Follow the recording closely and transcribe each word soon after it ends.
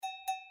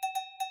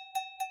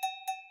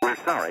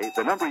We're sorry,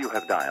 the number you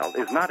have dialed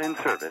is not in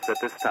service at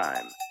this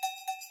time.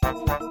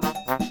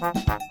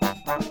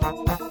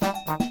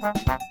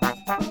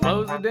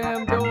 Close the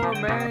damn door,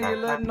 man. You're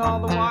letting all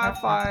the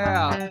Wi-Fi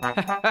out.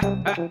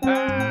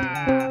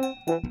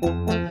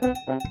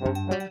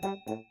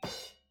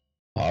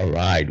 All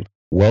right.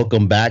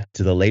 Welcome back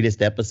to the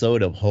latest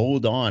episode of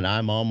Hold On.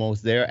 I'm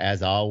almost there,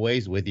 as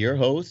always, with your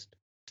host,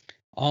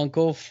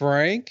 Uncle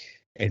Frank.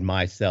 And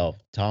myself,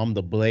 Tom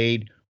the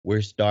Blade.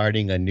 We're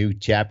starting a new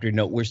chapter.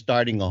 No, we're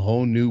starting a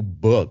whole new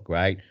book,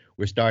 right?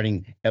 We're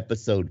starting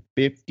episode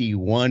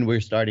 51.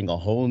 We're starting a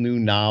whole new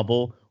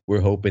novel.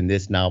 We're hoping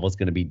this novel is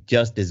going to be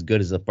just as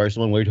good as the first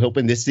one. We're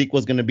hoping this sequel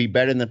is going to be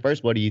better than the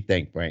first. What do you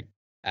think, Frank?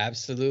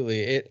 Absolutely.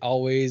 It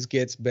always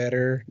gets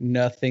better.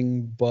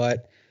 Nothing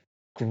but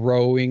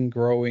growing.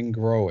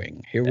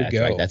 Here we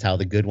go. Right. That's how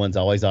the good ones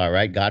always are,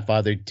 right?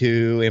 Godfather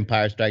 2,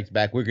 Empire Strikes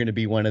Back. We're going to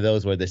be one of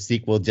those where the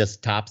sequel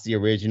just tops the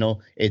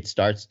original. It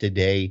starts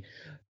today.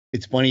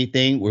 It's funny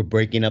thing, we're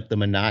breaking up the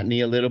monotony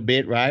a little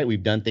bit, right?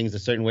 We've done things a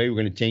certain way. We're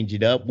going to change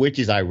it up, which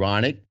is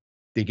ironic,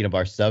 thinking of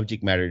our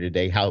subject matter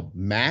today, how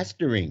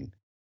mastering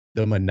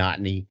the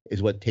monotony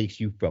is what takes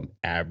you from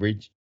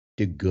average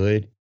to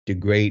good to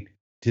great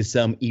to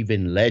some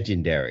even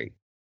legendary.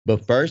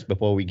 But first,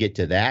 before we get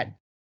to that,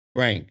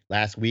 Frank,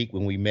 last week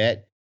when we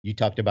met, you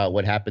talked about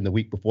what happened the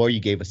week before. You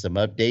gave us some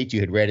updates.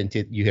 You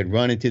had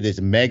run into this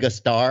mega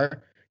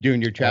star during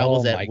your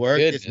travels at work,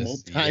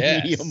 goodness. This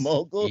multimedia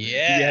mogul.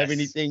 Yes. Do you have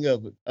anything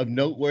of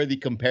noteworthy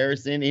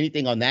comparison?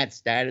 Anything on that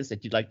status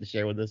that you'd like to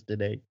share with us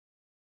today?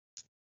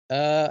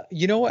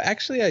 You know what?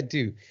 Actually, I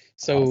do.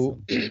 So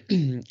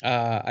Awesome.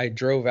 I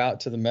drove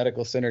out to the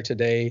medical center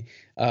today.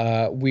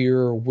 We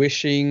were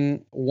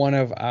wishing one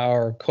of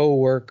our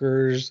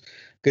coworkers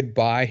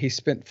goodbye. He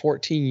spent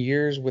 14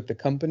 years with the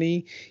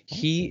company.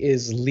 He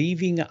is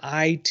leaving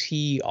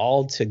IT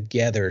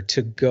altogether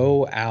to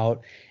go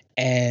out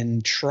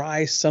and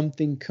try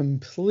something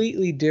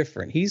completely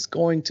different. He's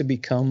going to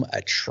become a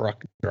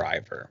truck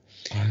driver.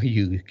 Are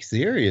you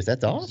serious?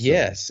 That's awesome.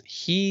 Yes.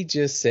 He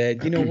just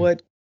said, you know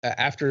what?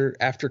 After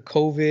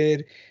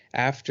COVID,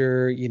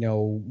 after,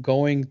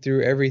 going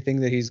through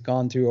everything that he's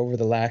gone through over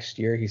the last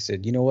year, he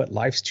said, you know what?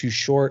 Life's too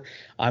short.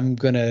 I'm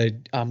gonna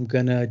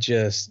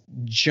just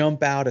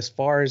jump out as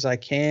far as I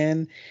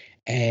can.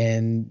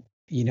 And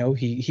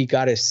he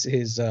got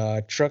his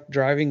truck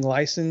driving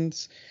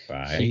license.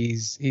 Right.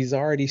 He's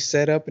already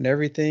set up and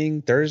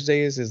everything.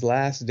 Thursday is his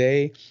last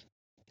day,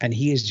 and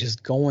he is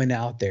just going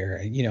out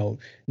there.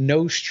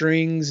 No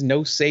strings,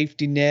 no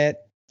safety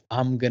net.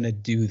 I'm gonna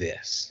do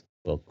this.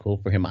 Well, cool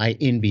for him. I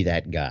envy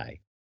that guy,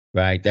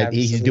 right? That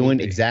Absolutely. he's doing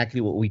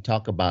exactly what we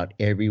talk about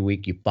every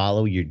week. You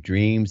follow your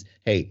dreams.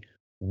 Hey,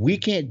 we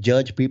can't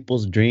judge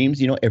people's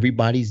dreams.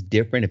 Everybody's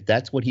different. If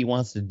that's what he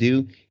wants to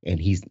do, and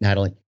he's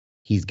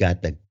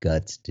got the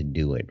guts to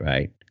do it,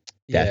 right?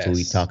 That's what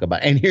we Yes. talk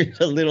about. And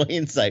here's a little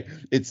insight.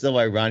 It's so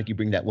ironic you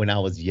bring that. When I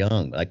was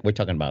young, like we're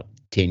talking about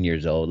 10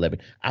 years old, 11,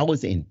 I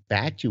was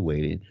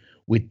infatuated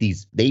with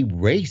they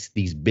race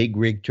these big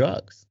rig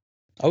trucks.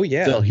 Oh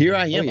yeah. So here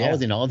I am. Oh, yeah. I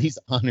was in all these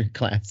honor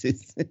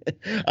classes.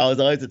 I was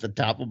always at the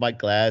top of my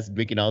class,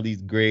 making all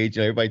these grades.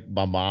 Everybody,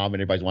 my mom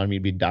and everybody's wanted me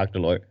to be a doctor,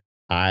 lawyer.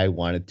 I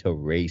wanted to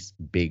race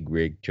big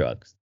rig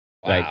trucks.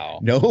 Wow.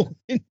 Like, no one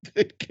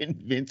could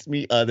convince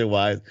me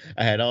otherwise.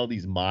 I had all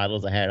these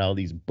models. I had all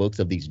these books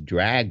of these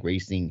drag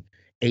racing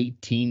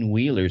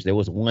 18-wheelers. There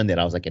was one that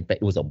I was like, in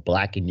fact, it was a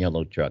black and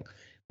yellow truck.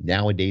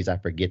 Nowadays, I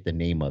forget the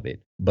name of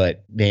it.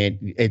 But, man,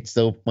 it's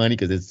so funny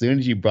because as soon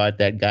as you brought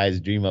that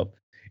guy's dream up,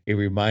 it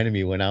reminded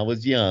me when I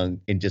was young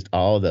and just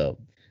all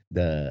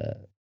my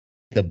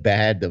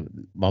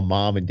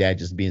mom and dad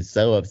just being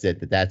so upset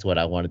that that's what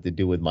I wanted to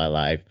do with my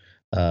life.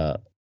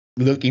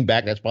 Looking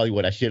back, that's probably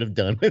what I should have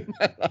done with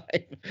my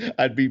life.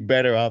 I'd be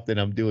better off than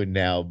I'm doing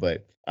now,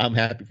 but I'm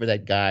happy for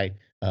that guy.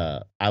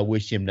 I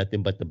wish him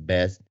nothing but the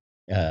best.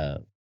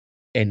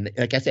 And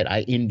like I said,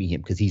 I envy him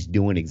because he's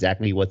doing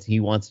exactly what he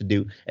wants to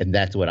do. And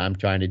that's what I'm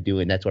trying to do.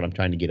 And that's what I'm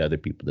trying to get other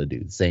people to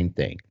do. Same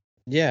thing.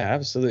 Yeah,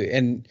 absolutely.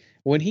 And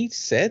when he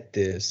said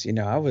this,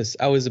 I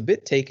was a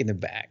bit taken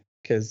aback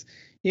because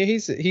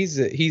he's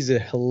a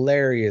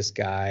hilarious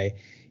guy.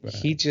 Right.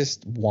 He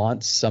just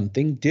wants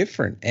something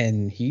different,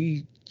 and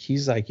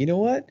he's like, you know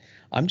what?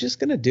 I'm just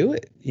gonna do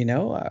it.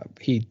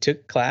 He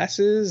took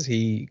classes,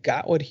 he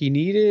got what he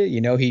needed.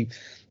 He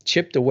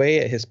chipped away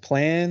at his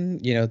plan.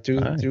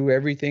 Through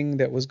everything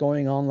that was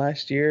going on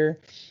last year.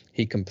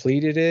 He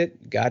completed it,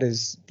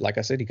 like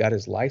I said, he got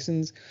his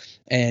license,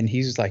 and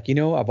he's like,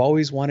 I've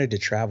always wanted to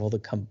travel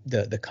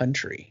the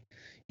country.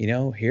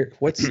 Here,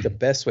 what's the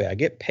best way? I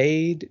get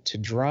paid to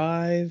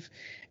drive,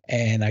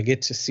 and I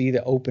get to see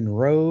the open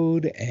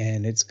road,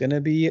 and it's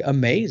gonna be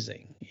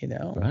amazing.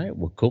 Right.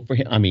 Well, cool for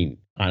him. I mean,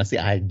 honestly,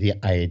 I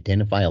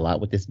identify a lot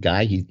with this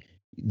guy.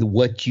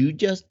 What you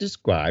just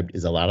described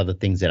is a lot of the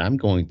things that I'm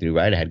going through,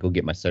 right? I had to go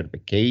get my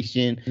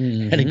certification,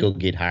 had to go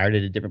get hired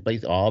at a different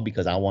place, all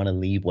because I want to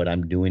leave what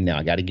I'm doing now.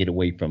 I got to get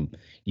away from,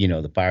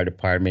 the fire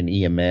department,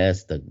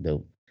 EMS,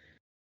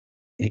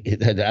 I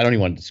don't even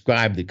want to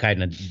describe the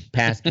kind of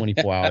past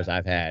 24 hours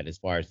I've had as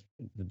far as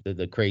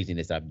the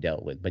craziness I've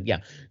dealt with. But yeah,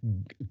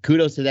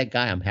 kudos to that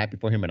guy. I'm happy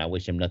for him, and I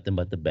wish him nothing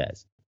but the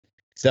best.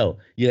 So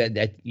yeah,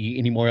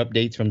 any more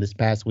updates from this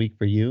past week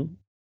for you?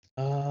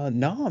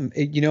 No,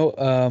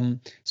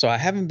 so I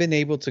haven't been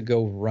able to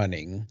go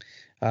running.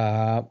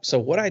 So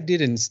what I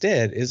did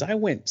instead is I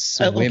went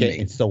swimming. Okay,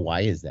 and so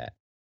why is that?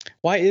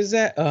 Why is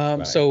that?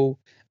 Right. So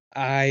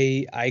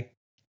I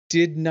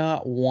did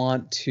not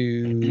want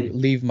to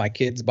leave my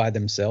kids by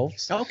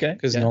themselves. Okay.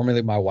 Because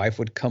normally my wife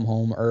would come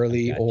home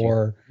early,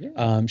 or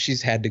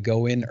she's had to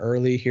go in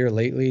early here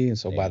lately, and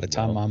so by the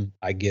time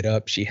I get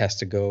up, she has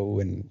to go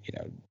and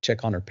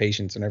check on her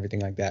patients and everything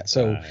like that.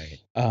 So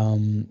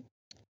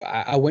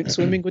I went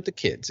swimming with the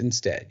kids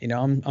instead.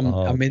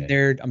 I'm in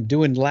there, I'm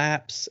doing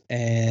laps,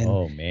 and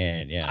oh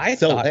man, yeah. I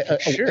thought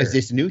sure. Is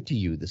this new to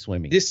you, the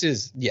swimming? This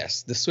is,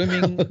 yes, the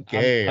swimming.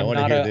 Okay,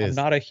 I'm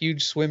not a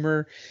huge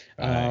swimmer.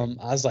 I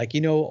was like,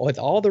 with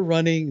all the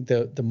running,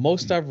 the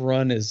most I've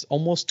run is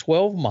almost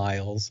 12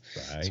 miles.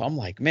 Right. So I'm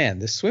like, man,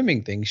 the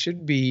swimming thing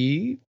should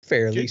be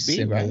fairly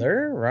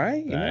similar,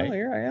 right?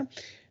 Here I am.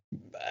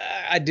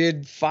 I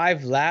did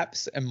 5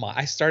 laps and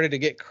I started to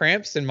get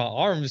cramps in my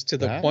arms to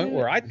the point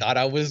where I thought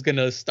I was going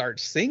to start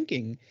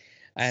sinking.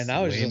 And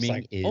I was just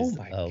like, oh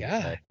my God.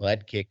 A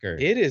butt kicker.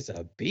 It is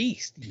a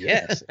beast.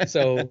 Yes.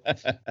 So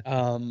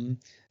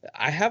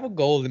I have a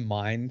goal in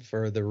mind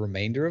for the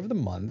remainder of the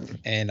month,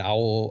 and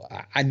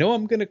I know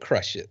I'm going to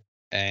crush it,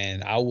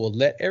 and I will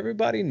let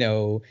everybody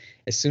know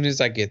as soon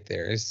as I get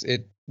there.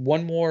 Two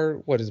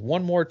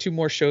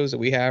more shows that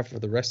we have for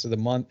the rest of the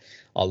month.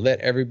 I'll let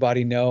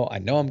everybody know. I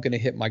know I'm going to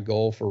hit my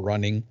goal for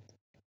running,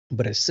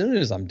 but as soon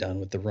as I'm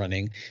done with the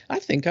running, I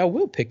think I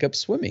will pick up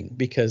swimming,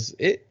 because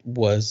it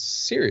was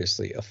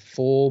seriously a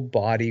full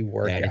body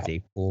workout. That is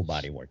a full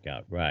body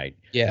workout, right?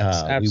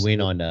 Yes, we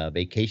went on a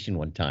vacation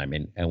one time,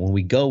 and when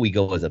we go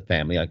as a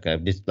family, like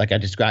I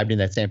described in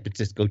that San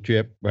Francisco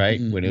trip, right?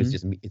 Mm-hmm. When it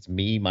was it's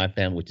me, my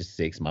family, which is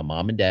 6, my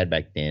mom and dad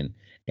back then,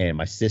 and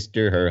my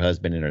sister, her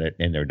husband,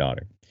 and their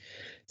daughter.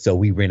 So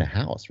we rent a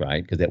house,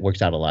 right? Because that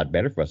works out a lot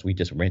better for us. We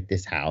just rent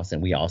this house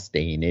and we all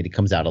stay in it. It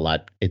comes out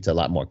it's a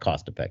lot more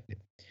cost effective.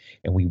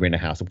 And we rent a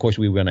house. Of course,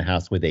 we rent a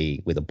house with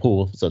a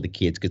pool so the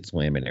kids could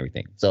swim and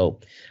everything. So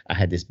I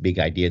had this big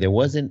idea. There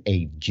wasn't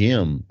a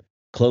gym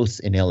close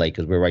in LA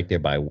because we're right there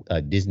by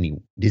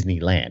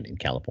Disneyland in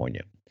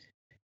California.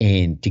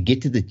 And to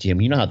get to the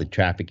gym, you know how the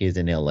traffic is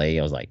in LA.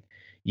 I was like,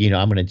 I'm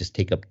going to just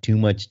take up too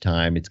much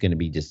time. It's going to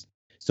be just,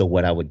 so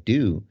what I would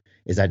do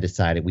is I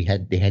decided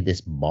they had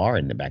this bar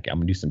in the back. I'm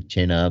going to do some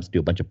chin-ups,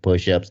 do a bunch of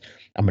push-ups.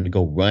 I'm going to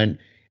go run.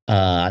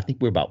 I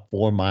think we're about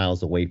 4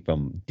 miles away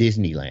from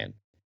Disneyland.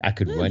 I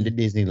could run to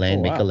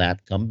Disneyland, make a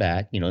lap, come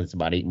back. It's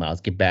about 8 miles,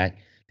 get back.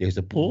 There's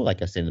a pool,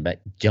 like I said, in the back.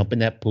 Jump in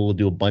that pool,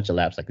 do a bunch of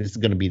laps. Like, this is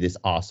going to be this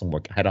awesome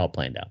work. I had it all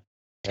planned out.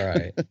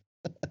 Right.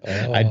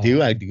 I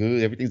do.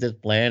 Everything's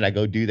just planned. I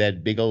go do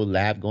that big old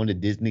lap going to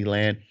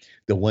Disneyland.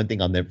 The one thing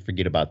I'll never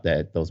forget about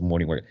those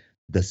morning work,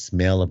 the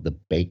smell of the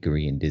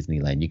bakery in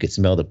Disneyland. You could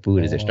smell the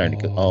food as they're starting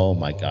to cook. Oh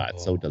my God,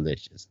 so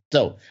delicious.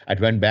 So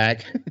I'd run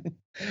back.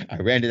 I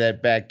ran to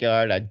that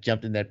backyard. I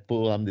jumped in that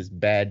pool. I'm this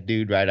bad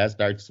dude, right? I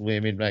start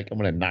swimming, like I'm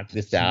gonna knock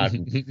this out.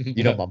 And,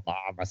 my mom,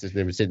 my sister,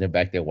 they were sitting there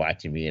back there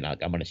watching me, and I'm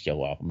gonna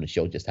show off. I'm gonna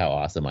show just how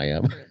awesome I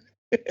am.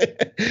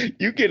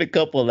 You get a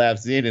couple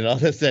laps in, and all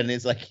of a sudden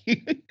it's like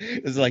you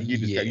start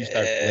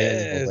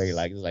flailing away.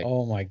 Like it's like,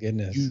 oh my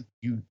goodness,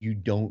 you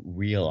don't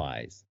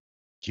realize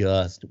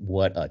just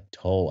what a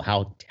toll,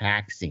 how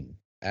taxing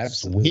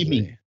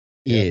swimming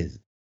is,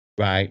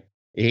 right?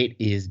 It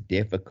is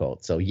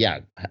difficult. So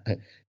yeah,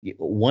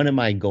 one of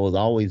my goals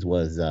always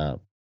was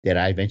that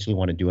I eventually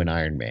want to do an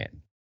Ironman.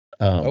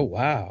 Oh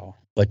wow!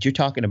 But you're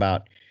talking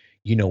about,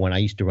 when I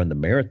used to run the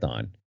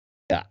marathon,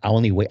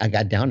 I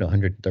got down to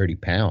 130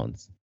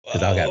 pounds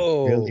because I got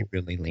really,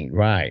 really lean.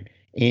 Right.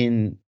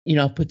 And,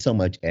 I put so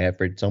much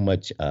effort, so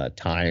much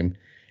time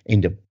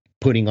into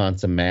putting on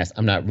some mass.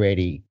 I'm not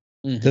ready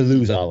to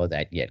lose all of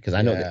that yet, because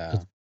I know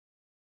that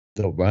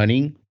the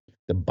running,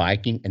 the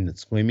biking, and the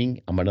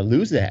swimming, I'm going to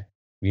lose that,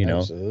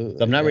 Absolutely,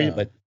 so I'm not ready.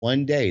 But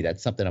one day,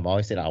 that's something I've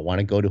always said. I want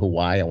to go to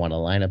Hawaii. I want to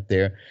line up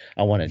there.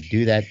 I want to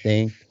do that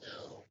thing.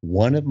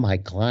 One of my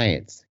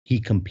clients, he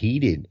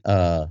competed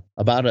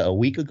about a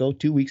week ago,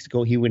 2 weeks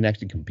ago. He went and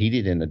actually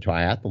competed in the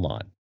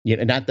triathlon.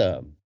 Not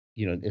the,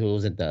 it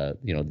wasn't the,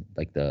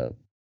 like the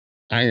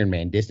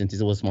Ironman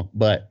distances. It was small,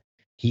 but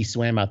he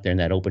swam out there in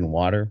that open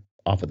water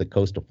off of the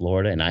coast of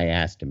Florida. And I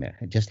asked him,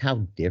 just how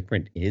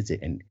different is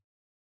it? And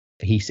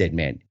he said,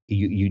 man,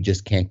 you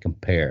just can't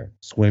compare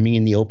swimming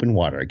in the open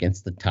water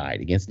against the tide,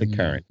 against the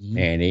current.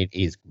 And it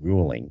is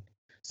grueling.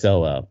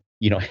 So,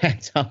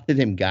 hats off to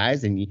them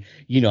guys. And,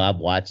 I've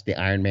watched the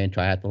Ironman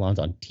triathlons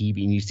on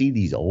TV, and you see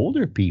these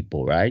older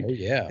people, right? Oh,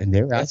 yeah. And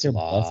they're That's out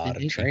there a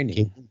lot of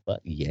training.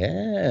 But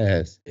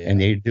yes. Yeah. And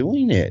they're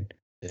doing it.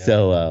 Yeah.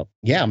 So,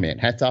 man,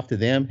 hats off to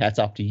them. Hats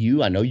off to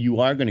you. I know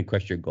you are going to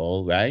crush your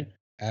goal, right?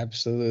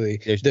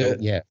 Absolutely.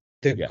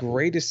 The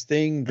greatest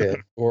thing that,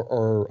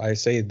 or I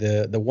say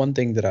the one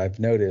thing that I've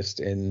noticed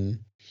in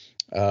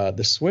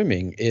The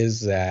swimming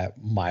is that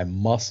my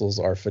muscles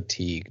are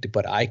fatigued,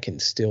 but I can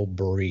still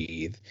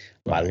breathe.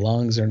 My Right.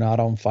 lungs are not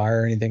on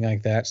fire or anything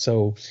like that.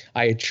 So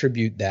I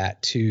attribute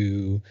that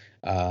to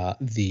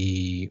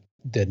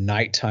the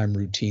nighttime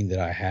routine that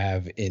I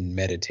have in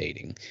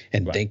meditating.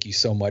 And Right. thank you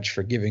so much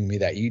for giving me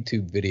that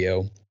YouTube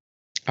video.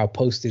 I'll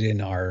post it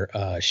in our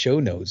show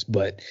notes,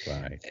 but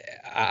Right.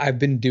 I've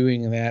been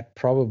doing that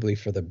probably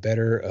for the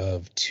better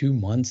of 2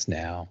 months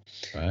now,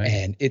 Right.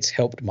 and it's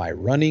helped my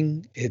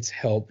running. It's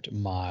helped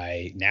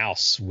my now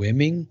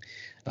swimming,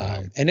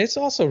 Right. and it's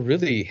also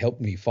really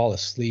helped me fall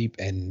asleep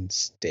and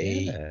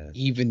stay Yeah.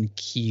 even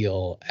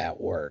keel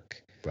at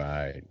work.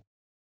 Right.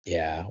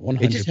 Yeah,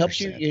 It just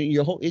helps you 100%.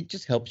 your whole it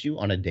just helps you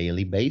on a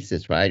daily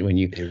basis, right? It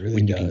really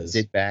When you can does.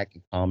 sit back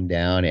and calm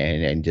down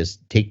and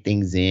just take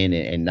things in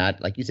and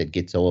not, like you said,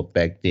 get so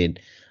affected.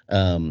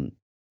 Um,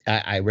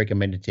 I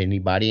recommend it to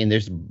anybody, and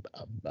there's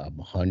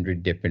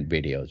 100 different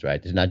videos,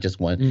 right? There's not just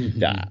one.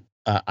 Mhm.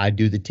 I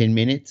do the 10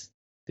 minutes.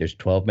 There's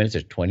 12 minutes.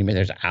 There's 20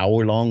 minutes. There's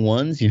hour-long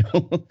ones, you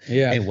know.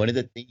 Yeah. And one of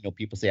the things,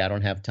 people say I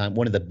don't have time.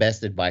 One of the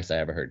best advice I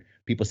ever heard.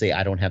 People say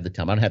I don't have the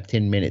time. I don't have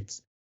 10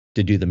 minutes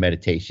to do the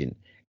meditation.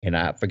 And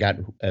I forgot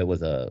it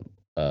was a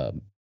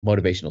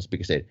motivational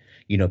speaker said,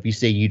 if you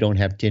say you don't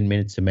have 10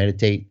 minutes to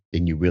meditate,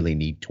 then you really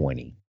need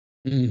 20.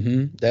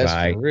 That's for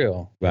Right.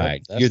 real. Yep,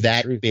 Right. that's You're the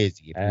that truth.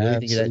 busy. If you really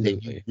think of that, then you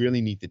Absolutely.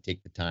 really need to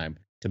take the time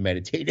to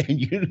meditate. And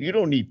you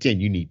don't need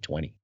 10, you need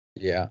 20.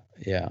 Yeah,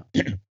 yeah.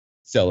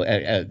 So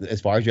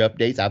as far as your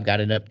updates, I've got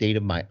an update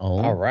of my All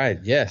own. right.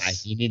 I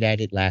Yes. hinted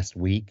at it last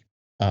week.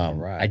 All I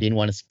right. didn't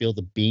want to spill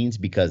the beans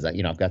because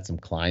I've got some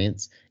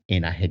clients,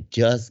 and I had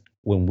just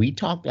when we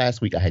talked last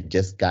week, I had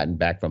just gotten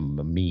back from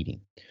a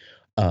meeting.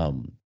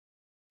 Um,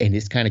 and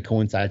this kind of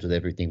coincides with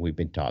everything we've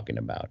been talking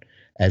about.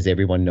 As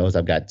everyone knows,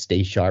 I've got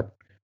Stay Sharp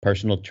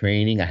personal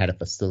training. I had a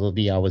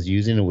facility I was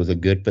using. It was a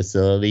good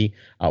facility.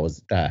 I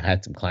was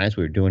had some clients.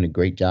 We were doing a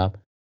great job.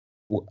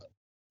 W-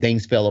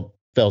 Things fell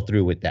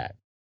through with that.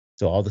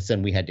 So all of a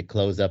sudden we had to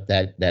close up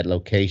that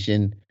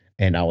location,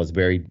 and I was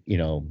very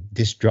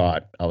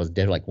distraught. I was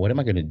dead like, what am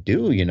I going to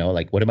do?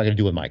 Like, what am I going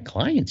to do with my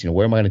clients?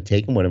 Where am I going to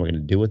take them? What am I going to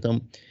do with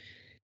them?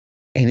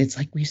 And it's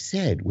like we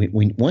said,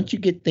 when once you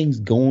get things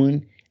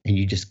going and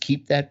you just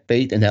keep that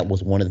faith, and that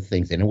was one of the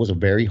things, and it was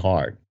very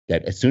hard.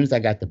 That as soon as I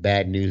got the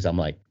bad news, I'm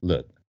like,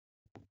 look,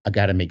 I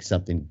got to make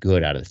something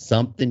good out of this.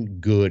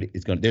 Something good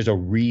is going to, there's a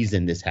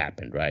reason this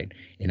happened, right?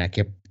 And I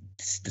kept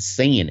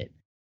saying it.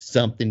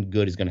 Something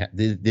good is going to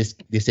happen. This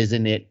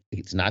isn't it.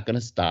 It's not going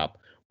to stop.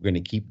 We're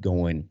going to keep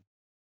going.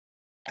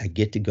 I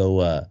get to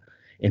go,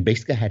 and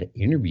basically I had an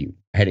interview.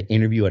 I had an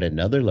interview at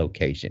another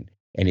location,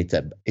 and it's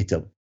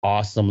a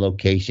awesome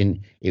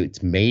location.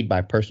 It's made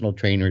by personal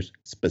trainers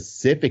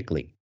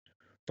specifically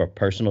for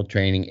personal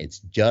training. It's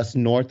just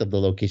north of the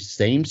location,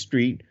 same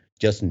street,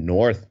 just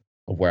north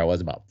of where I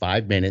was, about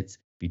 5 minutes.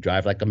 If you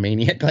drive like a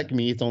maniac like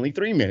me, it's only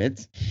 3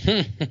 minutes.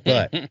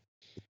 But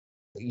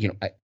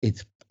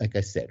it's like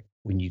I said,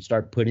 when you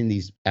start putting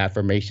these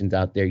affirmations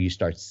out there, you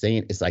start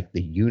saying it's like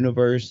the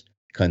universe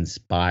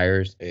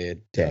conspires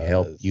It to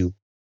help does. you.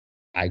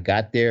 I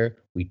got there,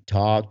 we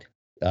talked.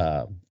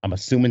 I'm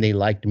assuming they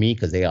liked me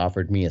because they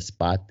offered me a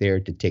spot there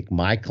to take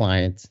my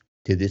clients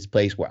to this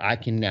place where I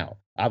can now.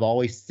 I've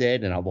always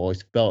said and I've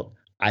always felt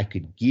I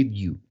could give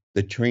you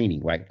the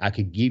training, right? I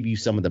could give you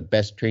some of the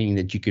best training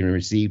that you can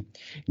receive.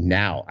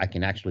 Now I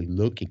can actually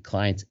look at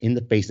clients in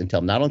the face and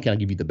tell them, not only can I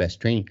give you the best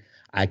training,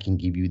 I can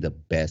give you the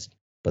best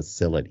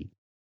facility,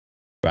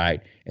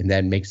 right? And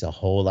that makes a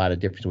whole lot of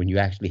difference when you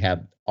actually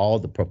have all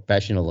the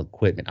professional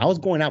equipment. I was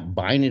going out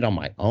buying it on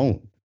my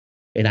own,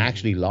 and I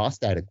actually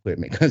lost that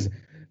equipment because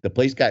the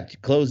place got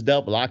closed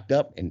up, locked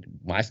up, and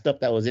my stuff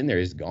that was in there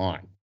is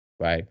gone,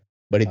 right?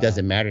 But it Wow.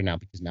 doesn't matter now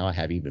because now I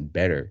have even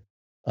better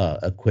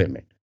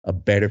equipment, a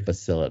better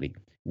facility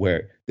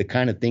where the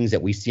kind of things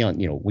that we see on,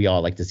 we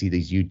all like to see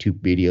these YouTube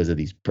videos of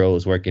these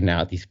pros working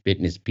out, these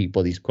fitness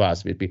people, these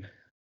CrossFit people.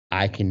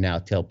 I can now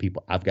tell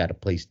people I've got a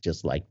place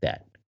just like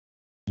that.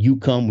 You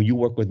come, you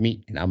work with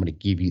me, and I'm going to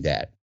give you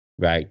that,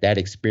 right? That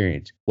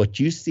experience. What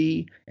you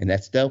see and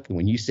that stuff,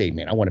 when you say,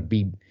 man, I want to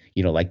be,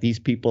 like these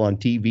people on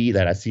TV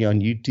that I see on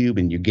YouTube,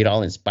 and you get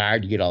all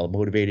inspired, you get all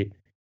motivated,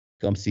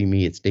 come see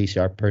me at Stay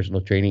Sharp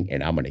Personal Training,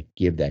 and I'm going to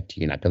give that to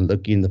you. And I can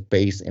look you in the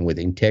face and with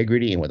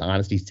integrity and with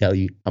honesty tell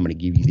you, I'm going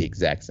to give you the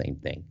exact same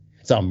thing.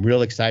 So I'm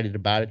real excited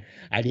about it.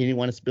 I didn't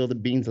want to spill the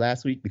beans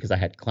last week because I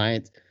had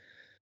clients.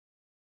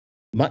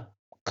 My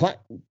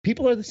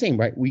people are the same,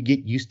 right? We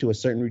get used to a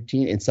certain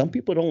routine, and some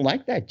people don't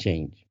like that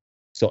change.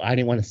 So I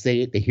didn't want to say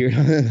it. They hear it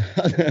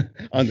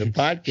on the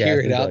podcast. Hear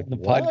it and out like, in the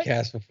what?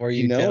 podcast before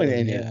you tell them.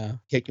 And Yeah.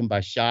 take them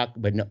by shock.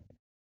 But no,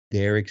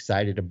 they're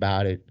excited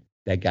about it.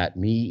 That got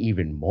me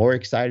even more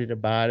excited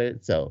about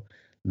it. So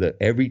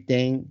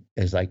everything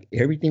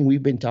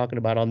we've been talking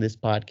about on this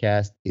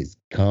podcast is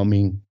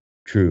coming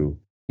true,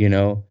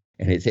 and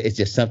it's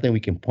just something we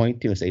can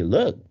point to and say,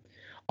 look,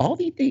 all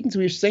these things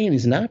we're saying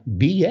is not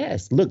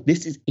BS. Look,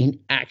 this is in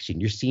action.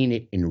 You're seeing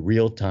it in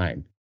real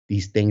time.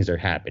 These things are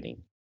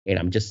happening. And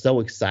I'm just so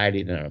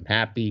excited and I'm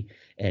happy.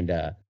 And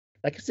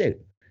like I said,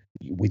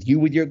 with you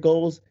with your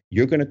goals,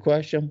 you're going to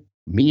crush them.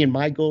 Me and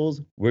my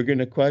goals, we're going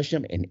to crush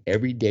them. And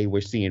every day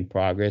we're seeing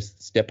progress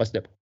step by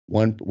step.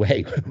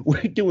 Hey,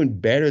 we're doing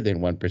better than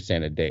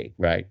 1% a day,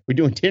 right? We're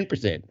doing 10%,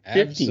 15,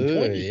 Absolutely.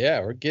 20. Yeah,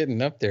 we're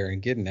getting up there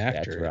and getting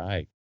after That's it.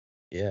 right.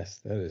 Yes,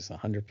 that is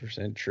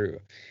 100% true.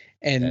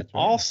 And That's right.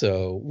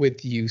 also,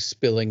 with you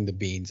spilling the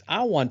beans,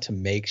 I want to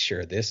make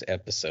sure this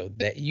episode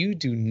that you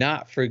do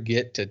not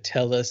forget to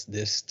tell us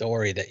this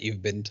story that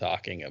you've been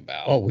talking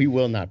about. Oh, we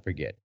will not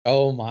forget.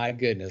 Oh my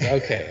goodness.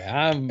 Okay,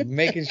 I'm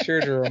making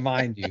sure to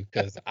remind you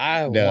because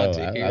I want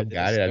to hear I've this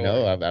got it. I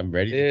know. story. I'm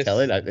ready to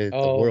tell it. The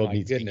Oh world my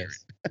needs to hear it.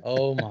 goodness.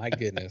 Oh my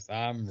goodness.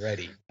 I'm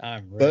ready.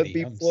 I'm But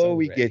ready. I'm before so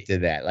we ready. get to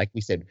that, like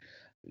we said,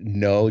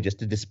 no, just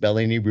to dispel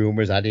any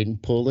rumors, I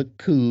didn't pull a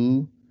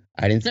coup.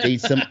 I didn't stage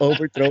some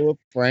overthrow of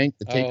Frank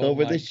to take Oh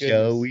over my the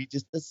show. goodness. We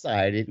just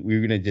decided we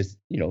were gonna just,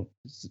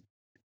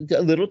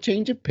 a little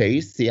change of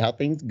pace, see how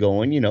things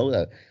going.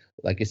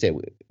 Like I said,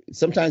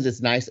 sometimes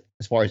it's nice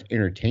as far as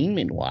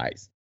entertainment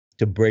wise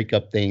to break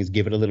up things,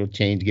 give it a little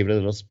change, give it a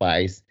little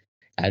spice.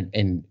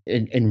 And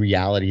in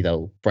reality,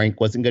 though,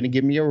 Frank wasn't going to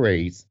give me a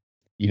raise.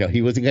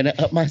 He wasn't going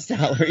to up my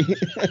salary.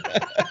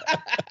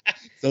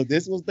 So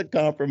this was the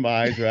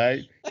compromise,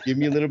 right? Give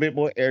me a little bit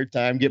more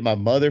airtime, get my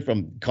mother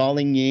from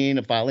calling in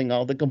and filing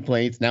all the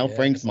complaints. Now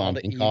Frank's Yes, all mom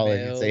the can call in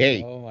and say,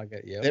 hey, emails. Oh my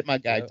God. Yep. let my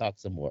guy Yep. talk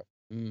some more.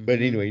 But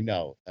Mhm. anyway,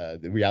 no.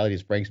 The reality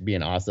is Frank's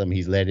being awesome.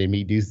 He's letting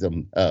me do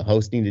some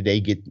hosting today,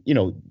 get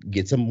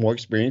some more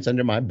experience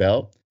under my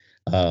belt.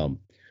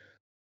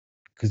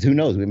 Because who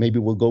knows? Maybe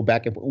we'll go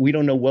back and we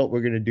don't know what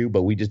we're gonna do,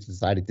 but we just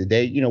decided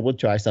today, we'll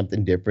try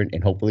something different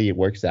and hopefully it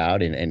works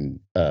out. And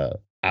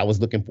I was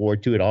looking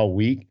forward to it all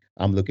week.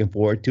 I'm looking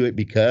forward to it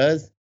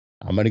because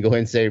I'm gonna go ahead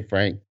and say,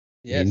 Frank,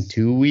 in Yes.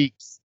 2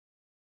 weeks,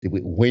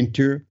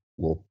 winter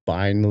will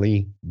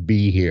finally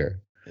be here.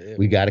 It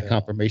We got a will.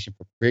 confirmation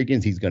for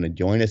Friggins. He's going to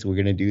join us. We're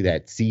going to do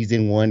that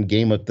season 1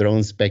 Game of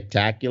Thrones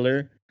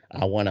spectacular.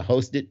 I want to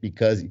host it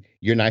because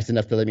you're nice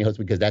enough to let me host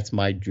because that's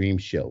my dream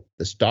show.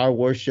 The Star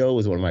Wars show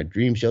is one of my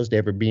dream shows to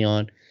ever be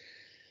on.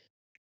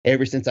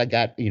 Ever since I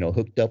got,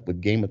 hooked up with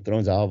Game of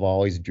Thrones, I've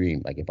always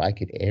dreamed, like, if I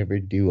could ever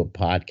do a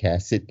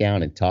podcast, sit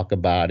down and talk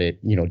about it,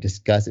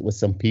 discuss it with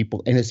some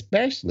people, and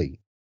especially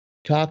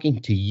talking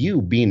to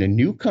you, being a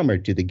newcomer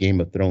to the Game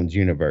of Thrones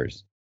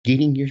universe,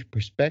 getting your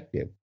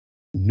perspective.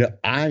 No,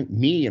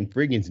 me and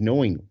Friggins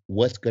knowing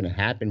what's going to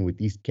happen with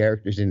these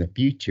characters in the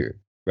future,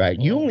 right?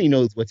 You Oh. only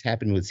know what's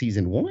happened with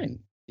season 1,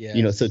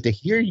 Yes. so to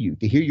hear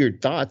your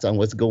thoughts on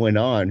what's going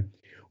on,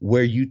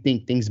 where you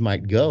think things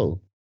might go.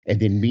 And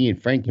then me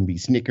and Frank can be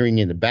snickering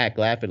in the back,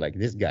 laughing like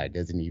this guy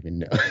doesn't even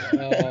know.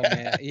 Oh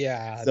man.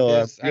 Yeah. So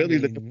this, I'm really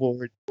looking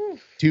forward.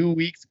 2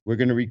 weeks, we're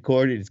going to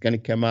record it. It's going to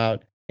come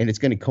out, and it's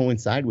going to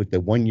coincide with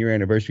the 1-year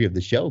anniversary of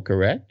the show,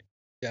 correct?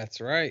 That's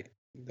right.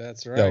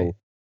 That's right. So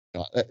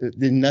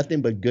there's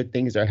nothing but good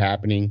things are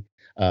happening.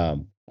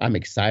 I'm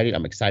excited.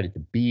 I'm excited to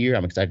be here.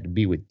 I'm excited to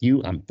be with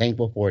you. I'm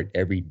thankful for it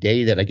every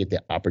day that I get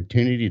the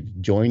opportunity to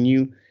join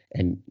you.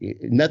 And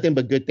nothing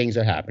but good things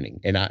are happening.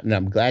 And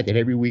I'm glad that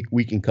every week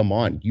we can come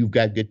on. You've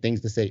got good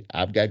things to say.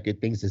 I've got good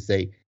things to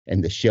say.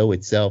 And the show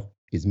itself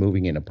is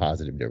moving in a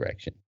positive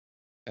direction.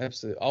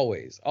 Absolutely.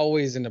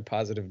 Always in a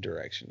positive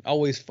direction.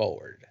 Always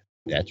forward.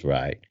 That's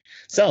right.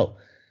 So,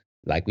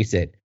 like we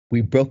said,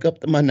 we broke up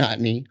the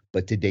monotony,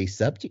 but today's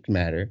subject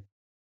matter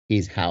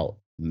is how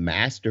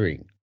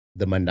mastering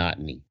the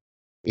monotony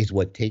is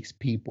what takes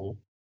people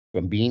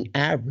from being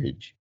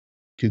average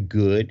to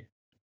good,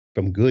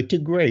 from good to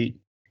great.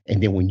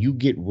 And then when you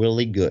get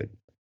really good,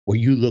 where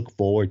you look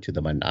forward to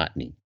the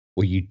monotony,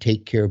 where you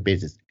take care of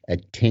business,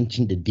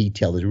 attention to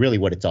detail is really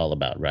what it's all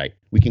about, right?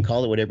 We can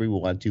call it whatever we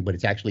want to, but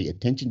it's actually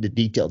attention to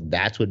detail.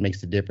 That's what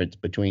makes the difference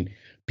between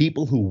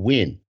people who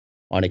win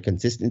on a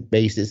consistent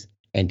basis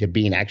and to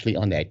being actually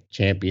on that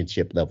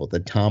championship level, the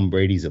Tom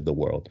Brady's of the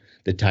world,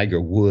 the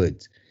Tiger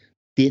Woods,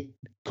 the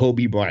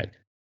Kobe Bryant.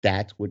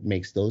 That's what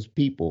makes those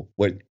people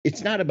where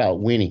it's not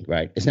about winning,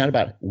 right? It's not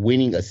about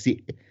winning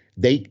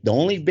the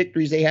only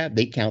victories they have,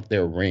 they count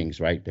their rings,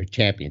 right? Their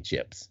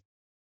championships,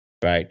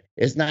 right?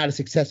 It's not a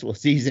successful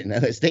season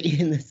unless they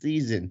end the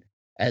season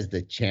as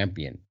the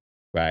champion,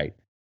 right?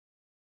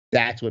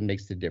 That's what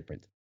makes the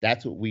difference.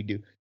 That's what we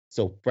do.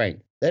 So,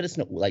 Frank, let us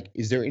know, like,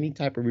 is there any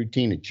type of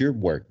routine at your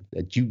work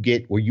that you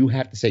get where you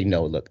have to say,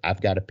 no, look,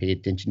 I've got to pay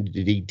attention to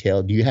the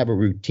detail? Do you have a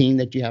routine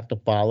that you have to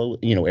follow,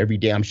 every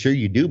day? I'm sure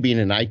you do. Being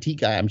an IT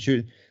guy, I'm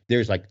sure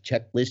there's like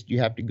checklist you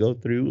have to go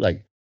through.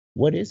 Like,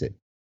 what is it?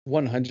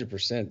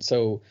 100%.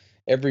 So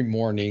every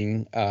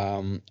morning,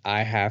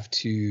 I have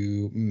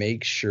to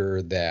make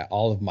sure that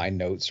all of my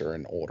notes are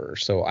in order.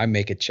 So I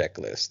make a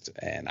checklist,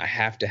 and I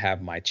have to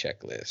have my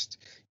checklist.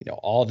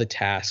 All the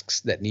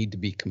tasks that need to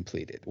be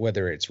completed,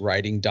 whether it's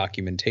writing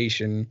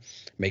documentation,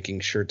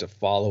 making sure to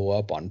follow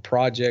up on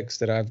projects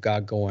that I've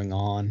got going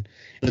on.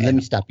 But let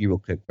me stop you real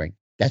quick, Frank.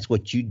 That's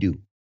what you do.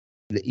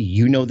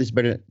 You know this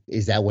better.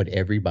 Is that what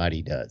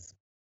everybody does?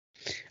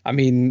 I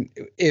mean,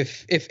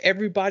 if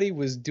everybody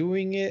was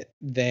doing it,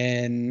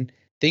 then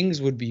things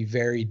would be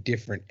very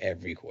different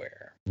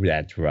everywhere.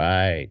 That's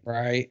right.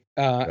 Right.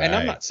 And I'm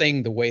Right. not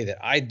saying the way that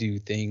I do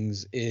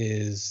things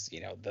is,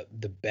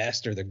 the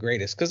best or the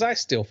greatest, because I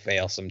still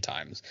fail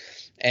sometimes.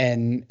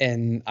 And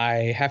I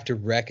have to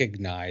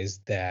recognize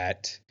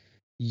that,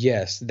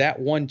 yes, that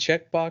one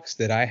checkbox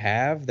that I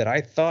have that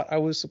I thought I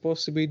was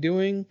supposed to be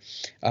doing,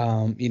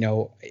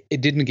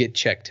 it didn't get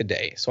checked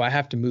today. So I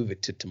have to move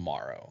it to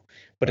tomorrow.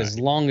 But as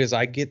Right. long as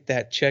I get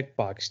that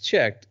checkbox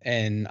checked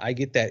and I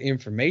get that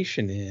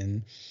information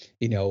in,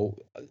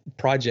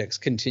 projects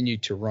continue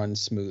to run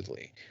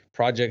smoothly.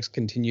 Projects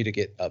continue to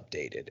get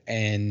updated.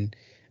 And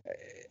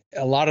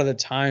a lot of the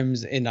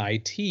times in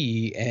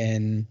IT,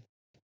 and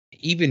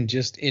even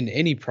just in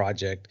any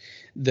project,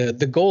 the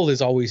goal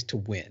is always to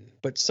win.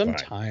 But Right.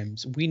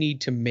 sometimes we need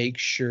to make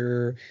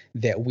sure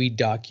that we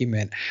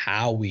document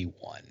how we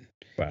won.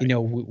 Right.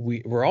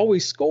 We're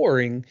always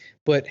scoring,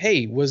 but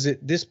hey, was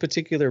it this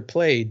particular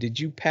play? Did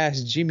you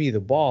pass Jimmy the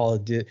ball?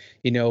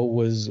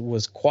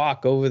 Was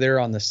Quack over there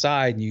on the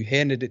side and you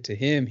handed it to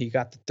him? He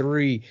got the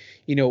three.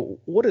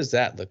 What does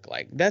that look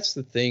like? That's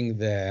the thing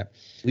that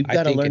We've I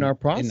got to think learn our in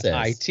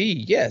process. IT,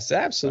 yes,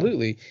 Right.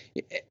 absolutely.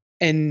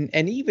 And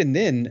even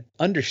then,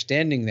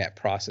 understanding that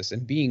process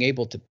and being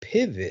able to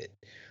pivot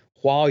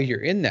while you're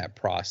in that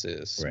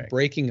process, Correct.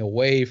 breaking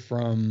away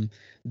from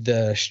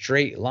the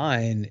straight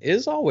line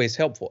is always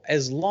helpful,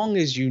 as long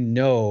as you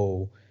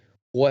know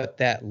what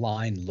that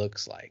line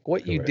looks like.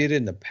 What you Correct. did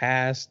in the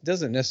past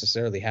doesn't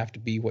necessarily have to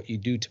be what you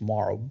do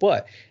tomorrow,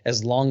 but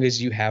as long as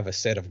you have a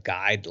set of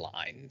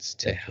guidelines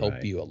to That's help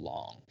right. you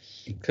along.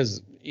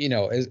 Because,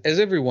 as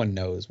everyone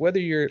knows, whether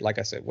you're, like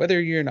I said,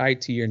 whether you're in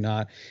IT or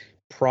not,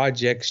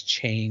 projects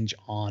change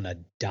on a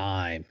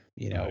dime.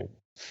 Right.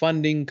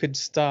 Funding could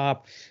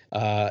stop,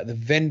 the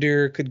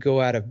vendor could go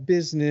out of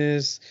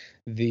business,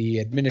 the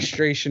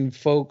administration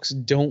folks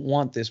don't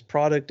want this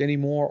product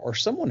anymore, or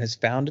someone has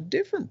found a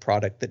different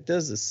product that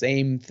does the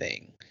same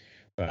thing.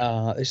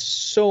 Right. There's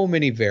so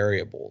many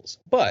variables,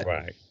 but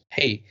Right.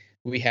 hey,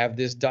 we have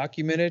this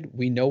documented.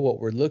 We know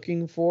what we're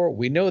looking for.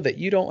 We know that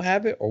you don't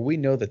have it, or we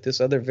know that this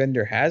other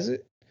vendor has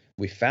it.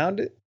 We found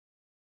it.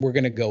 We're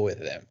going to go with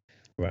them.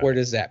 Where Right.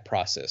 does that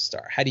process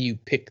start? How do you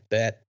pick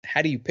that?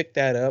 How do you pick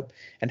that up?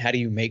 And how do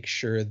you make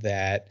sure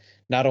that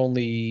not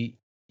only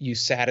you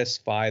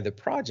satisfy the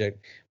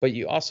project, but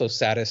you also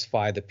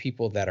satisfy the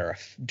people that are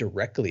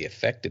directly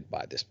affected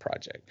by this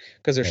project?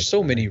 Because there's That's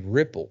so many right.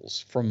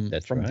 ripples from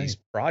That's these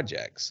right.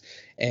 projects,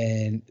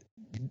 and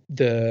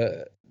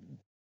the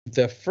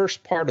the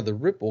first part of the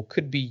ripple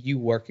could be you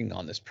working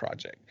on this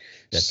project.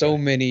 That's So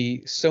right.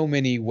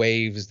 many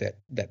waves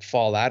that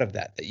fall out of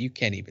that you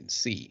can't even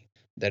see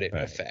that it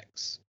Right.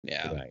 affects.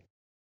 Yeah, Right.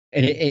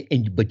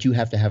 But you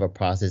have to have a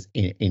process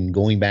in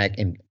going back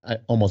and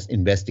almost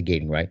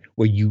investigating, right?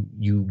 Where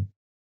you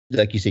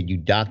like you said, you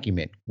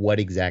document what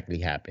exactly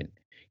happened.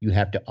 You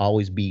have to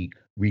always be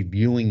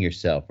reviewing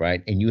yourself,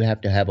 right? And you have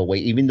to have a way,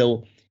 even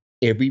though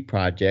every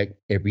project,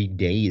 every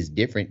day is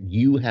different,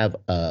 you have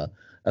a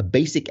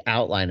basic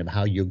outline of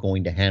how you're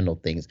going to handle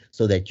things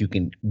so that you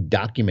can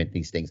document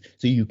these things,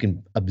 so you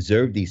can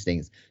observe these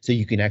things, so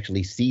you can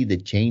actually see the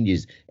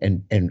changes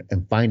and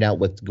find out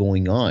what's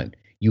going on.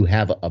 You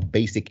have a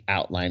basic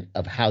outline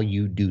of how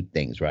you do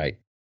things, right?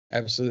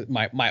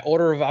 absolutely. My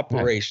order of Right.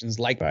 operations,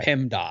 like Right.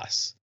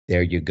 PEMDAS.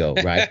 There you go,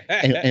 right?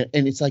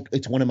 And it's like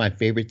it's one of my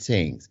favorite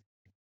sayings.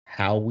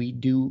 How we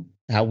do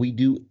how we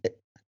do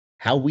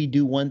how we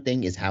do one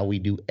thing is how we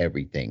do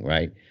everything,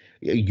 right?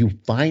 You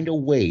find a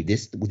way,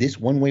 this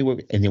one way,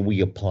 and then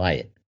we apply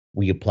it.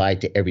 We apply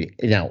it to every.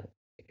 Now,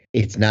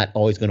 it's not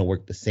always going to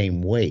work the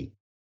same way,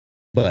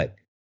 but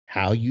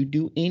how you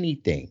do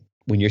anything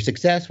when you're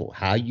successful,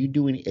 how you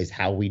do it is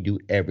how we do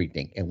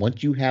everything. And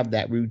once you have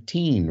that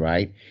routine,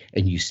 right,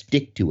 and you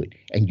stick to it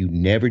and you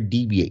never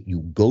deviate, you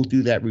go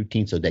through that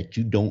routine so that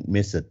you don't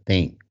miss a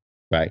thing,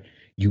 right?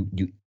 You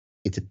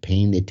it's a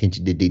paying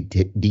attention to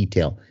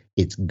detail.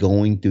 It's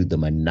going through the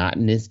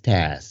monotonous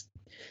tasks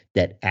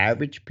that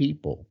average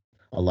people,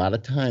 a lot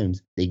of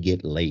times they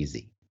get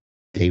lazy.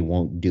 They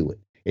won't do it.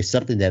 It's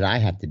something that I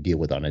have to deal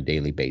with on a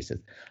daily basis.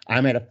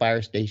 I'm at a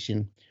fire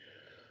station.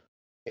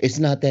 It's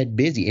not that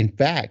busy. In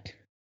fact,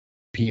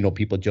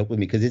 people joke with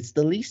me because it's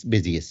the least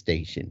busiest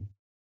station.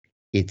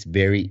 It's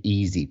very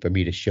easy for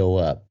me to show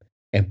up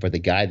and for the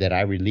guy that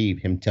I relieve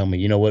him tell me,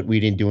 you know what, we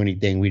didn't do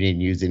anything, we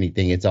didn't use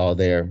anything, it's all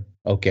there.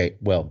 Okay,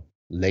 well,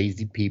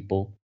 lazy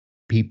people,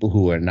 people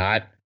who are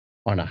not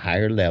on a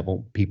higher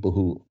level, people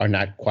who are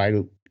not quite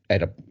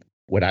at a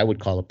what I would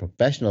call a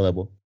professional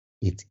level,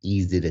 it's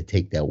easy to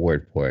take that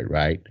word for it,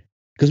 right?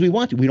 Because we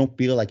want to, we don't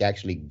feel like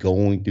actually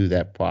going through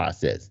that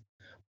process.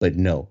 But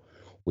no,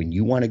 when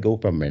you want to go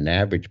from an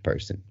average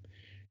person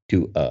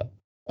to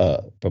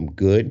from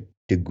good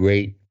to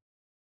great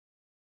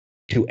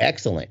to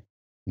excellent.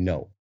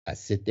 No, I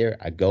sit there,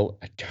 I go,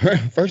 I turn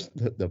first,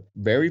 the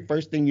very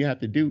first thing you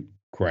have to do,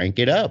 crank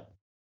it up.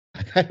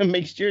 I got to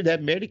make sure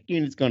that medic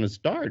unit's going to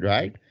start,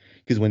 right?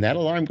 Because when that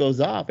alarm goes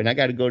off and I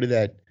got to go to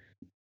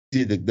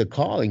the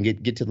call and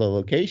get to the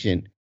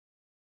location,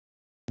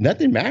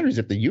 nothing matters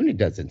if the unit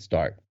doesn't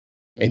start.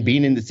 And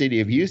being in the city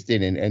of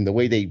Houston and the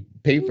way they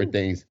pay for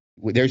things,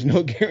 there's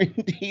no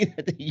guarantee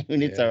that the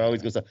units are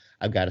always going to.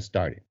 I've got to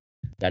start it.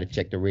 Got to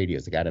check the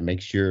radios. I got to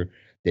make sure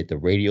that the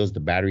radios, the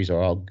batteries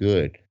are all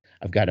good.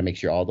 I've got to make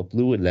sure all the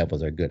fluid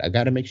levels are good. I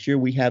got to make sure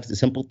we have the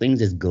simple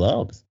things as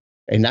gloves.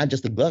 And not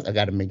just the gloves. I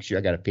got to make sure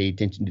I got to pay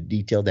attention to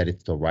detail that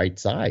it's the right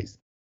size.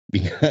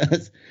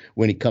 Because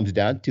when it comes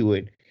down to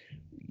it,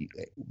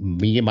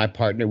 me and my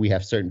partner, we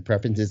have certain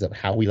preferences of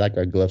how we like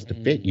our gloves to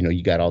fit. You know,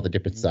 you got all the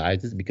different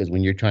sizes because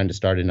when you're trying to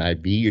start an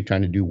IV, you're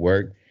trying to do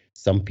work.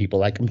 Some people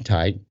like them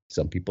tight.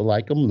 Some people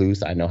like them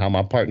loose. I know how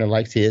my partner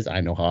likes his.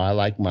 I know how I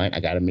like mine. I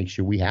got to make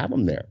sure we have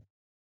them there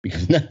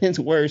because nothing's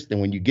worse than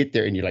when you get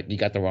there and you're like, you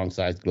got the wrong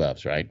size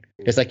gloves, right?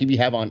 It's like if you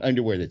have on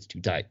underwear that's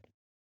too tight.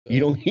 You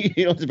don't,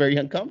 it's very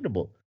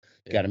uncomfortable.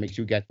 Got to make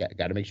sure we got that.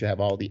 Got to make sure I have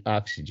all the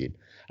oxygen.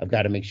 I've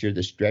got to make sure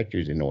the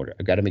stretcher's in order.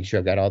 I've got to make sure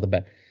I've got all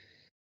the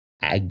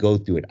I go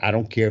through it. I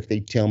don't care if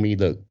they tell me,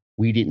 look,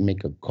 we didn't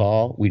make a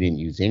call. We didn't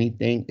use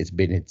anything. It's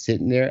been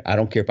sitting there. I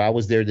don't care if I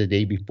was there the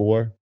day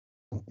before.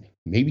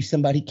 Maybe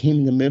somebody came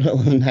in the middle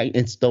of the night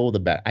and stole the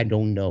bag. I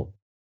don't know.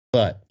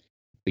 But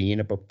being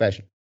a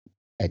professional,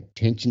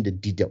 attention to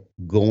detail,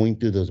 going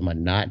through those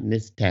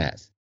monotonous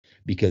tasks.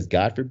 Because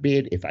God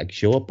forbid, if I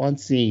show up on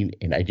scene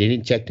and I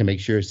didn't check to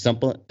make sure it's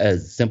simple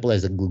as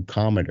a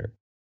glucometer,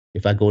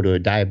 if I go to a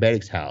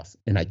diabetic's house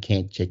and I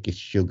can't check his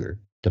sugar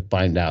to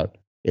find out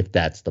if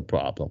that's the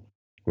problem,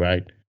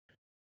 right?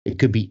 It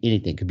could be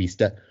anything, it could be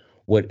stuff,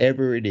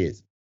 whatever it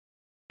is.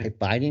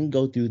 If I didn't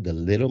go through the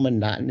little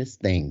monotonous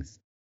things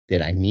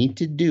that I need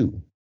to do,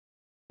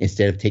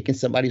 instead of taking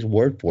somebody's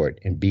word for it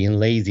and being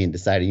lazy and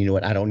deciding, you know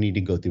what, I don't need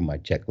to go through my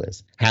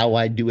checklist. How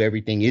I do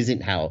everything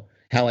isn't how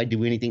I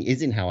do anything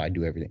isn't how I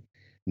do everything.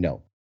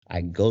 No, I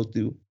go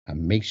through, I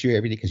make sure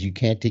everything, because you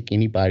can't take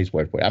anybody's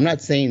word for it. I'm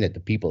not saying that the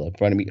people in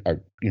front of me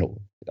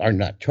are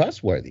not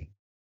trustworthy.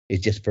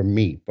 It's just for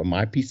me, for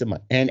my peace of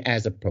mind. And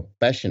as a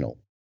professional,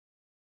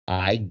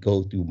 I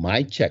go through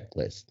my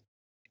checklist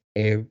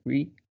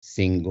every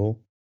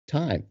single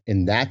time.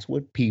 And that's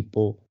what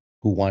people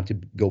who want to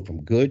go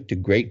from good to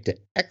great to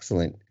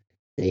excellent,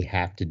 they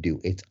have to do.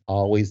 It's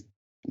always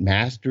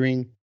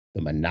mastering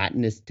the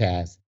monotonous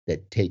tasks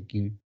that take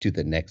you to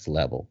the next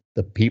level.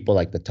 The people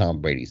like the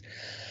Tom Brady's.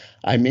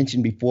 I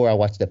mentioned before, I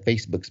watched a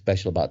Facebook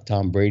special about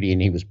Tom Brady,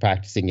 and he was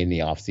practicing in the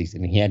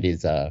offseason. He had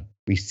his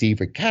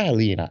receiver,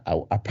 Kylie, and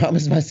I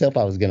promised myself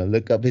I was going to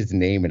look up his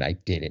name, and I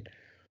didn't.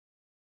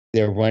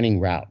 They're running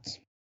routes,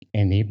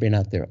 and they've been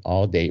out there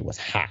all day. It was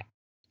hot.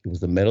 It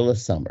was the middle of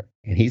summer,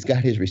 and he's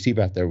got his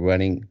receiver out there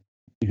running,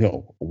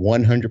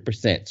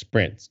 100%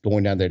 sprints,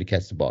 going down there to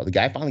catch the ball. The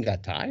guy finally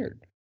got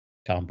tired.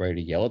 Tom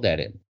Brady yelled at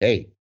him,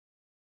 "Hey,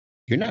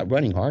 you're not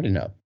running hard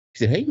enough." He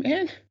said, "Hey,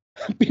 man,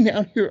 I've been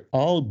out here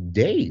all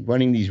day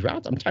running these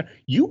routes. I'm tired.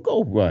 You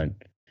go run."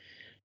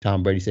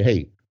 Tom Brady said,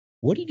 "Hey,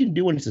 what are you going to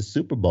do when it's a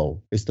Super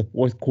Bowl? It's the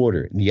fourth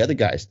quarter and the other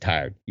guy's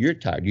tired. You're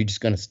tired. You're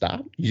just going to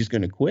stop? You're just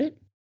going to quit?"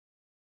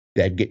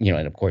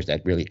 And of course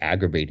that really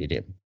aggravated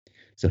him.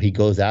 So he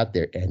goes out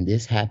there, and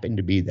this happened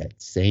to be that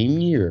same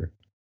year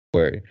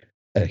where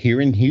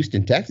here in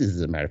Houston, Texas,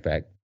 as a matter of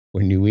fact,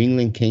 where New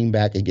England came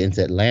back against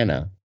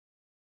Atlanta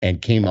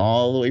and came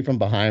all the way from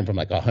behind from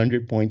like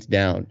 100 points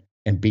down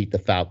and beat the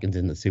Falcons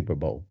in the Super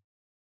Bowl.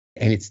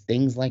 And it's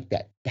things like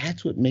that.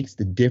 That's what makes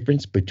the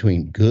difference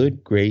between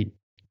good, great,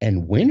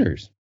 and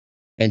winners.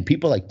 And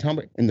people like Tom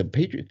Brady and the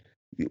Patriots,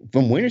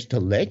 from winners to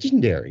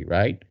legendary,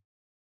 right?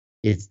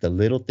 It's the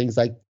little things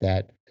like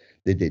that,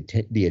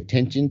 the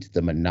attention to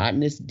the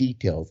monotonous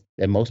details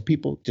that most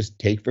people just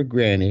take for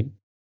granted.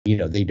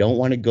 They don't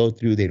want to go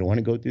through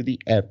the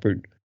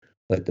effort.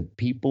 But the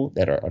people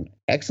that are on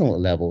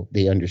excellent level,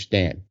 they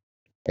understand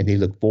and they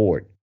look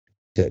forward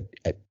to,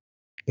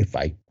 if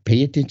I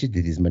pay attention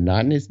to these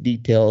monotonous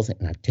details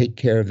and I take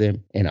care of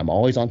them and I'm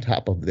always on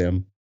top of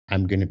them,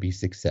 I'm going to be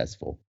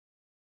successful.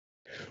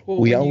 Well,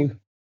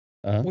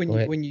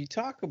 when you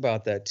talk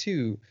about that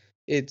too,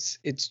 it's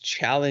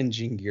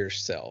challenging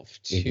yourself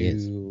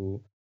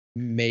to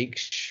make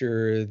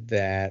sure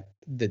that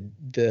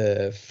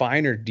the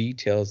finer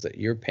details that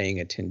you're paying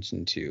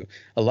attention to,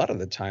 a lot of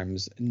the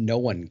times no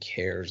one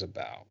cares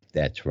about.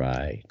 That's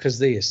right. Because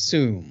they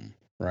assume,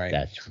 right?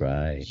 That's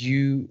right.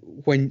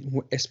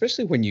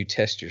 Especially when you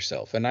test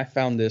yourself, and I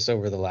found this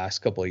over the last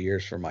couple of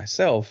years for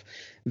myself,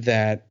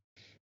 that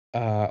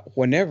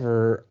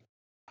whenever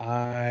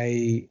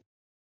I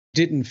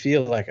didn't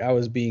feel like I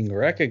was being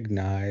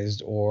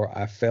recognized, or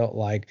I felt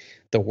like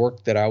the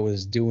work that I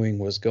was doing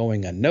was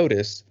going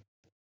unnoticed,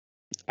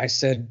 I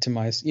said to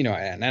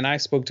and I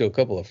spoke to a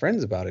couple of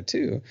friends about it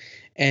too.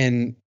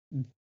 And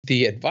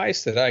the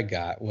advice that I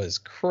got was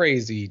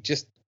crazy.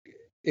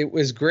 It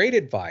was great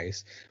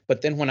advice.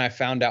 But then when I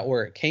found out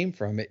where it came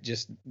from, it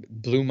just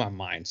blew my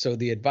mind. So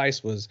the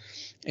advice was,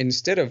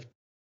 instead of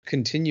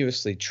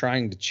continuously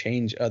trying to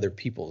change other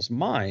people's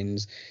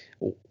minds,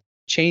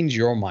 change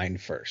your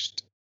mind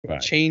first.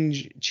 Right.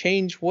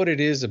 Change what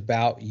it is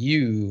about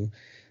you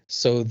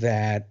so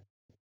that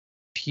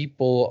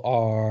people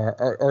are,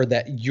 or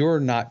that you're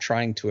not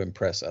trying to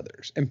impress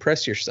others.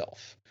 Impress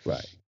yourself.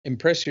 Right.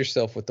 Impress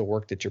yourself with the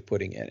work that you're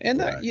putting in. And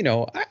Right.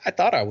 I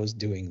thought I was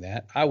doing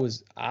that. I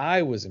was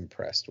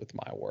impressed with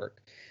my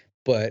work,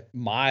 but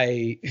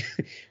my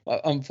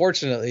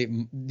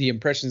unfortunately, the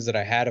impressions that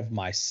I had of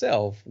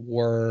myself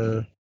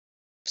were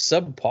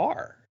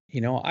subpar.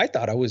 I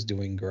thought I was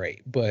doing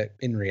great, but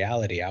in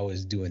reality, I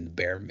was doing the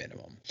bare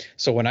minimum.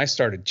 So when I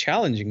started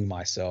challenging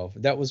myself,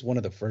 that was one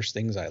of the first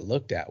things I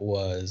looked at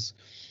was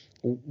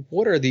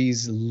what are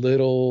these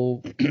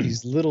little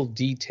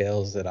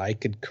details that I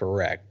could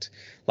correct,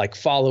 like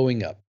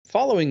following up.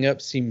 Following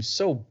up seems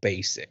so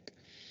basic.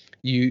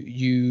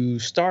 You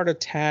start a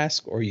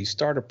task or you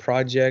start a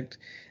project,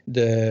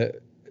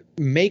 the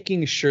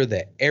making sure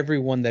that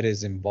everyone that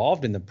is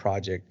involved in the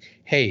project,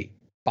 hey,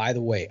 by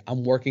the way,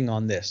 I'm working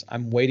on this.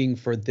 I'm waiting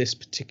for this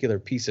particular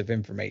piece of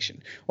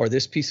information or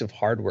this piece of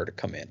hardware to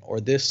come in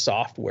or this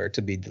software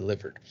to be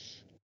delivered.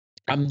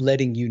 I'm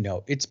letting you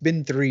know it's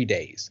been 3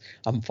 days.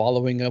 I'm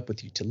following up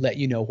with you to let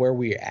you know where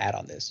we're at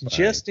on this, Right.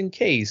 just in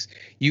case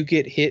you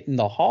get hit in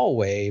the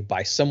hallway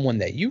by someone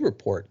that you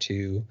report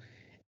to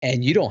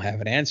and you don't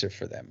have an answer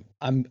for them.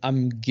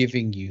 I'm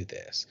giving you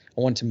this.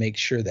 I want to make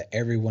sure that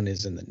everyone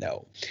is in the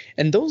know.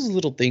 And those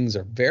little things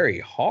are very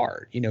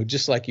hard,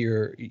 just like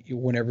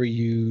whenever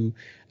you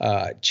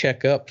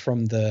check up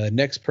from the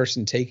next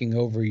person taking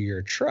over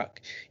your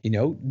truck,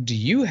 do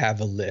you have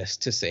a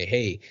list to say,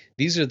 hey,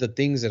 these are the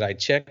things that I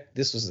checked.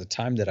 This was the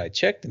time that I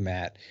checked them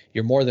at.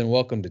 You're more than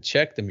welcome to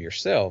check them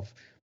yourself,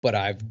 but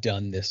I've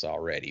done this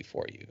already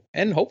for you.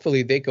 And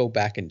hopefully they go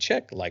back and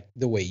check like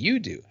the way you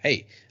do.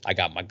 Hey, I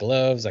got my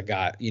gloves, I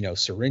got,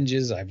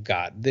 syringes, I've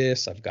got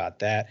this, I've got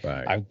that.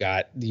 Right. I've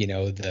got,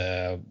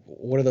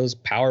 what are those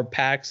power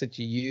packs that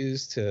you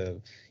use to,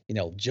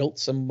 jolt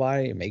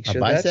somebody and make A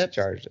sure that's biceps?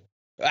 charged.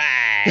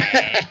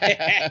 Ah!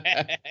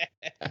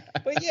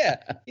 But yeah,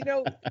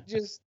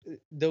 just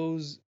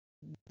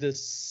the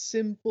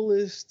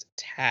simplest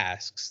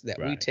tasks that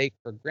we Right. take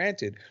for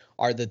granted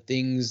are the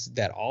things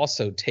that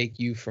also take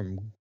you from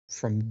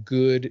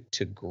good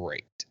to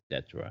great.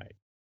 That's right.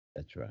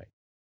 That's right.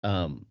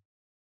 Um,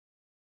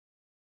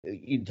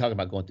 you talk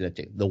about going through that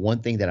thing. The one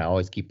thing that I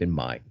always keep in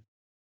mind,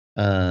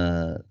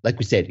 like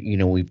we said,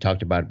 we've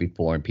talked about it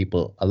before, and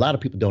a lot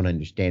of people don't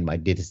understand my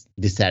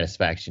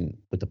dissatisfaction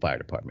with the fire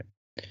department.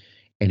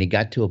 And it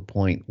got to a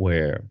point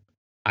where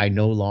I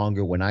no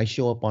longer, when I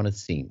show up on a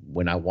scene,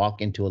 when I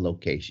walk into a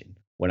location,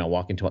 when I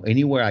walk into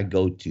anywhere I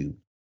go to,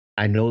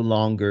 I no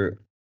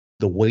longer,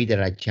 the way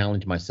that I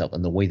challenge myself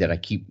and the way that I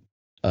keep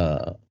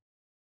uh,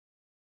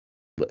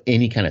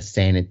 any kind of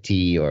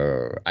sanity,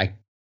 or I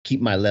keep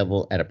my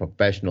level at a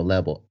professional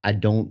level. I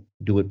don't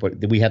do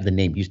it we have the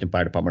name Houston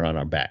Fire Department on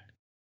our back.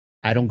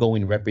 I don't go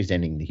in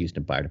representing the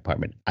Houston Fire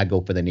Department. I go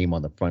for the name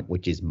on the front,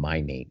 which is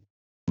my name,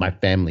 my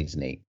family's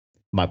name,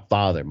 my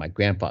father, my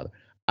grandfather.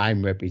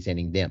 I'm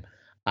representing them.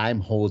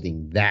 I'm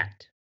holding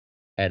that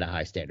at a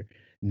high standard.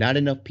 Not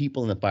enough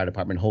people in the fire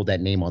department hold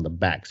that name on the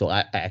back. So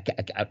I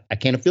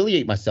can't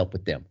affiliate myself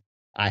with them.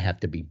 I have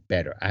to be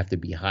better. I have to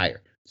be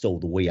higher. So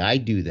the way I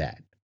do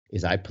that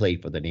is I play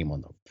for the name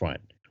on the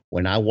front.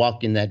 When I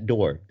walk in that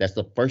door, that's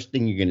the first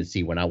thing you're going to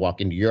see when I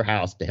walk into your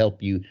house to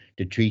help you,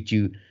 to treat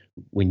you.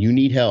 When you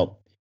need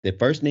help, the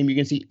first name you're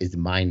going to see is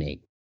my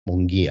name,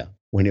 Mungia,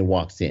 when it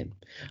walks in.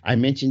 I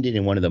mentioned it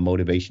in one of the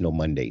Motivational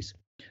Mondays.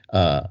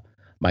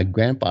 My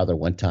grandfather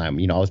one time,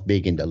 I was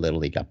big into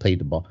Little League. I played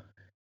the ball.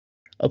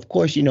 Of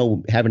course,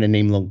 having a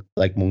name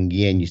like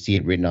Mungia and you see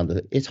it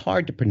written it's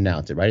hard to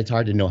pronounce it, right? It's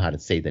hard to know how to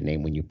say the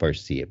name when you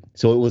first see it.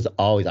 So it was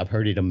always, I've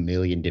heard it a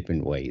million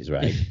different ways,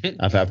 right?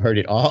 I've heard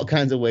it all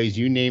kinds of ways.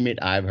 You name it,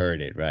 I've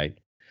heard it, right?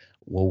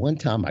 Well, one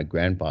time my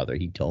grandfather,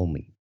 he told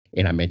me,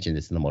 and I mentioned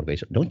this in the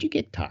motivation, don't you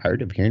get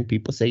tired of hearing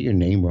people say your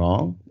name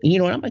wrong?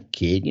 And I'm a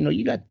kid,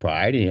 you got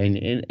pride and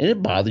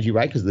it bothers you,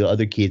 right? Because the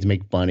other kids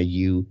make fun of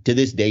you. To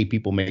this day,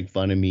 people make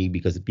fun of me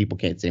because people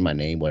can't say my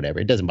name, whatever.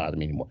 It doesn't bother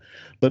me anymore.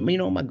 But,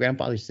 my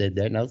grandfather said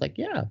that, and I was like,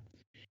 yeah,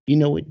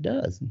 it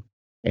does.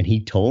 And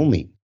he told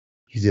me,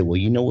 he said, well,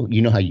 you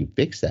know how you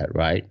fix that,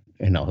 right?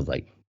 And I was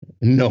like,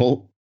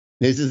 no.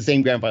 This is the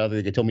same grandfather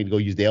that told me to go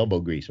use the elbow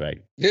grease,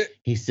 right? Yeah.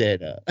 He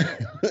said,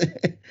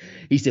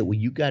 well,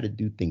 you got to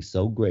do things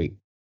so great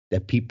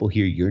that people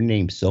hear your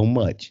name so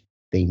much,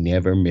 they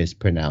never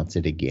mispronounce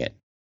it again.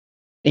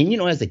 And,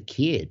 as a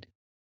kid,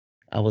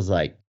 I was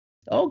like,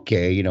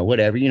 okay,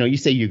 whatever, you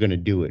say you're going to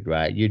do it,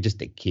 right? You're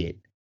just a kid.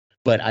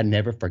 But I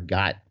never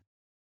forgot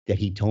that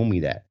he told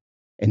me that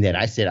and that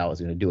I said I was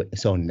going to do it.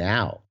 So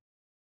now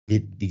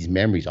these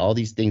memories, all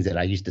these things that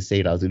I used to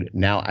say that I was going to do,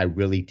 now I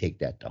really take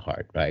that to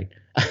heart, right?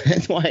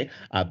 That's why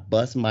I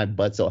bust my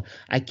butt. So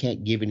I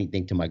can't give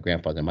anything to my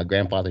grandfather. My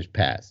grandfather's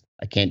passed.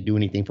 I can't do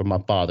anything for my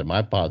father.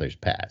 My father's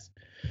passed.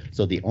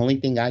 So the only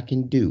thing I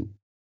can do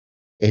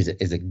is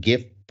a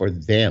gift for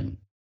them,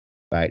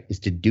 right? Is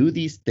to do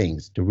these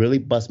things, to really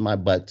bust my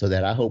butt so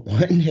that I hope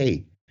one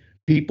day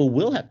people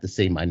will have to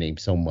say my name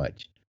so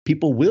much.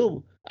 People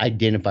will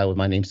identify with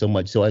my name so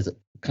much. So as a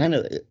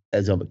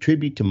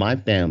tribute to my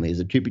family, as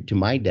a tribute to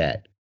my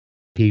dad,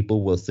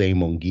 people will say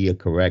Munguia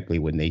correctly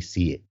when they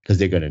see it because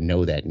they're going to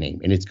know that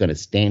name and it's going to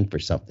stand for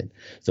something.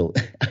 So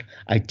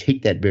I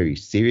take that very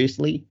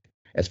seriously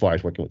as far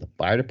as working with the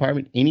fire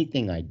department.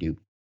 Anything I do,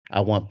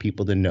 I want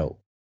people to know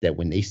that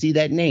when they see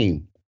that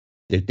name,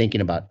 they're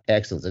thinking about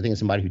excellence. I think it's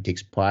somebody who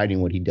takes pride in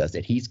what he does,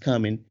 that he's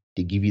coming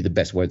to give you the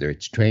best, whether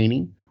it's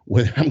training,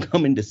 whether I'm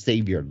coming to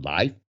save your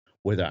life,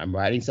 whether I'm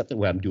writing something,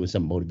 whether I'm doing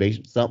some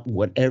motivation, something,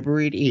 whatever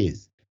it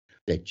is,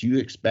 that you're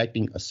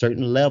expecting a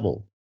certain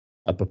level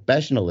of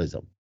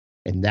professionalism.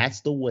 And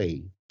that's the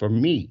way, for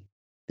me,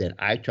 that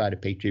I try to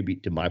pay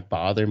tribute to my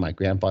father, my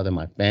grandfather,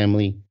 my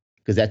family,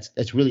 because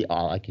that's really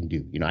all I can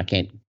do. I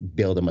can't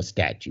build them a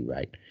statue,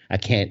 right? I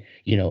can't,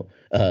 they're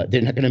not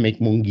going to make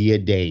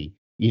Munguia Day,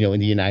 in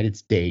the United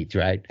States,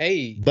 right?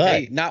 Hey,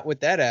 not with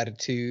that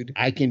attitude.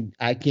 I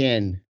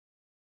can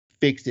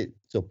fix it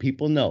so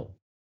people know.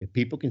 If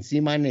people can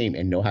see my name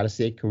and know how to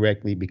say it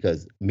correctly,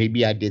 because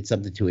maybe I did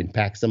something to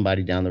impact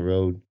somebody down the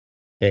road,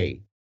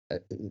 hey,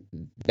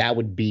 that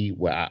would be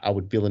where I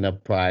would feel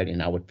enough pride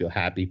and I would feel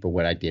happy for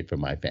what I did for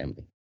my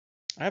family.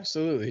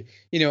 Absolutely.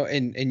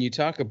 And you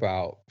talk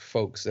about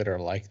folks that are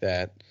like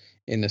that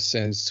in a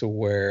sense to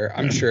where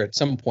I'm sure at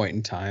some point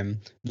in time,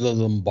 the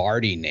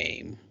Lombardi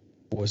name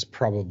was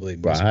probably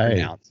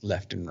mispronounced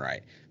left and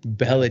right.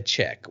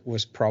 Belichick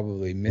was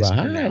probably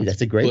mispronounced. Right.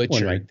 That's a great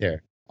one right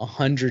there.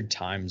 100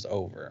 times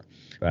over.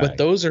 Right. But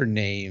those are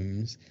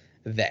names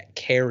that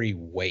carry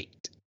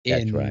weight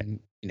in,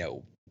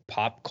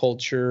 pop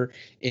culture,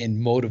 in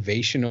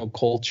motivational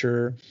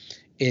culture,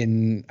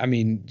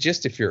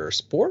 just if you're a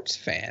sports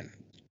fan,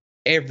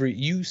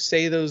 you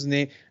say those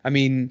names.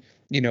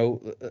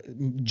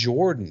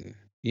 Jordan,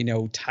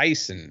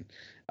 Tyson,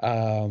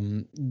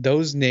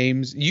 those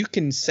names, you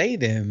can say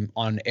them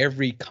on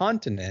every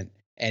continent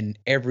and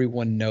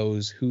everyone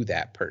knows who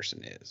that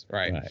person is,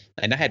 right?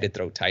 And I had to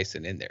throw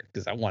Tyson in there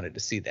because I wanted to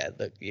see that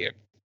look, your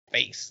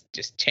face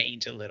just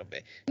change a little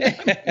bit.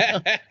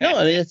 No,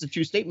 I mean, that's a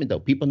true statement, though.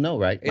 People know,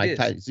 right? Mike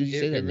Tyson. As soon as you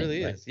say that, it really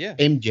name, is. Yeah.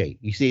 MJ.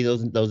 You see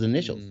those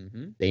initials,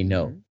 they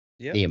know.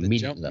 Yeah. They The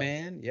immediately know.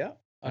 Jumpman. Yeah.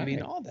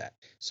 All that.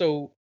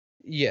 So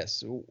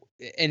yes,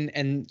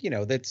 and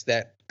that's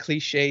that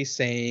cliche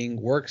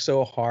saying, work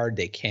so hard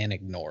they can't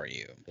ignore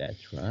you.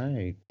 That's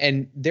right.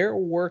 And they're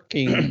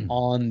working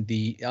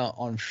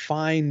on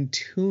fine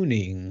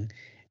tuning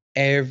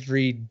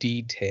every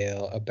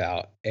detail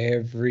about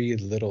every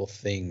little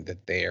thing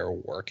that they are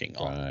working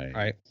on,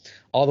 right?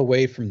 All the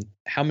way from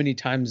how many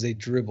times they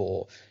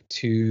dribble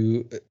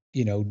to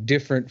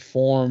different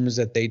forms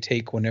that they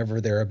take whenever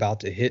they're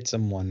about to hit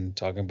someone,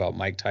 talking about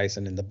Mike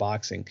Tyson in the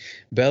boxing.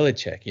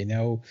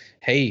 Belichick,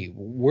 hey,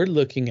 we're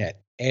looking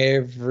at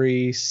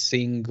every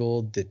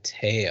single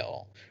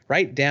detail,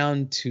 right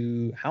down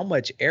to how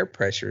much air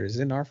pressure is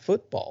in our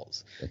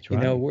footballs. That's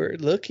right. We're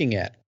looking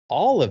at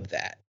all of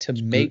that to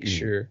make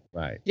sure.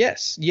 Right.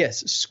 Yes,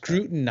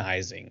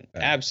 scrutinizing.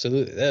 Right.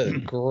 Absolutely. That's a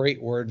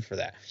great word for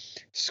that.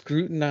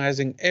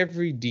 Scrutinizing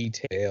every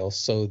detail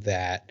so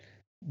that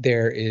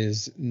there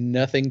is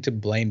nothing to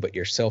blame but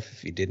yourself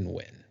if you didn't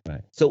win.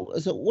 Right. So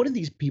what are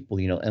these people,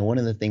 and one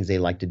of the things they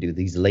like to do,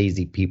 these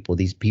lazy people,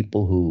 these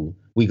people who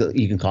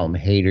you can call them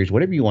haters,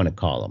 whatever you want to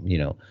call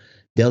them,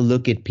 they'll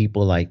look at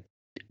people like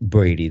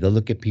Brady, they'll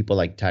look at people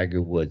like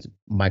Tiger Woods,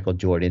 Michael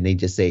Jordan, they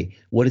just say,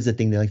 what is the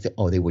thing they like to say?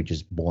 Oh, they were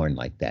just born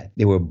like that.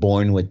 They were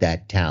born with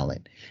that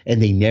talent. And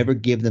they never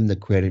give them the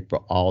credit for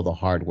all the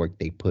hard work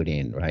they put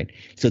in, right?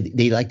 So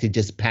they like to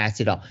just pass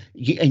it off.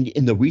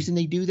 And the reason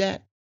they do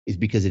that is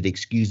because it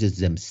excuses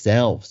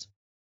themselves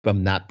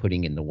from not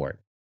putting in the work.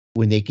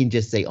 When they can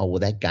just say, oh, well,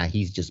 that guy,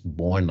 he's just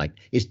born like,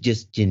 it's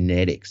just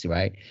genetics,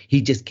 right?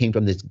 He just came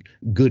from this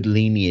good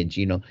lineage,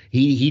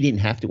 he didn't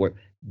have to work.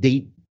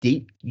 They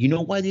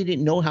why they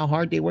didn't know how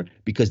hard they were?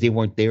 Because they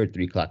weren't there at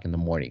 3:00 in the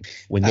morning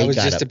when they got up to work.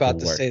 I was just about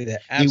to say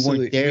that.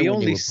 Absolutely. They weren't there we when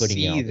only they were putting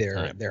see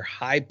in their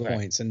high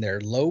points and their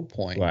low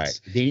points.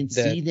 Right. They didn't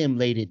see them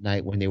late at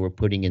night when they were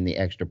putting in the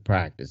extra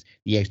practice,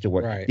 the extra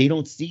work. Right. They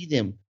don't see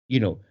them,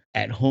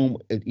 at home,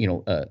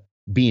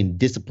 being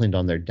disciplined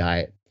on their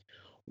diet.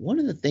 One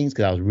of the things,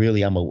 because I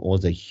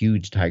was a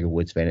huge Tiger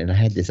Woods fan, and I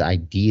had this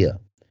idea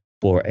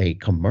for a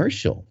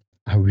commercial.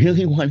 I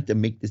really wanted to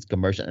make this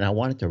commercial, and I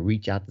wanted to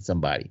reach out to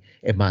somebody.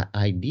 And my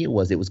idea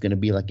was it was going to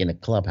be like in a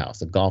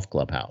clubhouse, a golf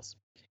clubhouse.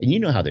 And you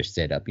know how they're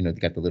set up. They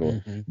got the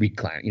little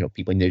recliner,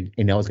 people in there.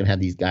 And I was going to have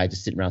these guys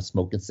just sitting around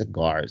smoking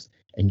cigars.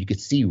 And you could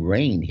see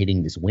rain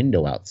hitting this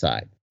window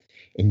outside.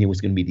 And there was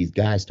going to be these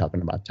guys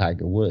talking about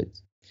Tiger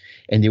Woods.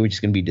 And they were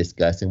just going to be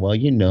discussing, well,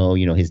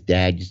 his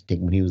dad just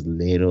when he was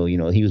little,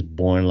 he was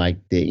born like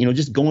this,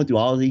 just going through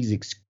all these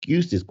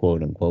excuses,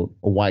 quote unquote,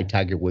 of why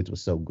Tiger Woods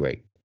was so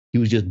great. He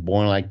was just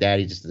born like that.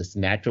 He's just this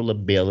natural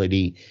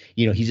ability.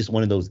 He's just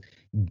one of those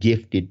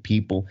gifted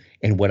people.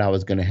 And what I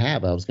was going to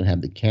have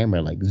the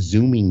camera like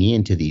zooming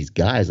into these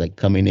guys, like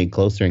coming in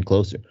closer and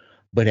closer.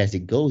 But as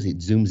it goes, it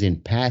zooms in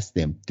past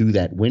them through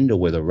that window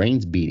where the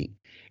rain's beating.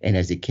 And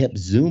as it kept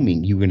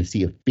zooming, you were going to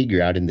see a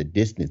figure out in the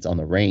distance on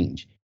the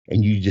range.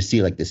 And you just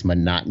see like this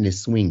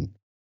monotonous swing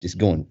just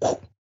going. Whoo,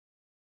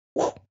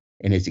 whoo.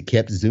 And as it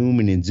kept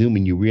zooming and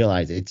zooming, you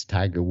realize it's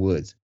Tiger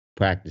Woods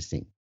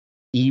practicing.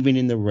 Even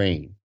in the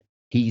rain,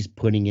 he's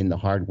putting in the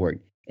hard work.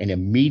 And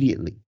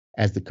immediately,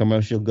 as the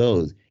commercial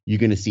goes, you're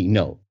going to see,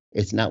 no,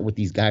 it's not what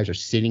these guys are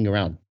sitting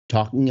around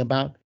talking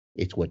about.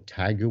 It's what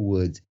Tiger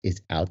Woods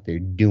is out there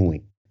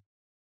doing,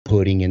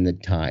 putting in the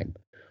time,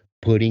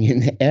 putting in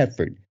the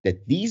effort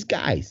that these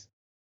guys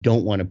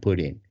don't want to put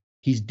in.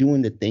 He's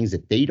doing the things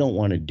that they don't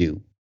want to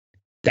do.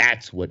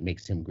 That's what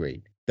makes him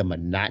great. The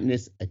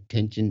monotonous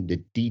attention to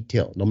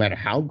detail. No matter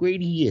how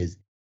great he is,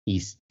 he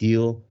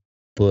still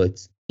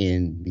puts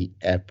in the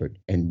effort.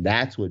 And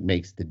that's what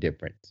makes the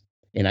difference.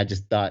 And I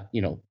just thought,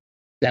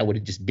 that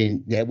would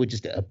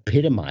just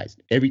epitomize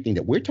everything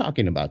that we're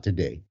talking about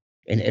today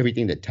and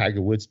everything that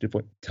Tiger Woods did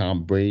for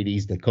Tom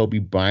Brady's, the Kobe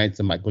Bryant's,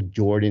 the Michael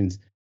Jordans.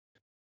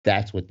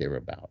 That's what they're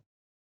about.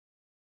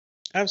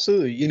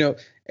 Absolutely.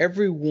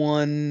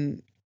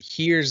 Everyone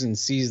hears and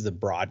sees the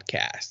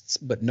broadcasts,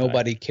 but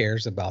nobody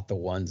cares about the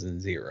ones and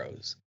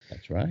zeros.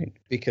 That's right.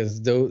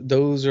 Because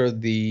those are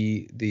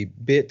the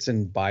bits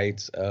and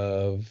bytes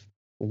of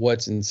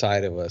what's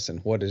inside of us and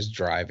what is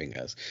driving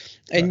us.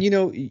 And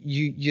Right.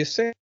 you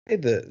say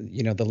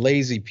the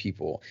lazy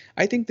people.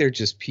 I think they're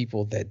just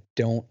people that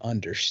don't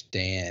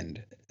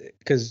understand,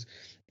 because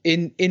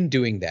in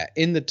doing that,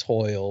 in the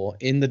toil,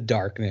 in the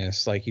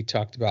darkness, like you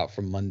talked about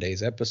from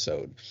Monday's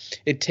episode,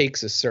 it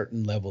takes a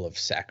certain level of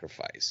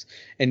sacrifice.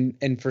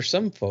 And for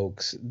some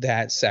folks,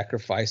 that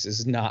sacrifice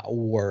is not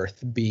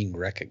worth being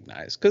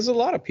recognized, because a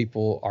lot of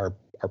people are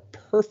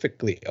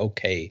perfectly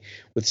okay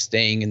with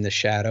staying in the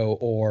shadow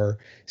or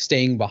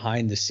staying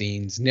behind the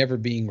scenes, never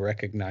being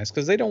recognized,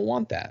 because they don't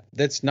want that.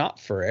 That's not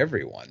for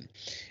everyone.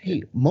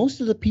 Hey,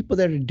 most of the people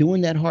that are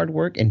doing that hard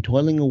work and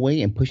toiling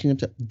away and pushing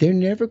themselves, they're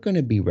never going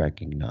to be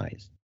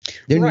recognized.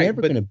 They're Right,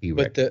 never going to be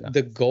but recognized.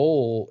 the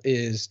goal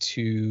is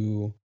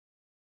to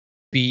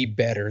be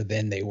better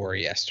than they were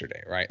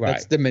yesterday, right?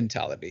 That's Right. the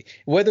mentality.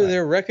 Whether Right.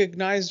 they're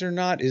recognized or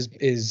not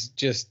is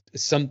just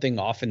something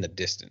off in the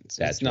distance.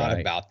 That's It's not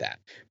right. about that.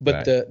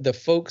 But Right. the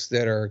folks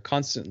that are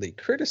constantly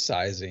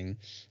criticizing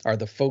are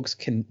the folks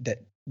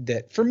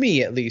that for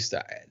me at least,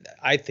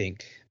 I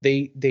think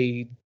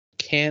they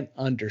can't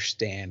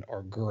understand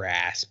or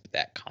grasp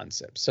that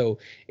concept. So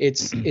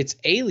it's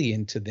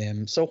alien to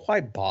them. So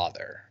why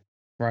bother?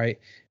 Right?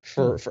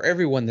 Oh, For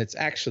everyone that's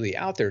actually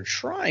out there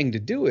trying to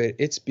do it,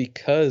 it's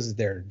because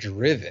they're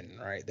driven,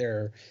 right?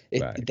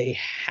 right. They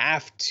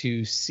have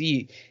to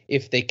see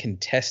if they can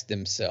test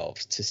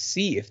themselves to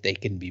see if they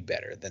can be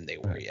better than they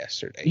were Right.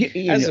 yesterday,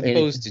 You as know, and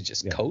opposed to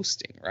just yeah,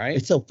 coasting, right?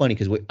 it's so funny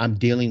because I'm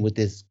dealing with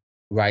this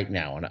right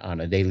now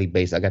on a daily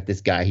basis. I got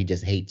this guy. He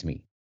just hates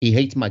me. He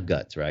hates my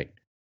guts. Right.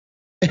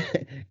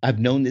 I've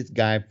known this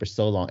guy for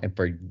so long, and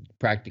for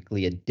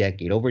practically a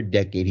decade, over a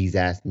decade, he's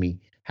asked me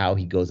how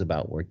he goes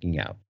about working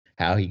out,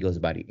 how he goes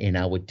about it, and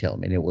I would tell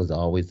him, and it was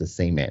always the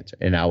same answer.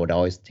 And I would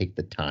always take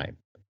the time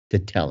to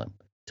tell him,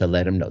 to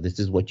let him know this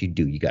is what you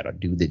do. You got to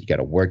do this. You got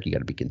to work. You got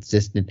to be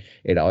consistent.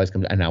 It always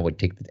comes, and I would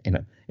take the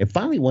and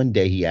finally one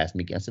day he asked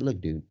me again. I said,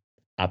 "Look, dude,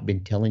 I've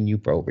been telling you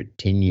for over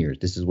 10 years.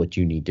 This is what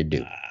you need to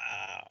do.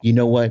 Wow. You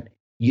know what?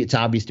 It's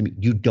obvious to me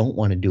you don't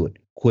want to do it.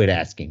 Quit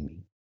asking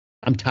me.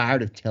 I'm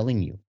tired of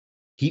telling you."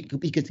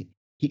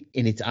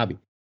 And it's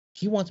obvious.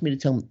 He wants me to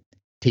tell him,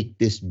 take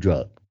this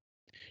drug,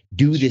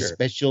 do this Sure.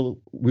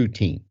 special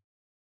routine,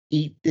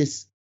 eat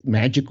this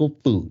magical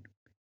food.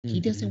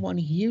 He doesn't Mhm. want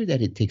to hear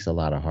that it takes a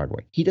lot of hard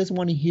work. He doesn't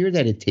want to hear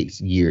that it takes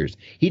years.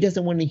 He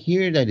doesn't want to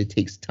hear that it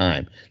takes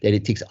time, that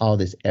it takes all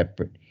this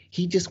effort.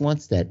 He just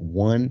wants that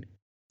one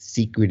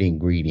secret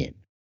ingredient,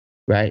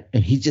 right?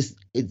 And he's just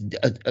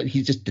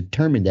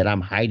determined that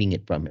I'm hiding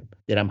it from him,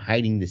 that I'm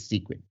hiding the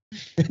secret.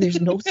 There's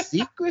no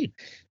secret.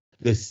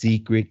 The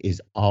secret is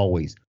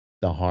always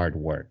the hard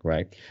work,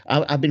 right?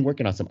 I've been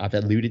working on some. I've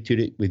alluded to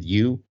it with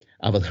you.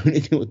 I've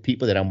alluded to it with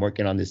people that I'm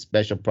working on this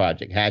special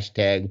project.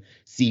 Hashtag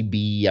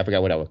CB. I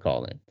forgot what I was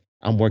calling it.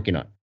 I'm working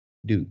on,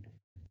 dude.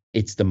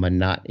 It's the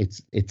monot.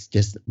 It's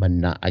just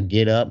monot. I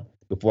get up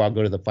before I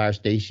go to the fire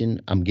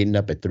station. I'm getting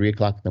up at 3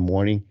 o'clock in the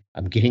morning.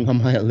 I'm getting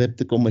on my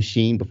elliptical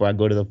machine before I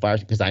go to the fire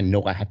because I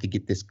know I have to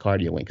get this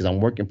cardio in because I'm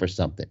working for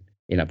something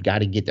and I've got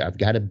to get there. I've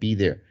got to be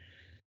there.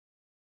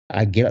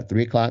 I get up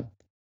 3 o'clock.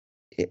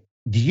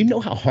 Do you know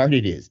how hard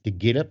it is to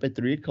get up at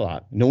 3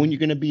 o'clock, knowing you're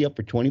going to be up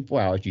for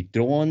 24 hours? You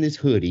throw on this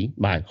hoodie,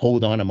 my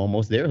hold on, I'm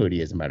almost there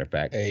hoodie, as a matter of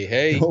fact.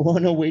 Hey. Throw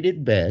on a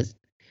weighted vest,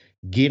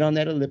 get on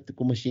that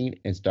elliptical machine,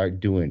 and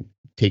start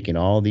taking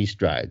all these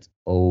strides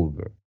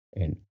over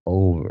and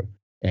over.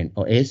 And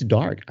it's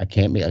dark. I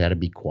got to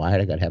be quiet.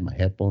 I got to have my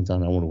headphones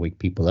on. I don't want to wake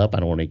people up. I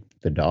don't want to wake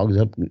the dogs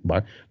up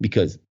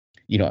because,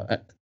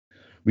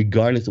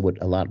 regardless of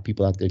what a lot of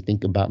people out there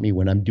think about me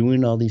when I'm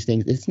doing all these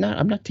things,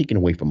 I'm not taking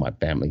away from my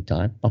family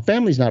time. My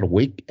family's not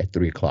awake at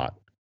 3 o'clock,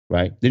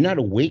 right? They're not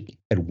awake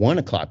at 1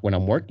 o'clock when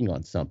I'm working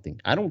on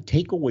something. I don't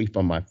take away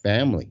from my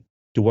family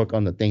to work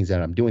on the things that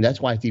I'm doing.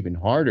 That's why it's even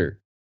harder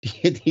to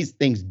get these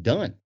things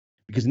done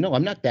because no,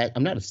 I'm not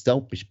a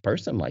selfish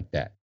person like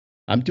that.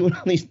 I'm doing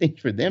all these things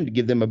for them to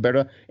give them a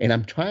better, and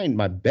I'm trying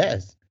my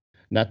best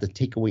not to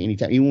take away any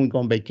time. Even when we go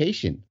on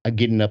vacation, I'm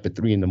getting up at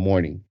 3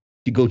 a.m.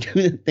 to go do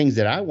the things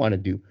that I want to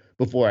do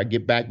before I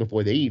get back,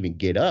 before they even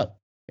get up,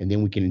 and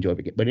then we can enjoy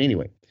it. But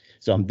anyway,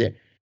 so I'm there.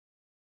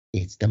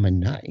 It's the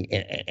monotony,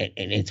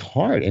 and it's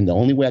hard. And the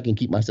only way I can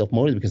keep myself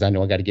motivated because I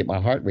know I got to get my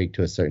heart rate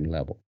to a certain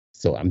level.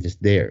 So I'm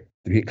just there,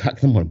 3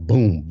 o'clock in the morning,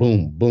 boom,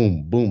 boom,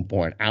 boom, boom,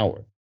 for an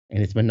hour,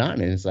 and it's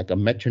monotonous. It's like a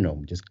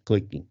metronome, just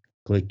clicking,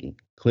 clicking,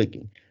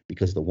 clicking.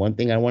 Because the one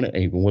thing I want to,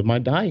 even with my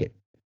diet,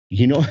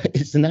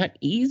 it's not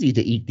easy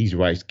to eat these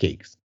rice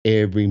cakes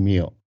every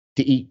meal,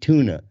 to eat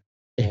tuna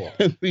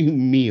every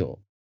meal,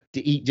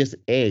 to eat just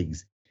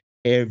eggs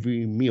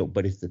every meal.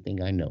 But it's the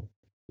thing I know.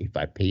 If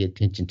I pay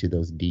attention to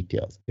those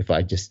details, if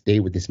I just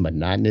stay with this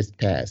monotonous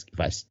task, if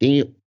I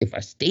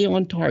stay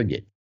on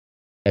target,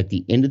 at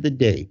the end of the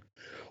day,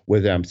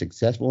 whether I'm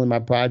successful in my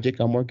project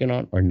I'm working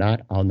on or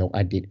not, I'll know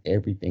I did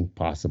everything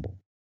possible.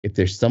 If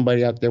there's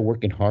somebody out there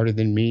working harder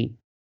than me,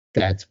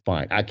 that's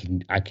fine. I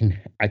can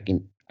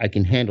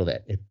handle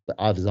that.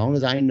 As long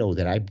as I know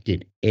that I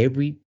did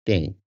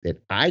everything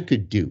that I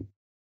could do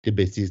to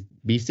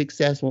be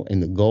successful in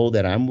the goal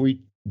that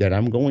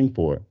I'm going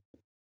for,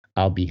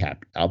 I'll be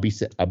happy. I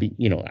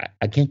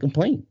can't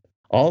complain.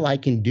 All I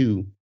can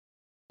do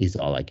is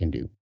all I can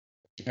do.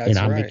 That's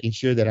I'm right. making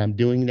sure that I'm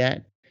doing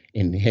that.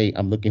 And hey,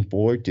 I'm looking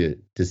forward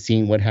to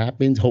seeing what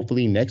happens.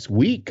 Hopefully next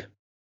week.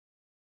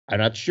 I'm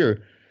not sure.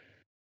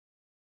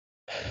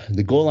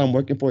 The goal I'm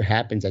working for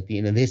happens at the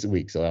end of this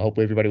week. So I hope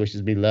everybody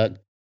wishes me luck.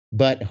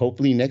 But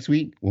hopefully next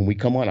week when we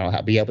come on,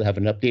 I'll be able to have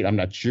an update. I'm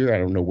not sure. I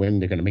don't know when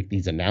they're going to make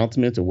these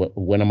announcements or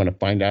when I'm going to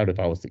find out if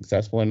I was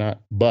successful or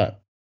not.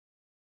 But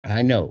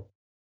I know.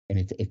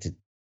 And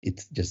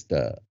it's just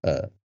an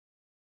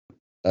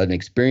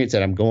experience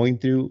that I'm going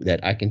through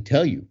that I can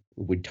tell you.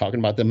 We're talking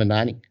about the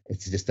monotony.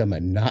 It's just a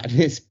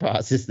monotonous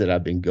process that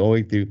I've been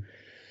going through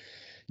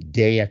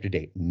day after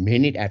day,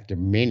 minute after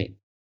minute.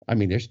 I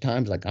mean, there's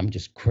times like I'm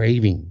just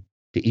craving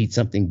to eat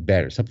something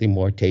better, something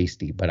more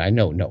tasty. But I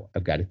know, no,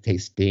 I've got to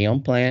stay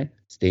on plan,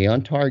 stay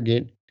on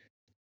target,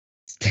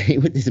 stay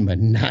with this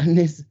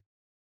monotonous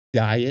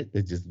diet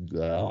that's just,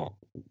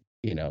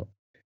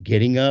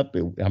 getting up.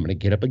 I'm going to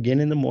get up again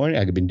in the morning.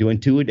 I've been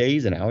doing 2 a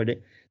days, an hour a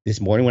day. This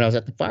morning when I was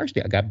at the fire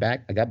station, I got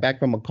back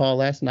from a call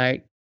last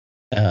night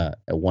at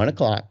 1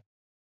 o'clock,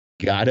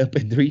 got up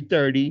at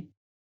 3:30.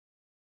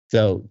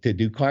 So to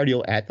do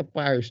cardio at the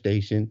fire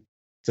station.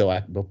 So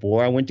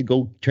before I went to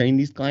go train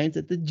these clients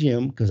at the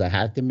gym, because I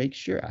have to make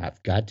sure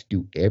I've got to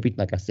do everything.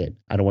 Like I said,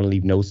 I don't want to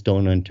leave no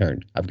stone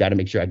unturned. I've got to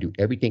make sure I do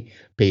everything,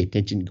 pay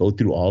attention, go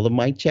through all of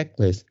my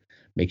checklists,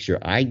 make sure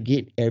I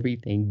get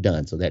everything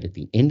done so that at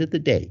the end of the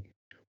day,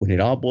 when it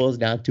all boils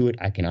down to it,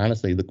 I can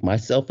honestly look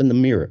myself in the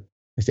mirror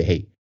and say,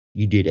 hey,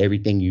 you did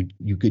everything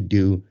you could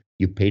do.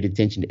 You paid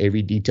attention to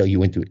every detail. You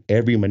went through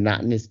every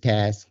monotonous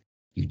task.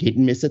 You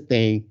didn't miss a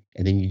thing.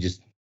 And then you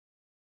just,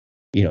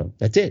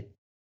 that's it.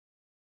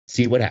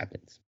 See what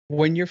happens.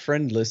 When your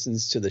friend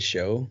listens to the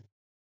show,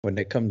 when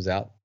it comes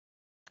out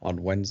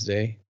on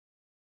Wednesday,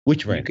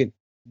 which friend?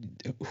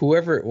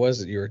 Whoever it was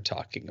that you were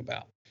talking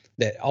about,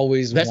 that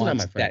always That's wants not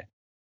my friend. that.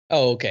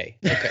 Oh, okay.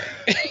 Let's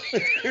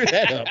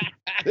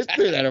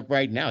clear that up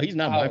right now. He's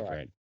not my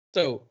friend.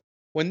 So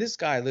when this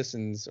guy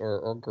listens,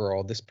 or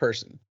girl, this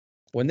person,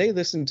 when they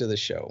listen to the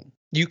show,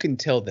 you can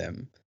tell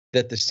them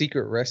that the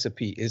secret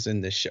recipe is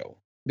in the show,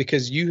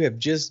 because you have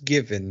just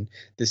given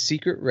the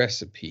secret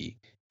recipe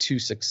to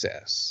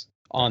success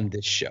on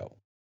this show.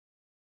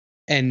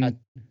 And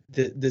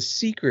the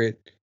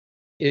secret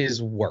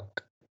is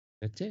work.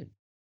 That's it.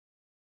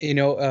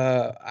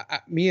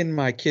 Me and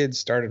my kids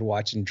started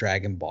watching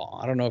Dragon Ball.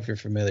 I don't know if you're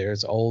familiar.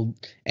 It's old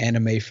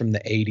anime from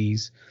the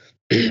 80s.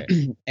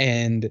 Okay.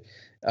 And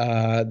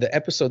the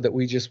episode that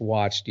we just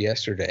watched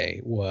yesterday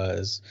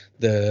was,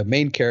 the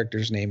main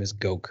character's name is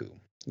Goku.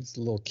 He's a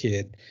little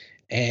kid,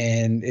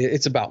 and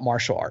it's about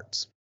martial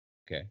arts.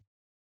 Okay.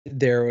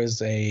 There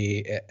was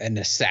an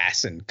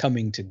assassin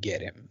coming to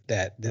get him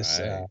that this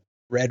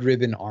Red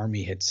Ribbon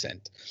Army had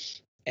sent,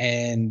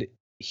 and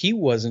he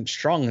wasn't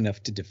strong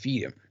enough to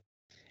defeat him.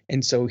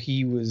 And so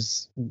he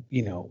was,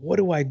 what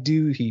do I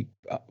do? He,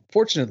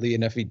 fortunately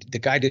enough, the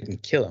guy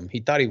didn't kill him. He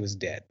thought he was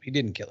dead. He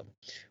didn't kill him.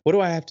 What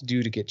do I have to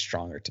do to get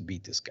stronger to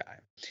beat this guy?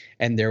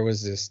 And there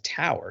was this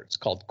tower. It's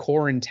called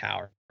Korin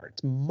Tower.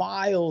 It's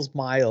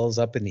miles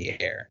up in the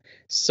air,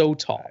 so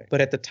tall. But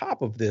at the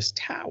top of this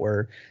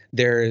tower,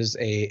 there is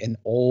an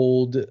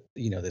old,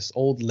 this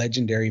old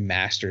legendary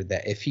master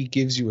that if he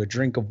gives you a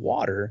drink of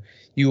water,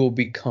 you will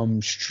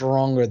become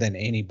stronger than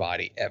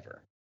anybody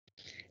ever.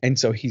 And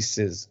so he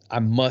says, I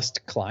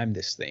must climb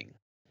this thing.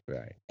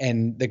 Right.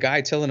 And the guy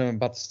telling him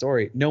about the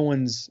story, no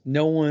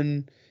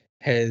one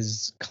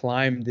has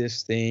climbed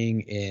this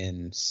thing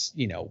in,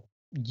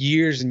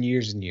 years and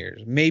years and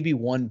years. Maybe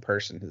one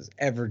person has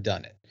ever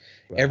done it.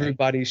 Right.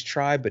 Everybody's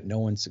tried, but no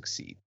one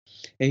succeeds.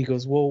 And he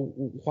goes, well,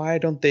 why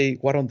don't they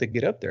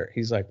get up there?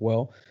 He's like,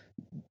 well,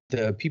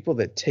 the people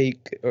that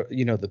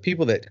the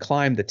people that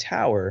climb the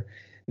tower,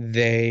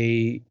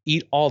 they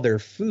eat all their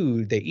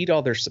food, they eat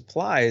all their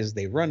supplies,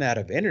 they run out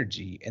of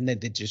energy, and then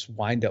they just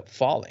wind up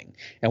falling.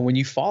 And when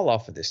you fall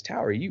off of this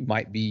tower, you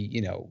might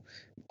be,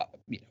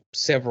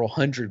 several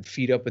hundred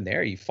feet up in the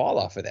air. You fall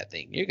off of that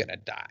thing, you're gonna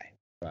die.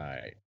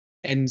 Right.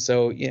 And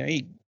so,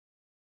 he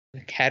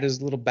had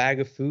his little bag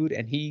of food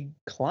and he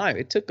climbed.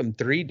 It took him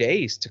 3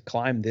 days to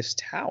climb this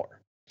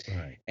tower.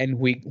 Right. And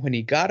when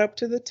he got up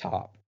to the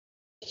top,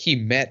 he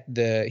met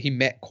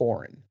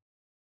Corin.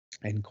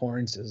 And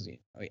Corin says, he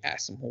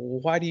asks him, well,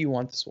 why do you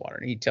want this water?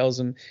 And he tells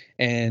him,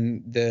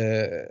 and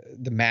the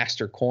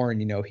master Corin,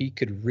 he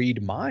could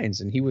read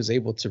minds, and he was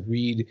able to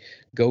read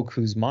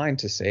Goku's mind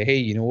to say, hey,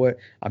 you know what?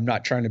 I'm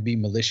not trying to be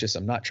malicious.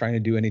 I'm not trying to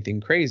do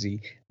anything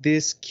crazy.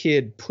 This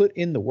kid put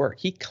in the work.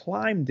 He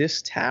climbed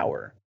this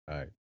tower.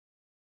 Right.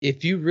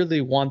 If you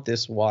really want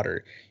this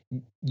water,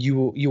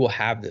 you will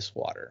have this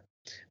water.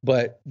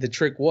 But the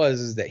trick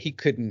is that he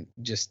couldn't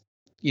just,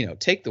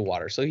 take the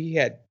water. So he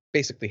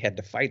basically had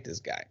to fight this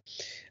guy.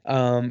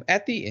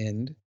 At the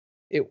end,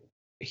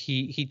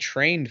 he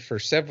trained for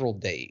several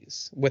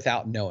days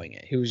without knowing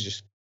it. He was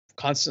just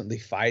constantly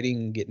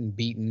fighting, getting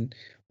beaten,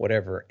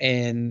 whatever.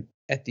 And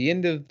at the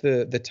end of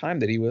the time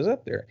that he was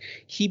up there,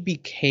 he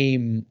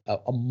became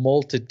a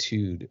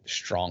multitude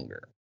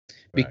stronger.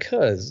 Right.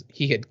 Because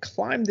he had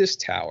climbed this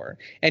tower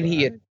and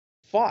he had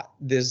fought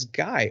this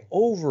guy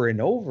over and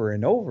over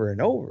and over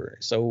and over.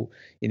 So,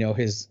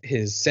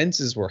 his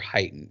senses were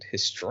heightened.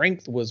 His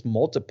strength was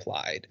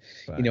multiplied.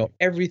 Right.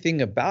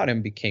 Everything about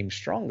him became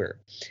stronger.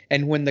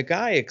 And when the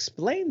guy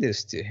explained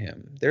this to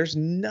him, there's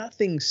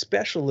nothing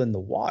special in the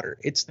water.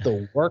 It's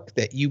the work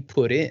that you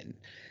put in.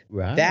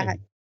 Right.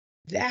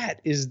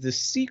 That is the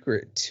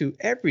secret to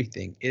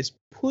everything, is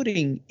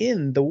putting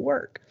in the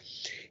work.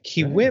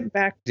 He went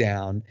back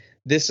down.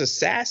 This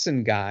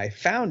assassin guy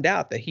found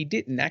out that he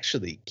didn't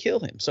actually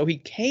kill him. So he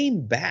came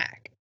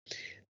back.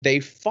 They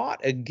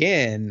fought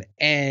again.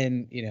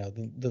 And,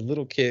 the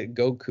little kid,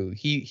 Goku,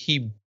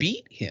 he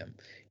beat him,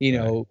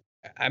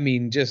 I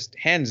mean, just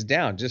hands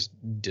down, just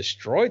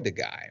destroyed the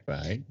guy.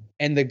 Right.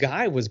 And the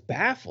guy was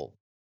baffled.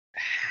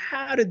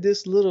 How did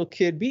this little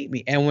kid beat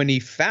me? And when he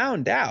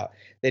found out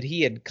that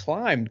he had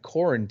climbed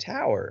Corin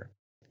Tower,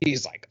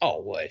 he's like,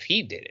 oh, well, if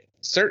he did it,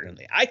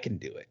 certainly I can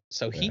do it.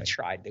 So he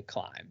tried to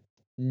climb.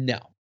 No,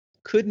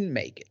 couldn't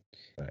make it.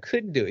 Right.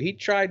 Couldn't do it. He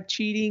tried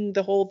cheating,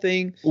 the whole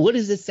thing. What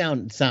does this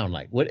sound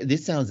like?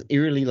 This sounds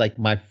eerily like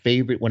one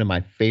of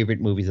my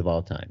favorite movies of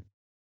all time.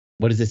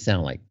 What does this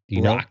sound like? Do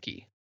you know?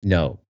 Rocky.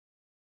 No.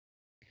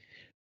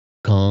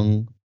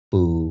 Kung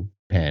Fu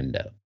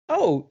Panda.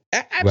 Oh,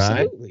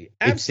 absolutely. Right?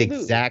 Absolutely. It's the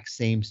exact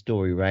same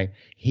story, right?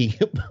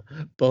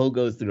 Bo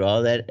goes through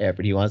all that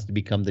effort. He wants to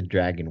become the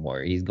Dragon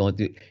Warrior.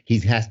 He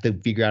has to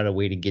figure out a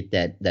way to get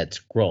that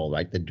scroll,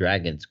 right? The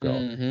dragon scroll.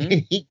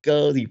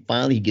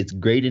 Mm-hmm. He gets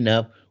great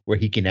enough where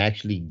he can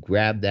actually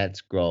grab that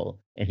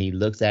scroll, and he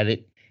looks at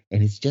it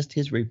and it's just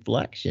his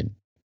reflection.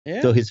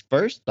 Yeah. So his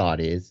first thought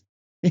is,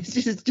 it's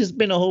just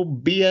been a whole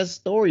BS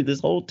story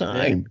this whole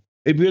time.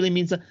 Yeah. It really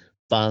means that.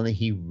 Finally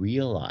he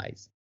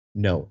realized,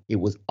 no, it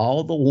was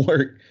all the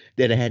work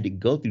that I had to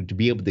go through to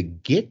be able to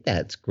get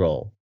that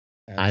scroll.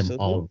 Absolutely.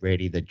 I'm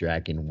already the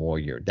Dragon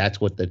Warrior. That's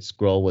what the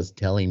scroll was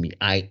telling me.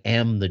 I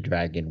am the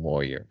Dragon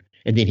Warrior.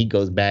 And then he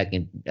goes back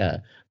and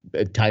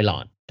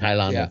Tylon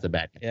was the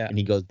bad guy. Yeah. And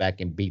he goes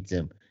back and beats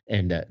him.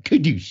 And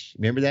Kadoosh,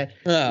 remember that?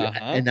 Uh-huh.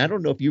 And I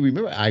don't know if you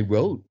remember, I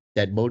wrote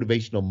that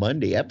Motivational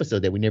Monday episode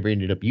that we never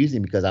ended up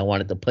using because I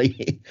wanted to play.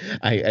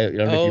 I don't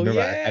know if you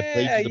remember. I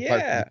played the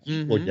part of the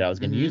keyboard that I was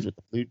going to use with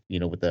the flute.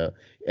 With the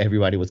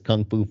everybody was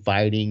kung fu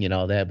fighting and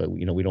all that, but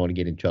we don't want to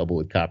get in trouble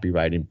with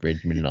copyright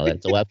infringement and all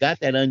that. So I've got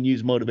that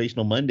unused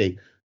Motivational Monday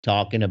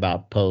talking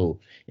about Po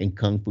and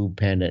Kung Fu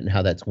Panda and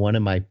how that's one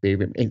of my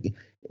favorite.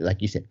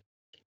 Like you said,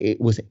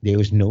 there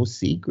was no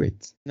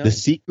secrets. No. The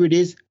secret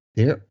is,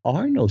 there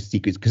are no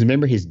secrets, because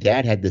remember his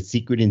dad had the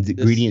secret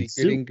ingredient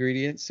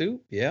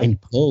soup. Yeah. And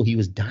Po, he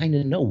was dying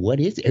to know what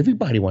is it.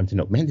 Everybody wanted to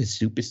know. Man, this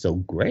soup is so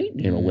great.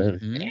 Man,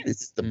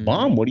 this is the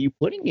bomb. What are you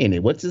putting in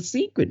it? What's the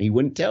secret? And he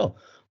wouldn't tell.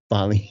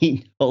 Finally,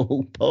 he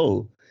told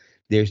Po,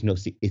 there's no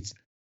secret. It's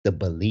the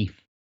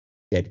belief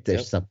that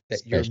there's something that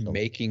special. You're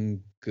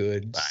making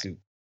good soup.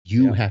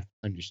 You have to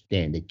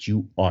understand that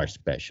you are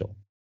special.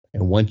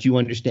 And once you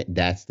understand,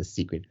 that's the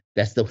secret.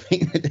 That's the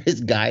thing that this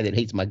guy that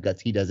hates my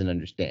guts, he doesn't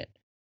understand.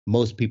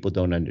 Most people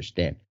don't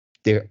understand.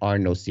 There are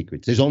no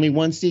secrets. There's only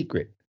one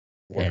secret,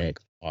 and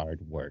it's hard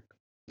work.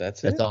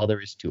 That's all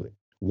there is to it.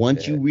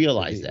 Once you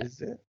realize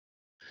that,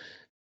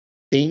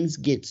 things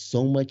get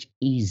so much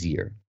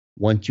easier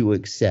once you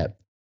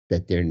accept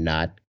that they're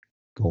not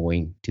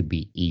going to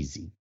be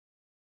easy,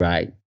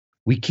 right?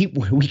 We keep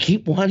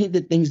wanting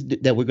the things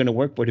that we're going to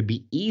work for to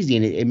be easy,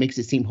 and it makes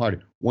it seem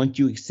harder. Once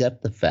you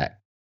accept the fact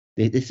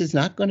that this is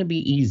not going to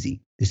be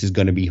easy, this is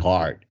going to be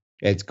hard.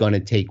 It's going to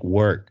take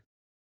work.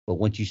 But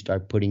once you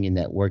start putting in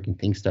that work and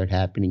things start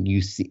happening,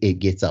 you see it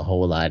gets a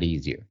whole lot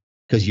easier,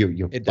 because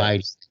you're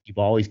fighting.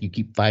 You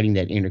keep fighting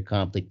that inner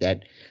conflict,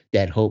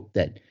 that hope,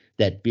 that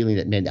feeling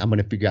that, man, I'm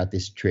going to figure out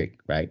this trick,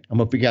 right? I'm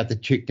going to figure out the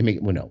trick to make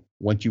it. Well, no,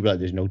 once you realize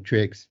there's no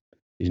tricks,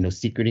 There's no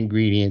secret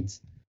ingredients.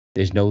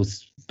 There's no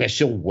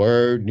special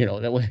word.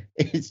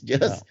 It's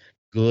just No.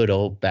 good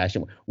old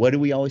fashioned. What do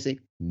we always say?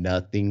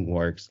 Nothing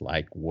works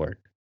like work.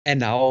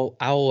 And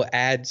I'll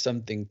add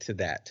something to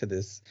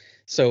this.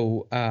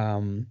 So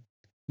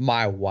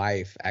my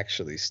wife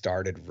actually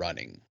started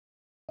running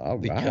All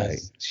right.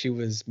 because she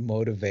was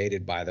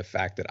motivated by the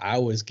fact that I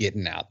was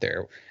getting out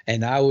there,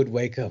 and I would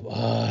wake up,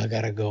 oh, I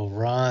gotta go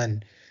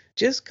run.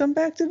 Just come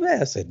back to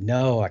bed. I said,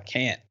 no, I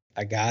can't.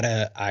 I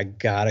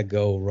gotta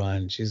go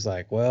run. She's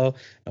like, well,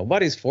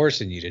 nobody's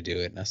forcing you to do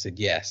it. And I said,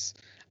 yes,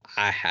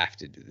 I have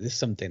to do this. Is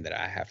something that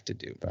I have to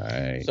do.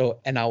 Right. So,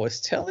 and I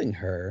was telling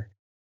her,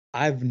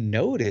 I've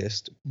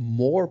noticed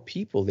more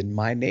people in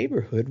my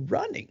neighborhood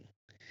running.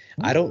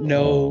 I don't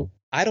know.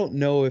 I don't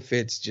know if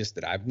it's just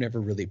that I've never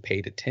really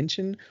paid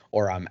attention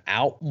or I'm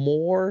out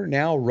more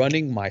now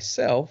running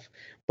myself,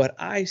 but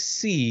I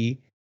see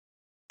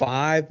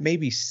 5,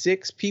 maybe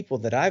 6 people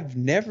that I've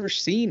never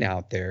seen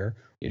out there.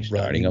 You're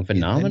starting a running in the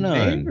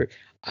phenomenon. neighbor-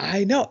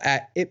 I know.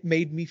 It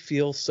made me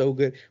feel so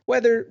good.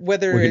 Whether We're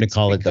going to it's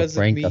call it the because of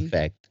Frank me,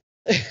 effect.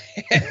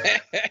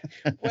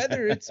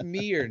 whether it's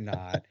me or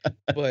not,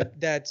 but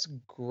that's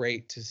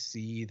great to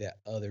see that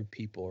other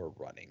people are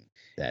running.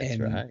 That's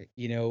And right.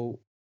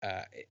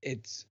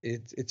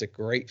 it's a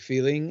great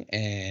feeling.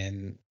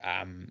 And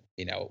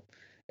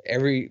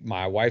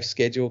my wife's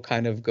schedule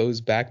kind of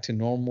goes back to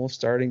normal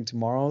starting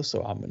tomorrow,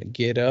 so I'm gonna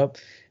get up,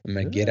 I'm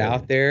gonna get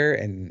out Good. there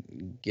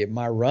and get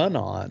my run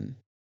on.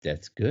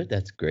 That's good.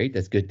 That's great.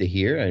 That's good to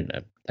hear.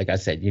 And like I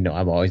said,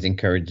 I've always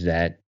encouraged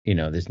that.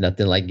 There's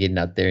nothing like getting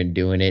out there and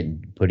doing it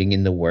and putting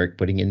in the work,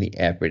 putting in the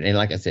effort. And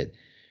like I said,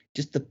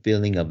 just the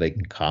feeling of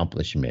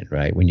accomplishment,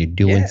 right? When you're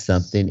doing Yes.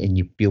 something and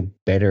you feel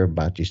better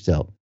about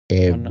yourself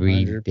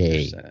every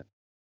day. 100%.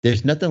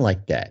 There's nothing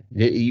like that.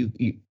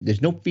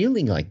 There's no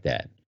feeling like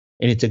that.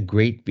 And it's a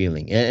great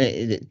feeling.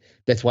 And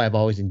that's why I've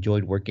always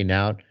enjoyed working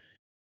out.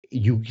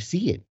 You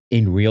see it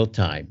in real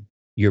time,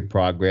 your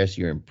progress,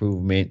 your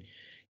improvement,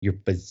 your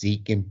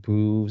physique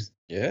improves.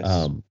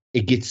 Yes.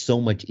 It gets so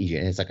much easier.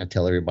 And it's like I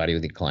tell everybody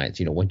with the clients,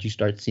 once you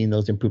start seeing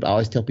those improve, I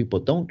always tell people,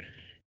 don't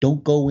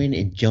go in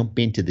and jump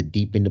into the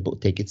deep end of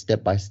it. Take it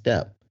step by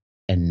step.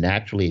 And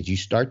naturally, as you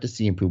start to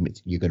see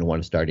improvements, you're going to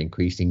want to start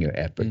increasing your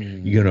effort.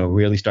 You're going to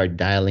really start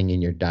dialing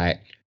in your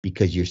diet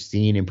because you're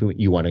seeing improvement.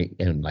 You want to,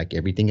 and like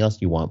everything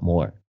else, you want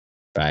more,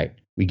 right?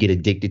 We get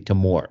addicted to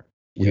more.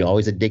 We Yep.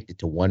 always addicted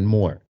to one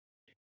more.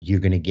 You're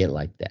going to get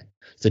like that.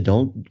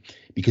 So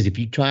because if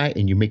you try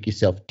and you make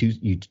yourself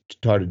you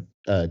start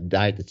a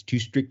diet that's too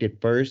strict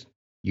at first,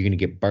 you're going to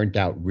get burnt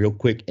out real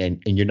quick,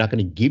 and you're not going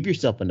to give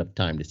yourself enough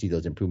time to see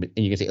those improvements.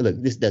 And you're going to say,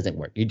 look, this doesn't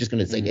work. You're just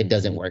going to say it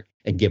doesn't work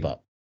and give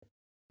up.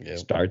 Yep.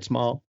 Start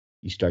small.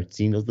 You start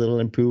seeing those little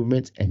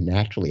improvements, and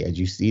naturally, as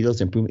you see those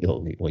improvements,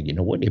 well, you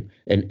know what?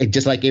 And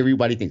just like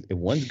everybody thinks, if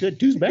one's good,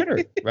 two's better,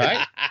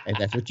 right? And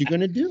that's what you're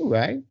going to do,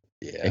 right?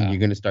 Yeah. And you're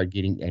going to start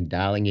getting and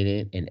dialing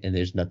it in, and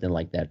there's nothing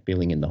like that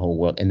feeling in the whole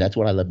world. And that's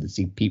what I love to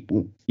see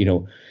people,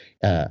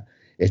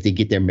 as they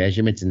get their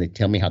measurements and they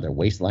tell me how their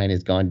waistline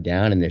has gone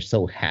down and they're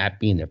so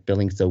happy and they're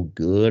feeling so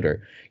good.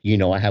 Or,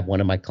 I have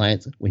one of my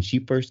clients, when she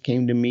first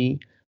came to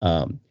me,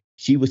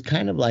 she was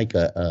kind of like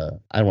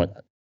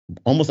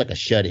almost like a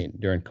shut-in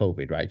during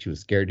COVID, right? She was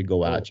scared to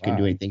go out. She couldn't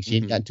do wow. anything. She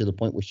had gotten to the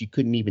point where she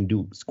couldn't even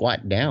do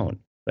squat down.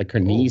 Like her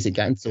knees had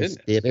gotten so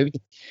goodness. stiff,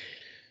 everything.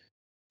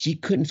 She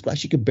couldn't squat.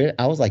 She could barely.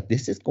 I was like,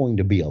 this is going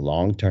to be a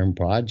long-term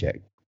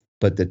project.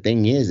 But the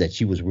thing is that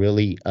she was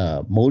really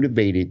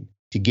motivated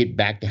to get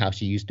back to how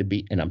she used to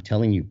be. And I'm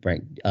telling you,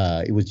 Frank,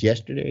 it was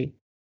yesterday.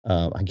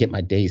 I get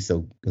my days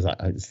because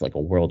it's like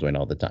a whirlwind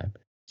all the time.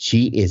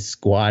 She is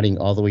squatting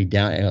all the way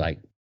down, and like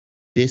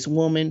this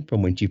woman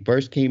from when she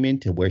first came in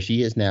to where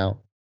she is now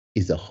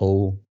is a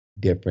whole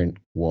different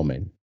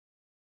woman.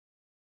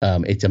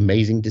 It's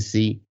amazing to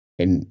see,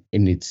 and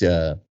it's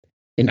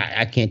and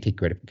I can't take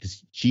credit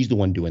because she's the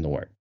one doing the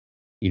work.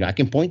 I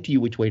can point to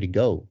you which way to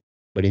go,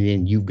 but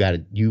then you've got to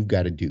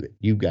do it.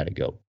 You've got to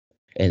go,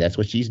 and that's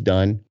what she's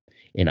done.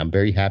 And I'm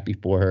very happy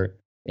for her,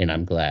 and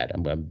I'm glad.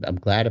 I'm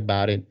glad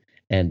about it,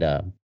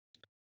 and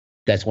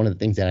that's one of the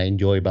things that I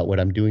enjoy about what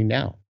I'm doing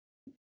now.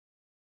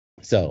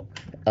 So,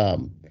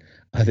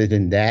 other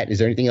than that, is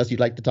there anything else you'd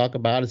like to talk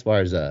about as far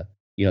as the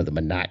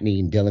monotony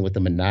and dealing with the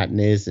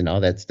monotonous and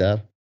all that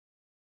stuff?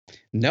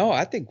 No,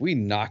 I think we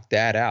knocked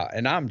that out.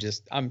 And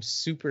I'm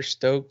super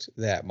stoked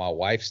that my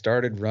wife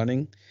started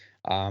running.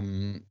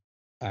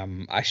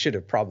 I should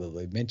have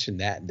probably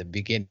mentioned that in the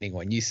beginning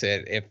when you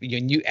said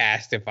when you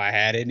asked if I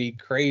had any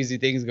crazy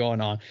things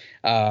going on.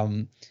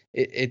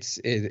 It's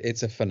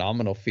a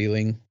phenomenal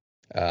feeling,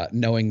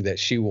 knowing that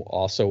she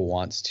also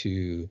wants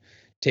to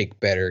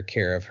take better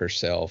care of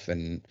herself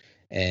and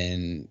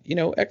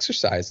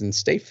exercise and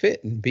stay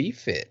fit and be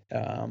fit.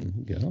 I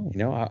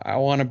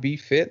want to be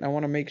fit, and I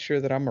want to make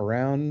sure that I'm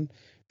around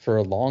for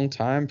a long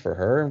time for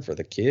her and for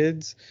the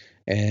kids,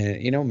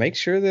 and make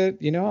sure that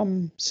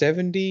I'm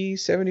 70,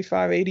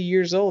 75, 80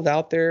 years old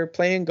out there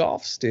playing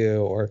golf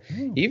still, or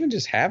even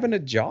just having a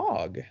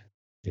jog.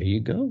 There you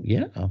go.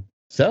 Yeah.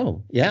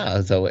 So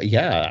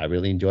I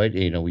really enjoyed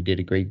it. We did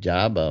a great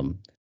job.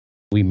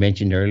 we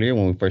mentioned earlier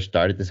when we first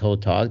started this whole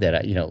talk that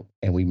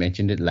and we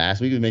mentioned it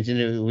last week. We mentioned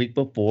it the week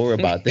before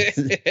about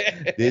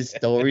this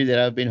story that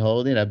I've been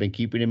holding. I've been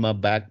keeping in my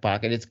back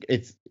pocket.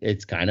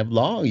 It's kind of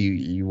long.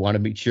 You want to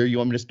make sure you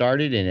want me to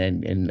start it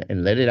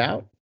and let it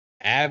out.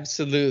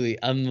 Absolutely,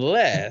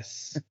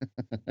 unless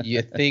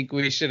you think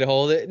we should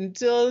hold it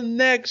until the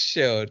next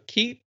show.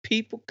 Keep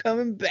people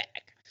coming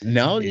back.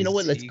 No, you know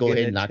what? Let's go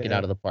ahead and knock it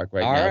out of the park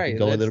right now. All right,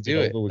 go a let's little do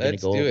bit it. over. We're going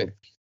to go over.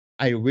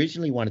 I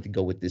originally wanted to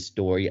go with this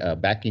story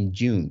back in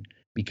June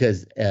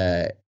because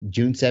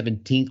June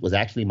 17th was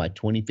actually my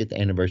 25th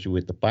anniversary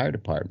with the fire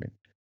department.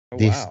 Oh,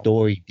 this wow.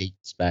 story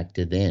dates back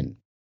to then.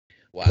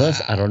 Wow.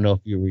 Plus, I don't know if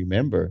you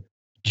remember,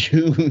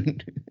 June,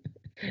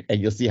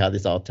 and you'll see how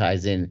this all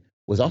ties in,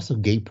 was also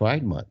Gay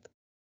Pride Month.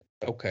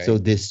 Okay. So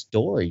this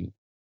story,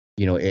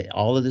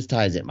 all of this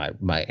ties in.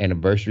 My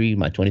anniversary,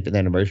 my 25th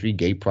anniversary,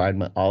 Gay Pride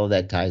Month, all of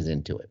that ties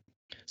into it.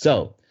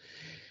 So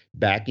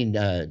back in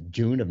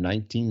June of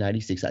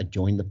 1996, I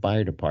joined the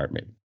fire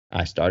department.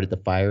 I started the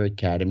fire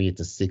academy.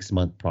 It's a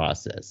 6-month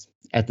process.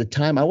 At the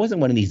time, I wasn't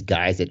one of these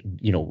guys that,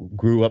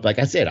 grew up. Like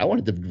I said, I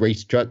wanted to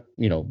race truck,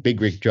 big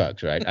rig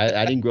trucks, right?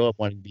 I didn't grow up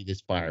wanting to be this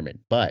fireman,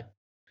 but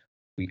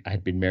I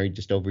had been married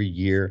just over a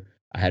year.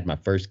 I had my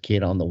first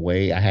kid on the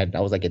way. I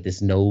was like at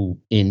this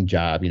no-end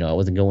job. I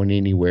wasn't going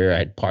anywhere. I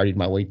had partied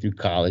my way through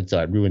college, so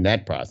I ruined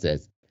that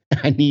process.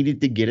 I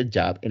needed to get a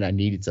job and I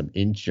needed some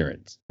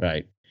insurance,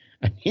 right?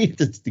 I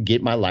needed to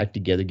get my life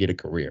together, get a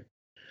career.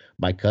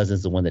 My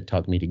cousin's the one that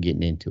talked me to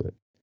getting into it.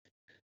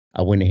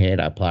 I went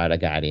ahead, I applied, I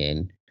got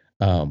in.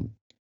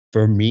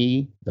 For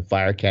me, the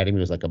fire academy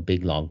was like a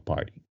big long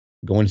party.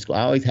 Going to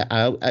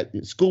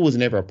school, school was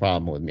never a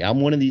problem with me.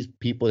 I'm one of these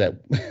people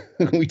that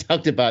we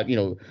talked about,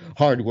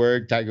 hard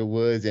work, Tiger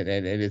Woods, and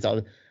it's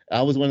all.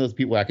 I was one of those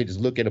people where I could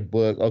just look at a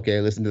book, okay,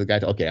 listen to the guy,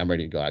 okay, I'm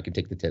ready to go. I can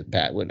take the test.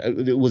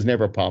 It was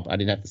never a problem. I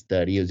didn't have to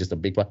study. It was just a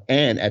big problem.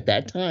 And at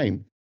that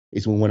time,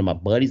 it's when one of my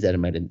buddies that I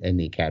met in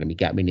the academy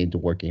got me into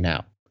working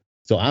out.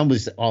 So I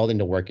was all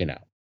into working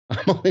out. I'm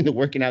all into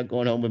working out,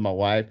 going home with my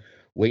wife,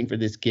 waiting for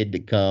this kid to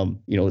come.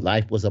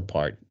 Life was a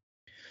party.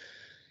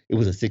 It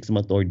was a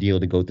 6-month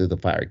ordeal to go through the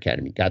fire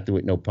academy. Got through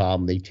it, no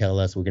problem. They tell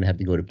us we're going to have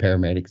to go to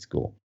paramedic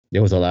school.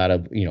 There was a lot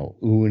of,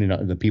 oohing,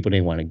 and the people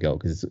didn't want to go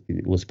because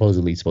it was supposed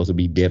to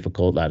be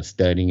difficult, a lot of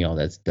studying, all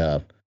that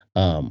stuff.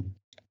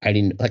 I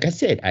didn't, like I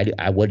said, I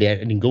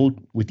didn't go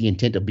with the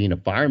intent of being a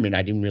fireman.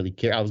 I didn't really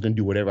care. I was going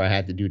to do whatever I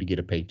had to do to get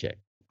a paycheck.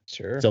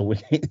 Sure. So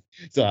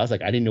I was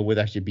like, I didn't know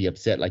whether I should be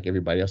upset like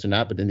everybody else or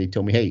not. But then they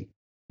told me, hey,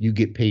 you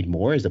get paid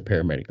more as a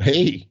paramedic.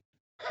 Hey,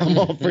 I'm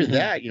all for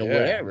that, Yeah.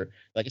 whatever.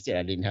 Like I said,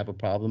 I didn't have a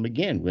problem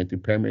again. Went through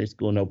paramedic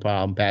school, no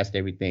problem, passed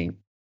everything.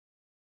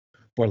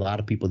 For a lot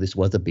of people, this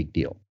was a big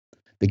deal.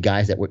 The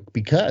guys that were,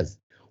 because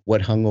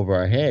what hung over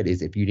our head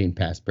is if you didn't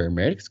pass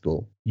paramedic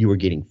school, you were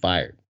getting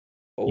fired.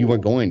 You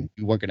weren't going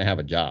to have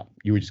a job.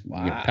 You were just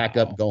pack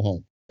up, go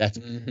home. That's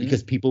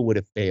because people would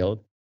have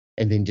failed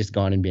and then just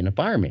gone and been a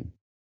fireman.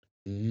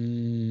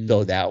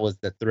 So that was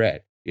the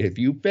threat. If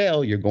you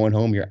fail, you're going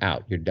home, you're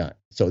out, you're done.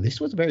 So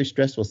this was a very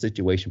stressful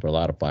situation for a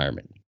lot of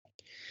firemen.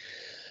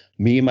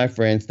 Me and my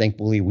friends,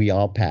 thankfully, we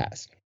all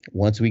passed.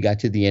 Once we got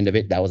to the end of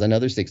it, that was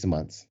another 6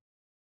 months.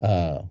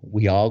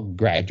 We all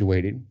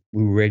graduated.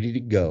 We were ready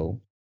to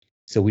go.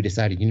 So we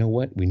decided, you know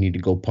what? We need to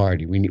go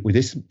party.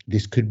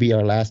 This could be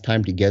our last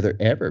time together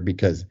ever,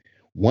 because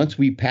once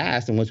we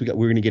passed and we're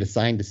going to get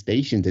assigned to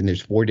stations, and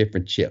there's 4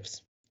 different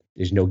shifts.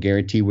 There's no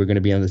guarantee we're going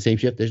to be on the same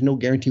shift. There's no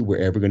guarantee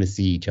we're ever going to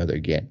see each other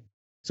again.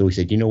 So we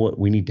said, you know what?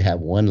 We need to have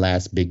one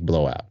last big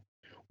blowout.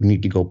 We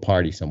need to go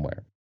party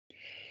somewhere.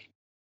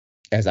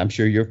 As I'm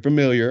sure you're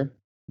familiar,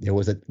 there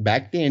was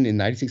back then in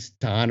 96,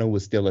 Tejano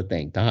was still a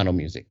thing, Tejano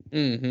music.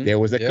 There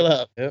was a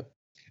club.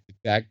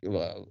 Back,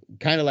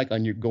 kind of like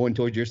going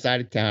towards your side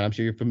of town. I'm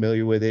sure you're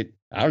familiar with it.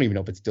 I don't even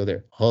know if it's still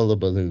there.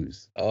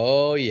 Hullabaloos.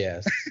 Oh,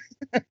 yes.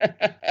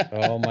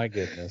 Oh, my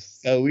goodness.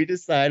 So we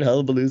decided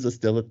Hullabaloos was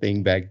still a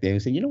thing back then. We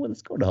said, you know what?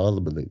 Let's go to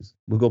Hullabaloos.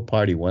 We'll go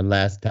party one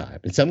last time.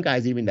 And some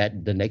guys, even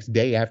the next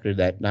day after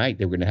that night,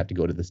 they were going to have to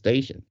go to the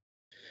station.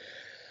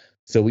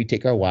 So we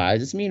take our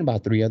wives. It's me and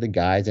about 3 other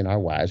guys and our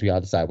wives. We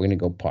all decide we're going to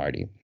go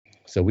party.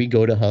 So we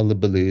go to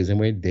Hullabaloos and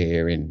we're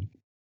there. And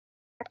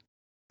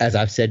as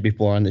I've said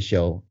before on the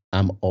show,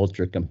 I'm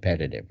ultra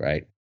competitive,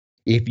 right?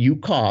 If you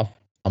cough,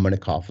 I'm going to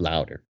cough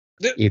louder.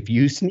 If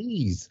you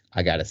sneeze,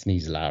 I got to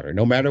sneeze louder.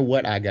 No matter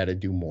what, I got to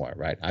do more,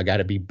 right? I got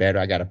to be better.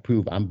 I got to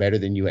prove I'm better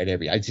than you at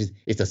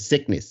it's a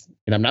sickness,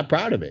 and I'm not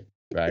proud of it,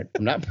 right?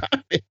 I'm not proud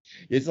of it.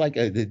 It's like,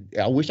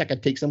 I wish I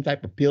could take some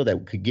type of pill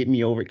that could get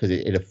me over it, because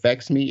it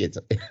affects me. It's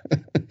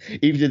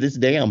even to this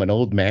day, I'm an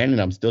old man,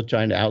 and I'm still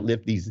trying to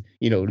outlift these,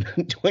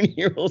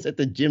 20-year-olds at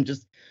the gym.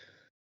 Just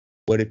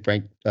what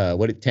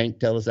did Tank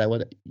tell us?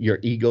 Your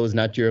ego is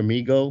not your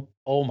amigo.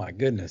 Oh my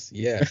goodness,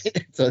 yes.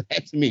 So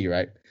that's me,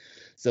 right?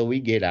 So we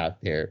get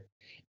out there,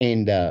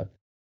 and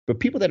for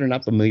people that are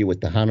not familiar with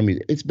Tejano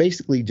music, it's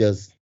basically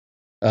just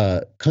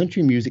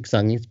country music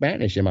sung in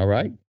Spanish. Am I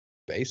right?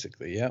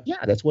 Basically, yeah.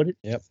 Yeah, that's what it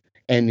is. Yep.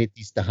 And at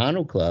these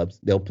Tejano clubs,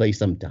 they'll play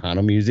some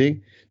Tejano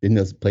music, then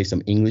they'll play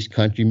some English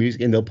country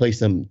music, and they'll play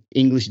some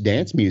English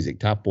dance music,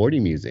 top 40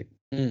 music.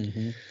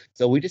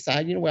 So we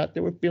decided, we're out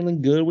there, we're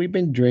feeling good, we've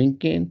been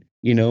drinking,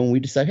 and we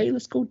decide, hey,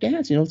 let's go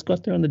dance, let's go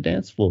out there on the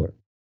dance floor.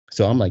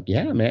 So I'm like,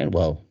 yeah, man,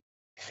 well,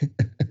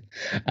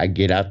 I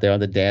get out there on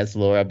the dance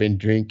floor, I've been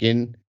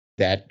drinking,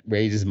 that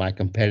raises my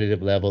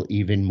competitive level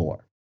even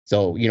more.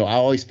 So, I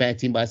always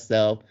fancy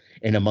myself,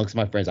 and amongst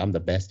my friends, I'm the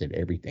best at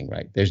everything,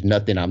 right? There's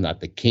nothing I'm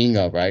not the king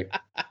of, right?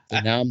 So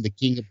now I'm the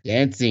king of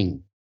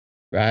dancing,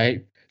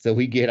 right? So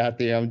we get out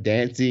there, I'm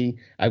dancing.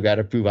 I've got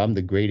to prove I'm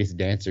the greatest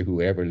dancer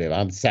who ever lived.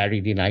 I'm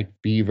Saturday Night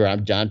Fever.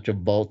 I'm John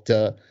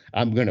Travolta.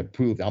 I'm going to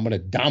prove, I'm going to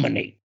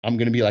dominate. I'm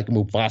going to be like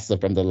Mufasa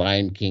from The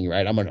Lion King,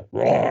 right? I'm going to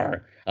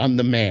roar. I'm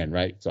the man,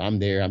 right? So I'm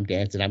there, I'm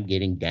dancing, I'm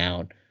getting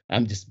down.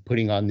 I'm just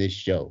putting on this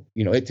show.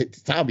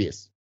 It's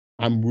obvious.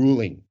 I'm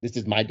ruling. This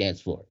is my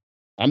dance floor.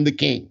 I'm the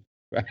king,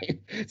 right?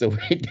 So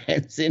we're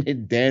dancing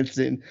and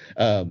dancing.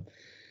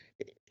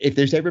 If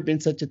there's ever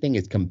been such a thing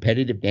as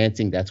competitive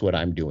dancing, that's what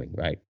I'm doing,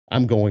 right?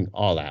 I'm going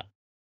all out,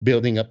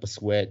 building up a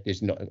sweat.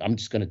 I'm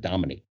just going to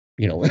dominate,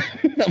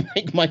 I'm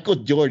like Michael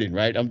Jordan,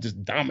 right? I'm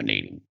just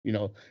dominating,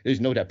 there's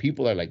no doubt.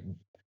 People are like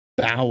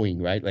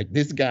bowing, right? Like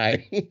this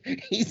guy,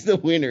 he's the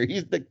winner,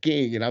 he's the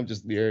king. And I'm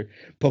just there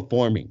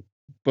performing.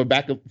 For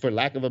lack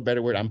of a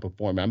better word, I'm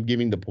performing. I'm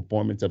giving the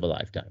performance of a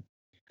lifetime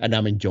and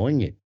I'm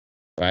enjoying it,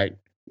 right?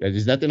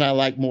 There's nothing I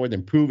like more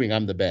than proving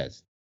I'm the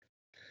best.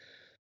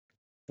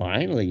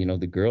 Finally,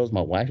 the girls,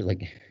 my wife is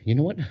like, you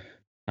know what?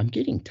 I'm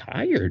getting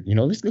tired.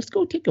 Let's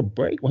go take a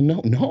break. Well, no,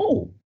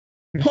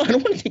 I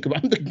don't want to take a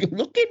break.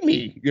 Look at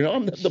me.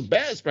 I'm the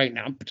best right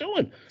now. I'm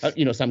doing,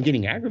 so I'm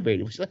getting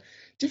aggravated. She's like,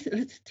 just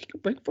let's take a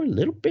break for a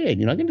little bit.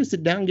 I'm going to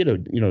sit down and get a,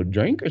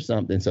 drink or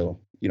something. So,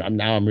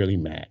 I'm really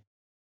mad.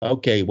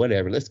 Okay,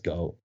 whatever. Let's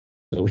go.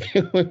 So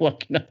we're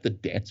walking up the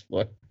dance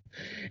floor.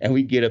 And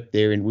we get up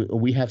there and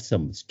we have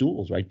some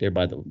stools right there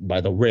by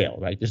the rail,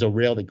 right? There's a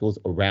rail that goes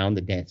around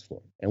the dance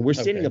floor. And we're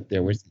sitting up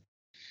there.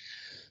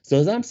 So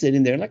as I'm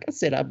sitting there, like I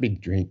said, I've been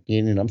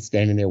drinking and I'm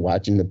standing there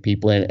watching the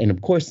people. And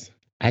of course,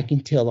 I can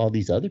tell all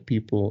these other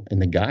people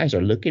and the guys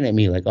are looking at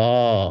me like,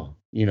 oh,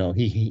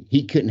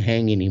 he couldn't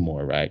hang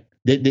anymore, right?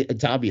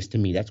 It's obvious to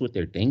me. That's what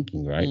they're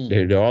thinking, right?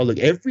 They're all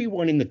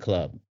everyone in the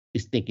club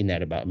is thinking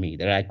that about me,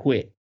 that I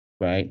quit,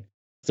 right?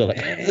 So like,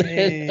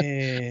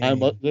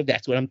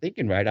 that's what I'm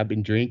thinking, right? I've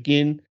been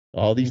drinking.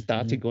 All these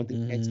thoughts are going through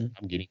my head. So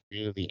I'm getting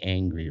really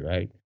angry,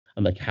 right?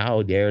 I'm like,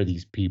 how dare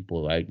these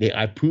people, right?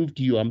 I proved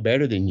to you I'm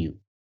better than you.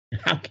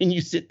 How can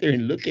you sit there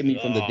and look at me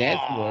from the dance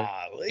floor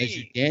as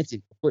you're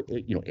dancing?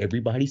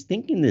 Everybody's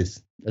thinking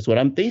this. That's what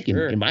I'm thinking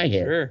in my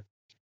head. Sure.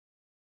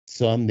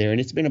 So I'm there,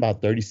 and it's been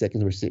about 30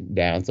 seconds. We're sitting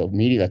down. So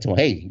immediately I tell him,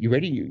 hey, you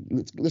ready?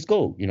 Let's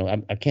go.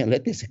 I can't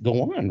let this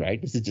go on,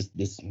 right? This is just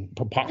this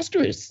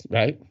preposterous,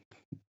 right?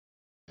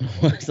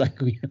 It's like,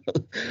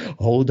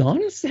 hold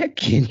on a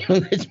second.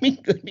 Let me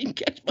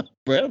catch my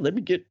breath. Let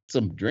me get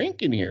some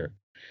drink in here.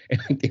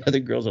 And like the other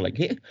girls are like,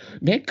 hey,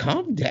 man,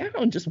 calm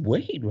down. Just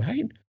wait,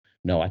 right?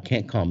 No, I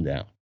can't calm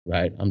down,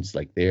 right? I'm just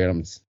like there.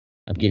 I'm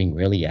getting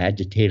really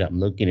agitated. I'm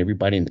looking.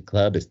 Everybody in the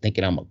club is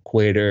thinking I'm a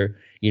quitter.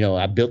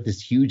 I built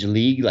this huge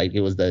league. Like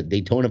it was the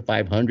Daytona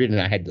 500, and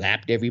I had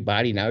lapped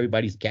everybody. Now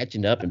everybody's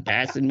catching up and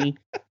passing me.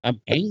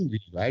 I'm angry,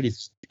 right?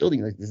 It's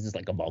building like this is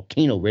like a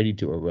volcano ready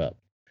to erupt.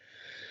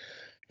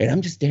 And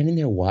I'm just standing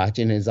there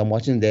watching as I'm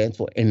watching the dance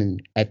floor.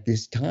 And at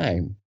this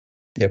time,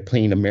 they're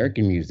playing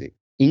American music,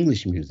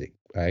 English music,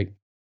 right?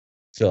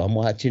 So I'm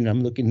watching,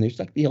 I'm looking, there's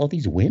like all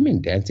these women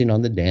dancing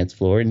on the dance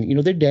floor.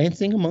 And, they're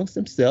dancing amongst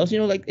themselves.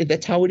 Like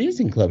that's how it is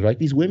in clubs, right?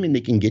 These women,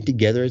 they can get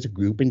together as a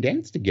group and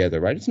dance together,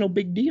 right? It's no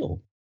big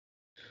deal.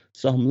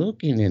 So I'm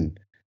looking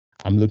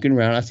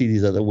around. I see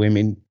these other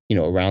women,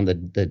 around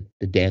the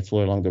dance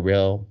floor along the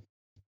rail.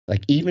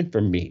 Like even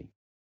for me,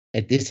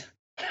 at this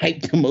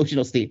hyped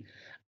emotional state,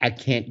 I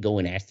can't go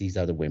and ask these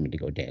other women to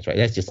go dance, right?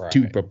 That's just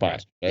too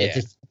preposterous. Right?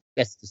 Yeah.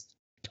 That's just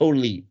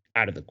totally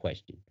out of the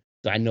question.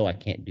 So I know I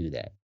can't do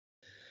that.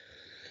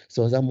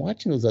 So as I'm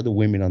watching those other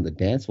women on the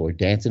dance floor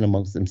dancing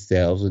amongst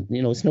themselves,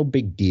 it's no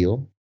big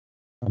deal.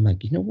 I'm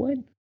like, you know what?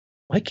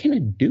 Why can't a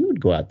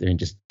dude go out there and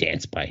just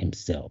dance by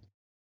himself?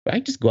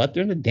 Right? Just go out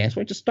there on the dance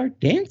floor and just start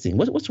dancing.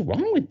 What's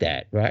wrong with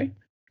that, right?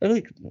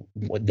 Like,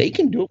 what they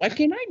can do it, why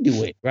can't I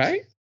do it,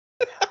 right?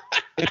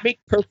 It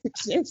makes perfect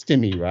sense to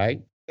me,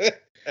 right?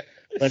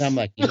 But I'm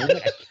like, you know what? I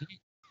can't.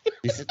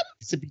 This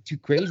would be too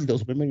crazy.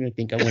 Those women are gonna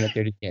think I went up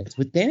there to dance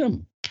with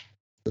them.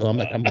 So I'm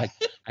like,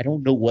 I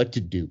don't know what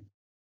to do.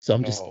 So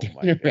I'm just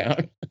standing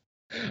around.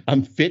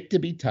 I'm fit to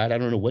be tied. I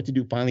don't know what to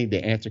do. Finally,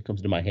 the answer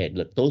comes to my head.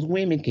 Look, those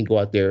women can go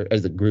out there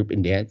as a group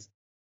and dance.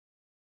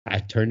 I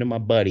turned to my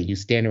buddy.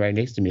 He's standing right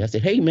next to me. I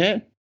said, hey,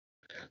 man,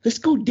 let's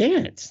go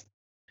dance.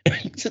 And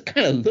he just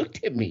kind of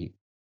looked at me.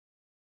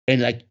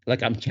 And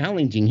like I'm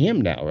challenging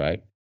him now,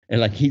 right? And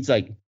like he's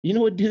like, you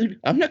know what, dude?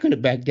 I'm not going to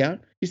back down.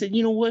 He said,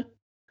 you know what?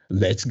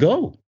 Let's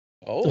go.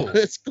 So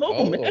let's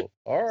go, man.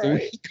 All right. So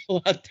we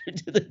go out there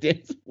to the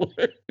dance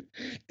floor.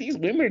 These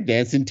women are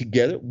dancing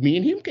together. Me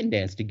and him can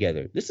dance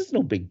together. This is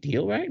no big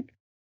deal, right?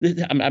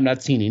 I'm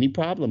not seeing any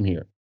problem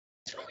here.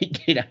 So we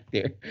get out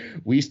there,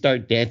 we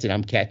start dancing.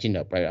 I'm catching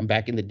up, right? I'm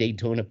back in the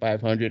Daytona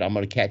 500. I'm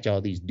gonna catch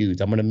all these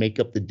dudes. I'm gonna make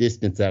up the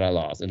distance that I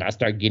lost, and I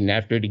start getting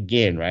after it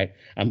again, right?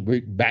 I'm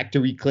back to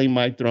reclaim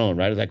my throne,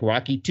 right? It's like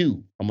Rocky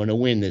 2. I'm gonna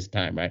win this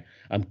time, right?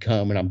 I'm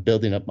coming. I'm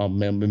building up my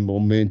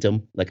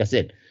momentum. Like I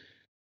said,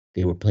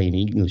 they were playing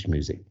English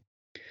music.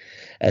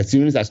 As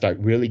soon as I start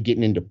really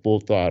getting into full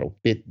throttle,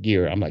 fifth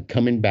gear, I'm like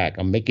coming back.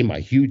 I'm making my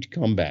huge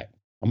comeback.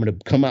 I'm gonna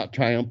come out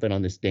triumphant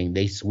on this thing.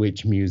 They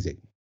switch music.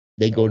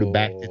 They go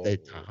back to the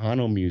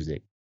Tejano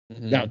music.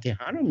 Now,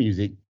 Tejano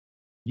music,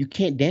 you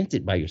can't dance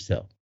it by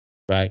yourself,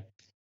 right?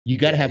 You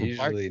got to have a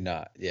partner. Usually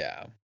not.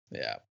 Yeah.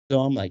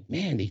 So I'm like,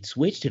 man, they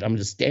switched it. I'm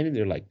just standing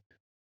there like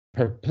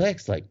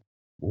perplexed, like,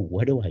 well,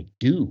 what do I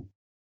do?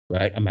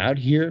 Right? I'm out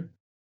here.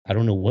 I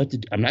don't know what to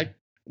do.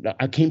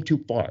 I came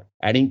too far.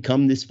 I didn't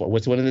come this far.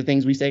 What's one of the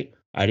things we say?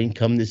 I didn't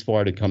come this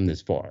far to come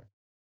this far,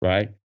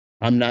 right?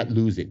 I'm not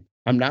losing.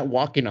 I'm not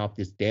walking off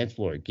this dance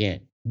floor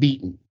again,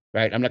 beaten.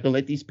 Right? I'm not gonna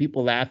let these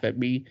people laugh at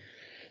me,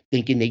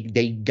 thinking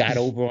they got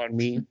over on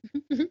me.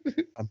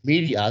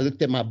 Immediately, I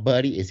looked at my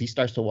buddy as he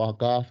starts to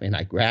walk off, and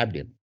I grabbed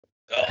him.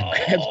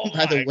 I grabbed him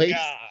by the waist.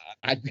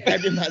 I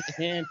grabbed him by the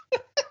hand.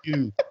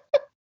 Dude,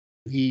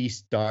 he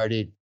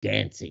started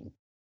dancing.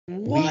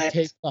 What? We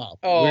take off.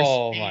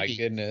 Oh my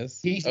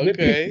goodness. He's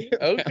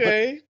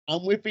okay.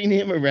 I'm whipping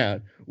him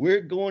around.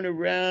 We're going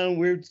around.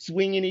 We're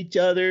swinging each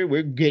other.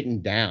 We're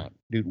getting down.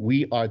 Dude,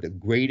 we are the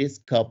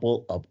greatest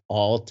couple of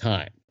all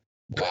time.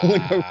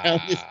 Going around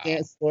this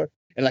dance floor.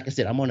 And like I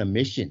said, I'm on a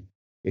mission.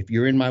 If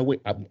you're in my way,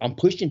 I'm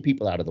pushing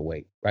people out of the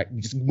way, right?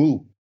 Just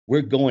move.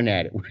 We're going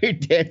at it. We're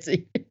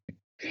dancing.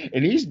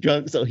 And he's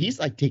drunk. So he's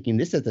like taking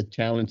this as a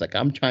challenge. Like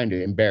I'm trying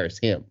to embarrass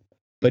him.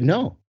 But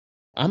no,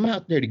 I'm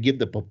out there to give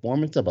the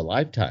performance of a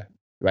lifetime,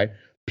 right?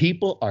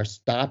 People are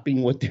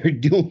stopping what they're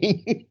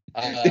doing.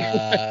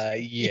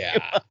 Yeah.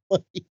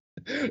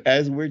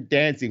 As we're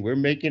dancing, we're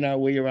making our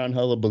way around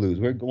hullabaloos.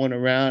 We're going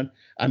around.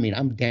 I mean,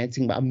 I'm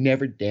dancing, but I've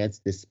never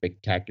danced this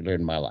spectacular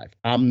in my life.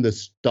 I'm the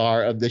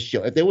star of the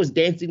show. If there was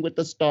Dancing with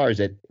the Stars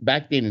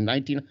back then in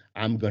 19,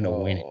 I'm going to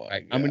win it.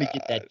 Right? I'm going to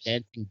get that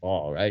dancing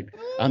ball, right?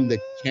 I'm the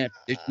champ.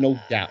 There's no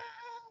doubt.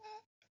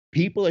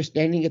 People are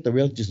standing at the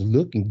rail just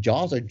looking.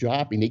 Jaws are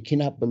dropping. They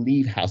cannot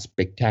believe how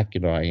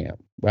spectacular I am,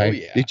 right? Oh,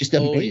 yeah. They're just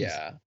amazed. Oh,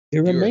 yeah.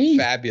 They're amazed.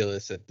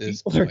 Fabulous at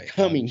this People point. are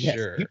coming. Yes.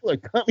 Sure. People are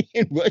coming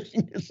and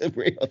rushing to the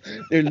rail.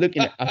 They're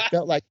looking at. I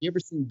felt like, you ever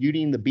seen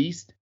Beauty and the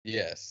Beast?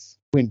 Yes.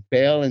 When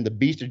Belle and the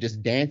Beast are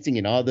just dancing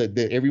and all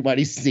the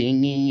everybody's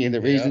singing and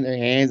they're raising their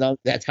hands.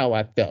 That's how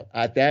I felt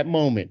at that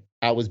moment.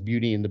 I was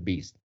Beauty and the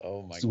Beast.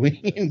 Oh my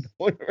swinging,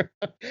 going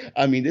around.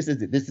 I mean, this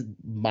is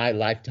my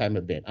lifetime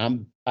event.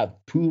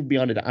 I've proved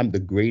beyond it. I'm the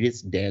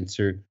greatest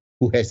dancer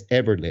who has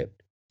ever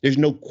lived. There's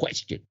no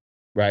question,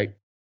 right?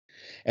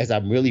 As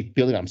I'm really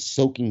feeling, I'm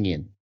soaking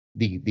in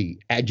the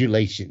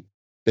adulation,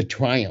 the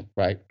triumph,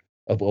 right,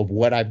 of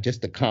what I've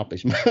just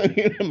accomplished.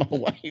 My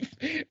wife,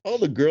 all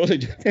the girls are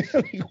just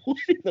like, what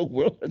in the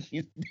world are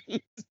these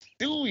dudes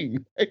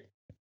doing? Right?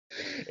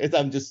 As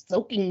I'm just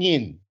soaking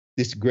in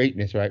this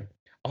greatness, right?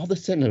 All of a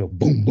sudden, a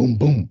boom, boom,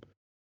 boom.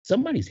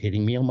 Somebody's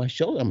hitting me on my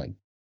shoulder. I'm like,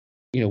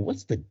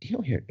 what's the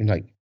deal here? And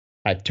like,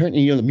 I turn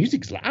and, the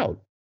music's loud.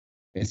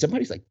 And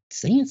somebody's like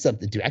saying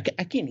something to me.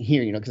 I can't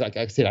hear, because like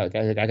I said,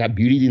 I got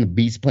Beauty and the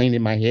Beast playing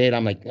in my head.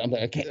 I'm like,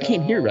 I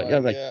can't hear right.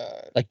 I'm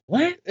like,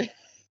 what?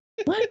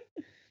 What?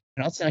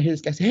 And all of a sudden I hear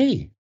this guy say,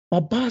 hey,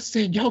 my boss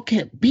said y'all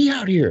can't be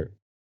out here.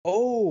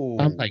 Oh.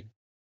 I'm like,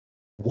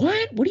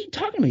 what? What are you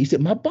talking about? He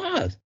said, my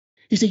boss.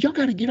 He said, y'all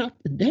got to get off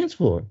the dance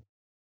floor.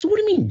 So what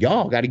do you mean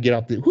y'all got to get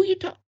off who you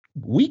talking?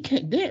 We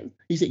can't dance.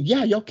 He said,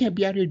 yeah, y'all can't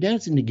be out here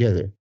dancing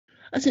together.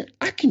 I said,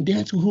 I can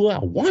dance with who I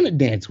want to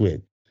dance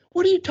with.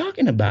 What are you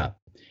talking about?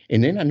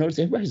 And then I noticed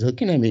everybody's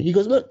looking at me. He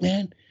goes, look,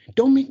 man,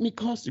 don't make me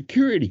call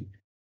security.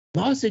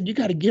 Boss said you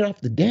got to get off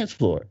the dance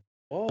floor.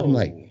 Whoa. I'm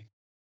like,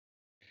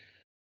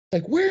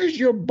 where's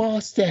your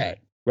boss at?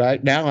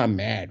 Right now I'm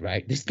mad,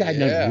 right? This guy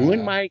done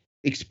ruined my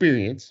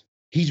experience.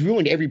 He's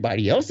ruined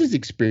everybody else's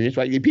experience,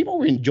 right? People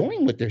were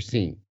enjoying what they're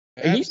seeing.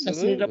 And he's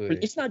messing it up.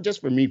 It's not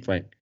just for me,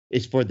 Frank.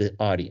 It's for the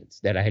audience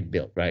that I had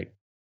built, right?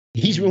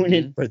 He's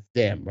ruining it for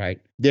them, right?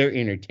 Their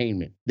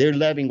entertainment. They're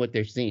loving what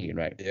they're seeing,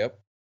 right? Yep.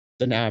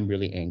 So now I'm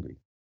really angry.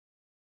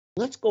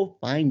 Let's go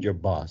find your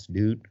boss,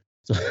 dude.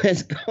 So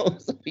let's go.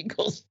 So we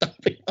go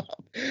stomping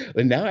up.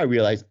 But now I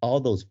realize all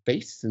those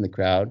faces in the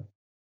crowd,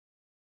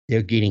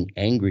 they're getting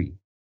angry.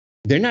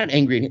 They're not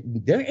angry.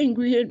 They're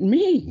angry at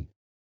me.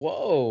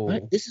 Whoa.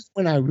 Right? This is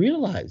when I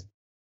realized,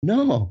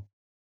 no,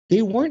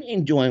 they weren't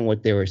enjoying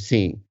what they were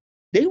seeing.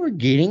 They were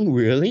getting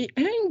really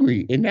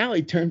angry. And now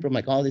it turned from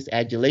like all this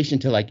adulation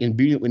to like in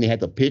Beauty when they had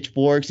the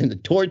pitchforks and the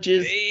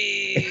torches.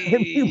 Hey.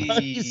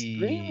 Everybody's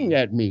screaming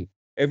at me.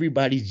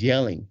 Everybody's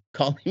yelling,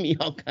 calling me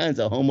all kinds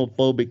of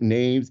homophobic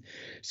names,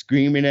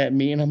 screaming at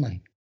me. And I'm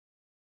like,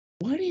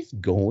 what is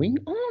going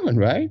on,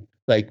 right?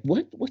 Like,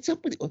 what's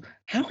up with it?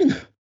 How can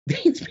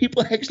these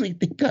people actually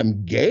think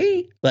I'm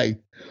gay?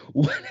 Like,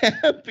 what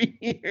happened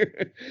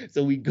here?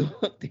 So we go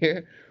up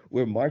there.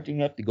 We're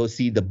marching up to go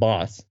see the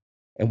boss.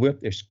 and we're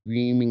up there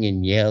screaming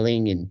and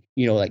yelling and,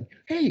 like,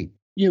 hey,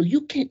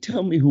 you can't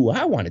tell me who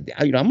I want to,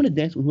 I'm going to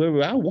dance with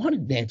whoever I want to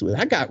dance with.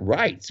 I got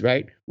rights,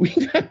 right? We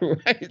got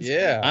rights.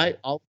 Yeah.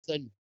 All of a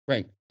sudden,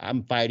 Frank,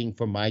 I'm fighting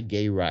for my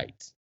gay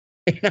rights.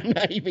 And I'm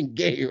not even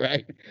gay,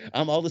 right?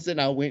 All of a sudden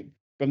I went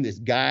from this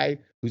guy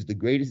who's the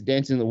greatest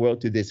dancer in the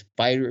world to this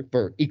fighter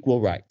for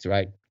equal rights,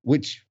 right?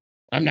 Which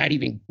I'm not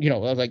even, I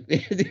was like,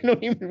 they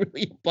don't even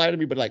really apply to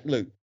me, but like,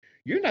 look,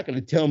 you're not going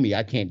to tell me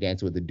I can't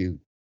dance with a dude.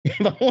 If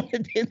I want to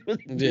dance with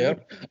a dude,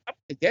 I'm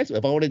gonna dance with.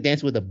 If I want to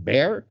dance with a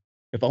bear,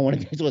 if I want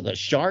to dance with a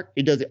shark,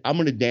 I'm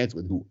going to dance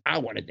with who I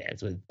want to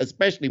dance with,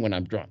 especially when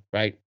I'm drunk,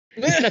 right?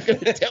 You're not going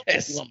to tell me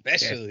who I'm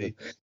Especially.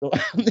 So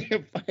I'm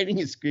there fighting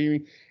and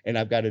screaming, and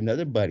I've got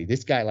another buddy.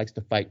 This guy likes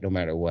to fight no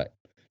matter what.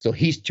 So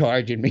he's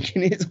charging,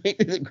 making his way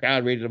to the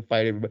crowd, ready to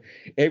fight everybody.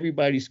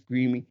 Everybody's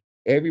screaming.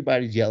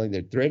 Everybody's yelling.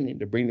 They're threatening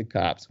to bring the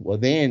cops. Well,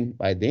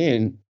 by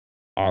then,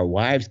 our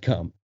wives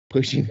come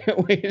pushing their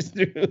ways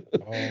through.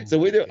 So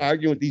we're there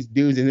arguing with these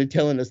dudes, and they're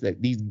telling us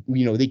that these,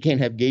 they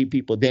can't have gay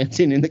people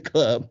dancing in the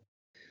club.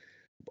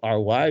 Our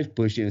wives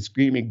pushing and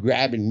screaming,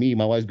 grabbing me.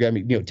 My wife's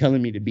grabbing me,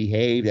 telling me to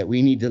behave, that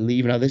we need to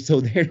leave and all this.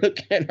 So they're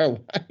looking at our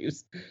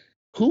wives.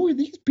 Who are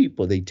these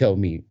people? They tell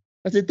me.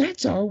 I said,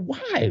 that's our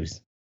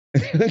wives.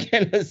 They look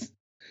at us.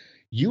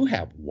 You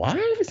have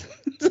wives?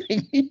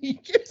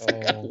 Yes, I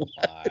got wives.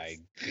 My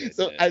goodness.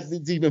 So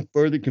it's even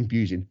further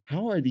confusion.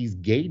 How are these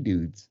gay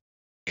dudes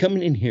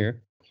coming in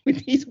here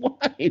with these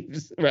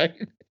wives, right?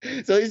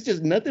 So it's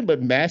just nothing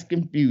but mass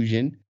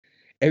confusion.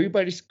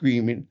 Everybody's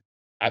screaming.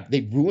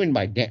 They've ruined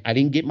my dance. I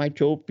didn't get my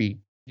trophy.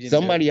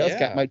 Somebody else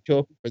got my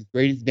trophy for the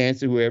greatest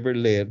dancer who ever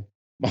lived.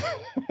 My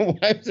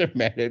wives are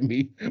mad at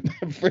me.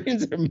 My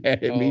friends are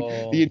mad at me.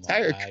 The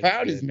entire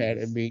crowd is mad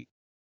at me.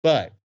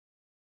 But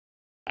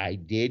I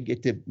did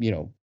get to,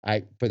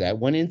 for that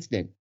one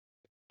instant,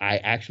 I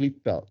actually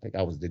felt like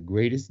I was the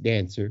greatest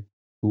dancer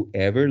who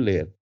ever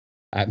lived.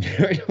 I've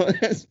never told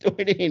that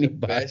story to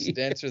anybody. Best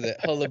dancer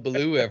that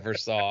Hullabaloo ever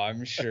saw,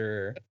 I'm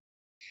sure.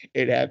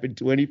 It happened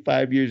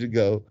 25 years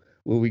ago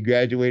when we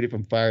graduated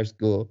from fire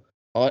school,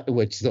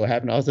 which so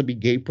happened to also be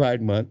Gay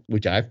Pride Month,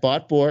 which I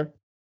fought for.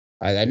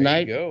 That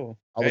night, I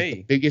was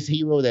the biggest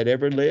hero that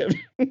ever lived.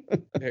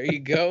 There you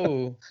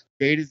go.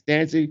 Greatest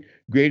dancer,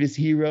 greatest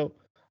hero.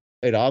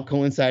 It all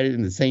coincided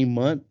in the same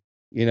month,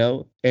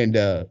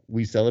 and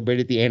we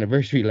celebrated the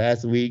anniversary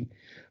last week.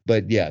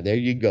 But yeah, there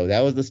you go. That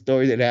was the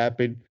story that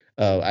happened.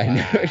 I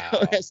never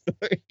told that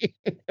story.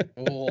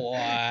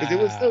 Wow. Because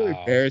it was so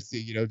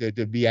embarrassing,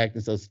 to be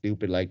acting so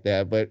stupid like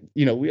that. But,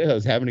 I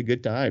was having a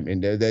good time.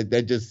 And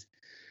that just,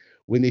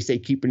 when they say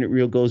keeping it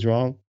real goes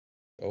wrong,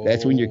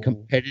 that's when your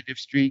competitive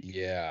streak,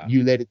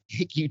 you let it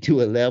take you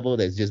to a level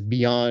that's just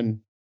beyond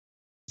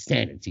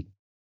sanity,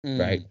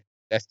 right?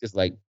 That's just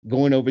like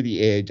going over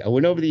the edge. I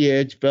went over the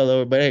edge, fell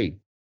over, but hey,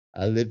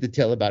 I lived to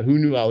tell about. Who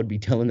knew I would be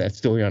telling that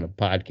story on a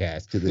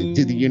podcast to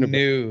the universe?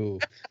 Knew?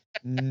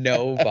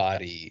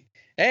 Nobody.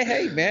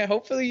 Hey, man.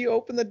 Hopefully you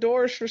open the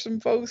doors for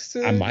some folks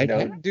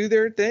to do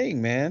their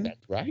thing, man.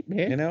 That's right,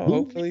 man.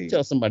 Hopefully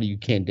tell somebody you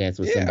can't dance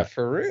with somebody. Yeah,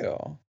 for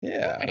real.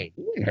 Yeah. Right.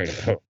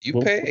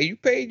 You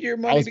paid your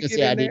money. I was gonna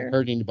say I didn't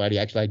hurt anybody.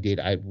 Actually, I did.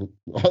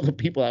 All the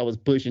people I was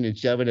pushing and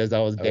shoving as I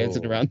was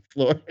dancing around the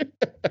floor.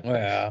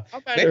 Well,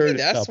 maybe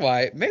that's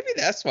why. Maybe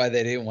that's why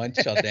they didn't want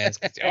y'all dance,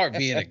 because y'all are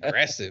being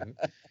aggressive.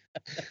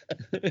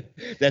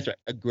 That's right,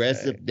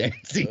 aggressive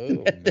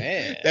dancing. Oh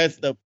man, that's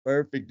the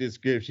perfect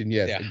description.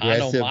 Yes, the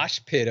Hano mosh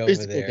pit over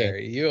there.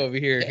 You over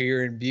here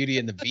hearing Beauty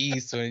and the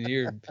Beast when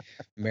you're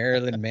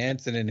Marilyn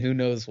Manson and who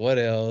knows what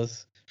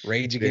else.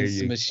 Rage Against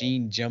the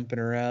Machine jumping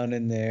around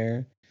in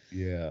there.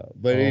 Yeah,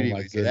 but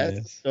anyway, so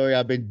that's the story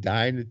I've been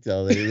dying to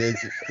tell.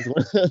 It's one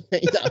of the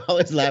things I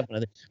always laugh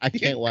when I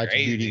can't watch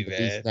Beauty and the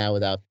Beast now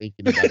without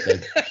thinking about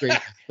that crazy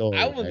story.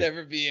 I will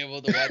never be able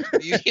to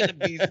watch Beauty and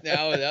the Beast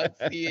now without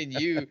seeing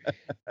you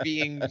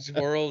being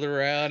swirled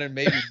around and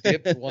maybe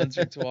dipped once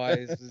or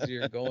twice as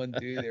you're going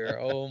through there.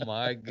 Oh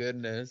my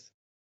goodness.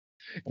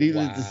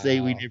 Needless to say,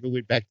 we never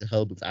went back to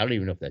Hubbles. I don't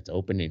even know if that's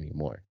open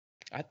anymore.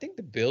 I think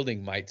the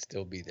building might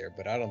still be there,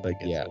 but I don't think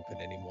it's open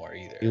anymore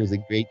either. It was a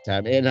great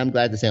time, and I'm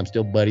glad to say I'm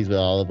still buddies with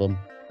all of them.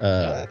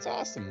 That's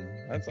awesome.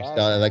 That's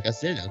awesome. Like I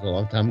said, that was a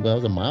long time ago. That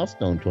was a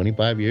milestone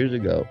 25 years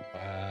ago.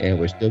 Wow. And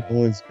we're still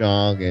going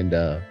strong. And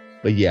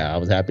but yeah, I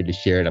was happy to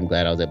share it. I'm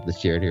glad I was able to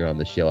share it here on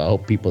the show. I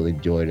hope people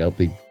enjoyed it. I hope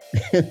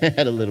they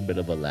had a little bit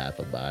of a laugh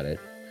about it.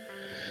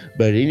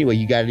 But anyway,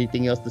 you got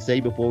anything else to say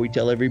before we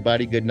tell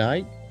everybody good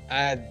night?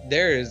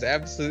 There is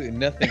absolutely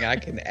nothing I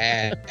can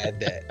add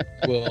that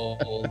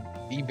will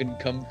even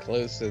come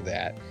close to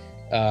that.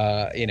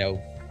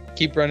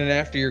 Keep running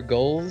after your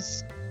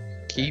goals,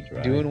 keep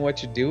doing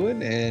what you're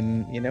doing,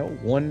 and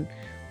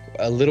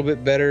a little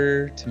bit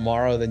better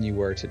tomorrow than you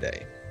were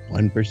today.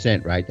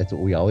 1%, right? That's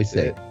what we always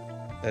say.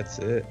 That's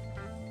it.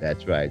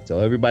 That's right.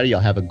 So everybody,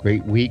 y'all have a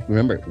great week.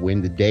 Remember,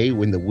 win the day,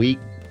 win the week.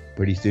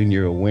 Pretty soon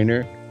you're a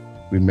winner.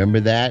 Remember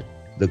that.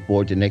 Look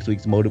forward to next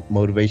week's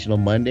Motivational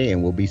Monday,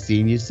 and we'll be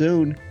seeing you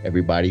soon.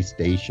 Everybody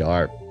stay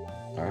sharp.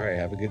 All right.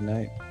 Have a good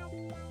night.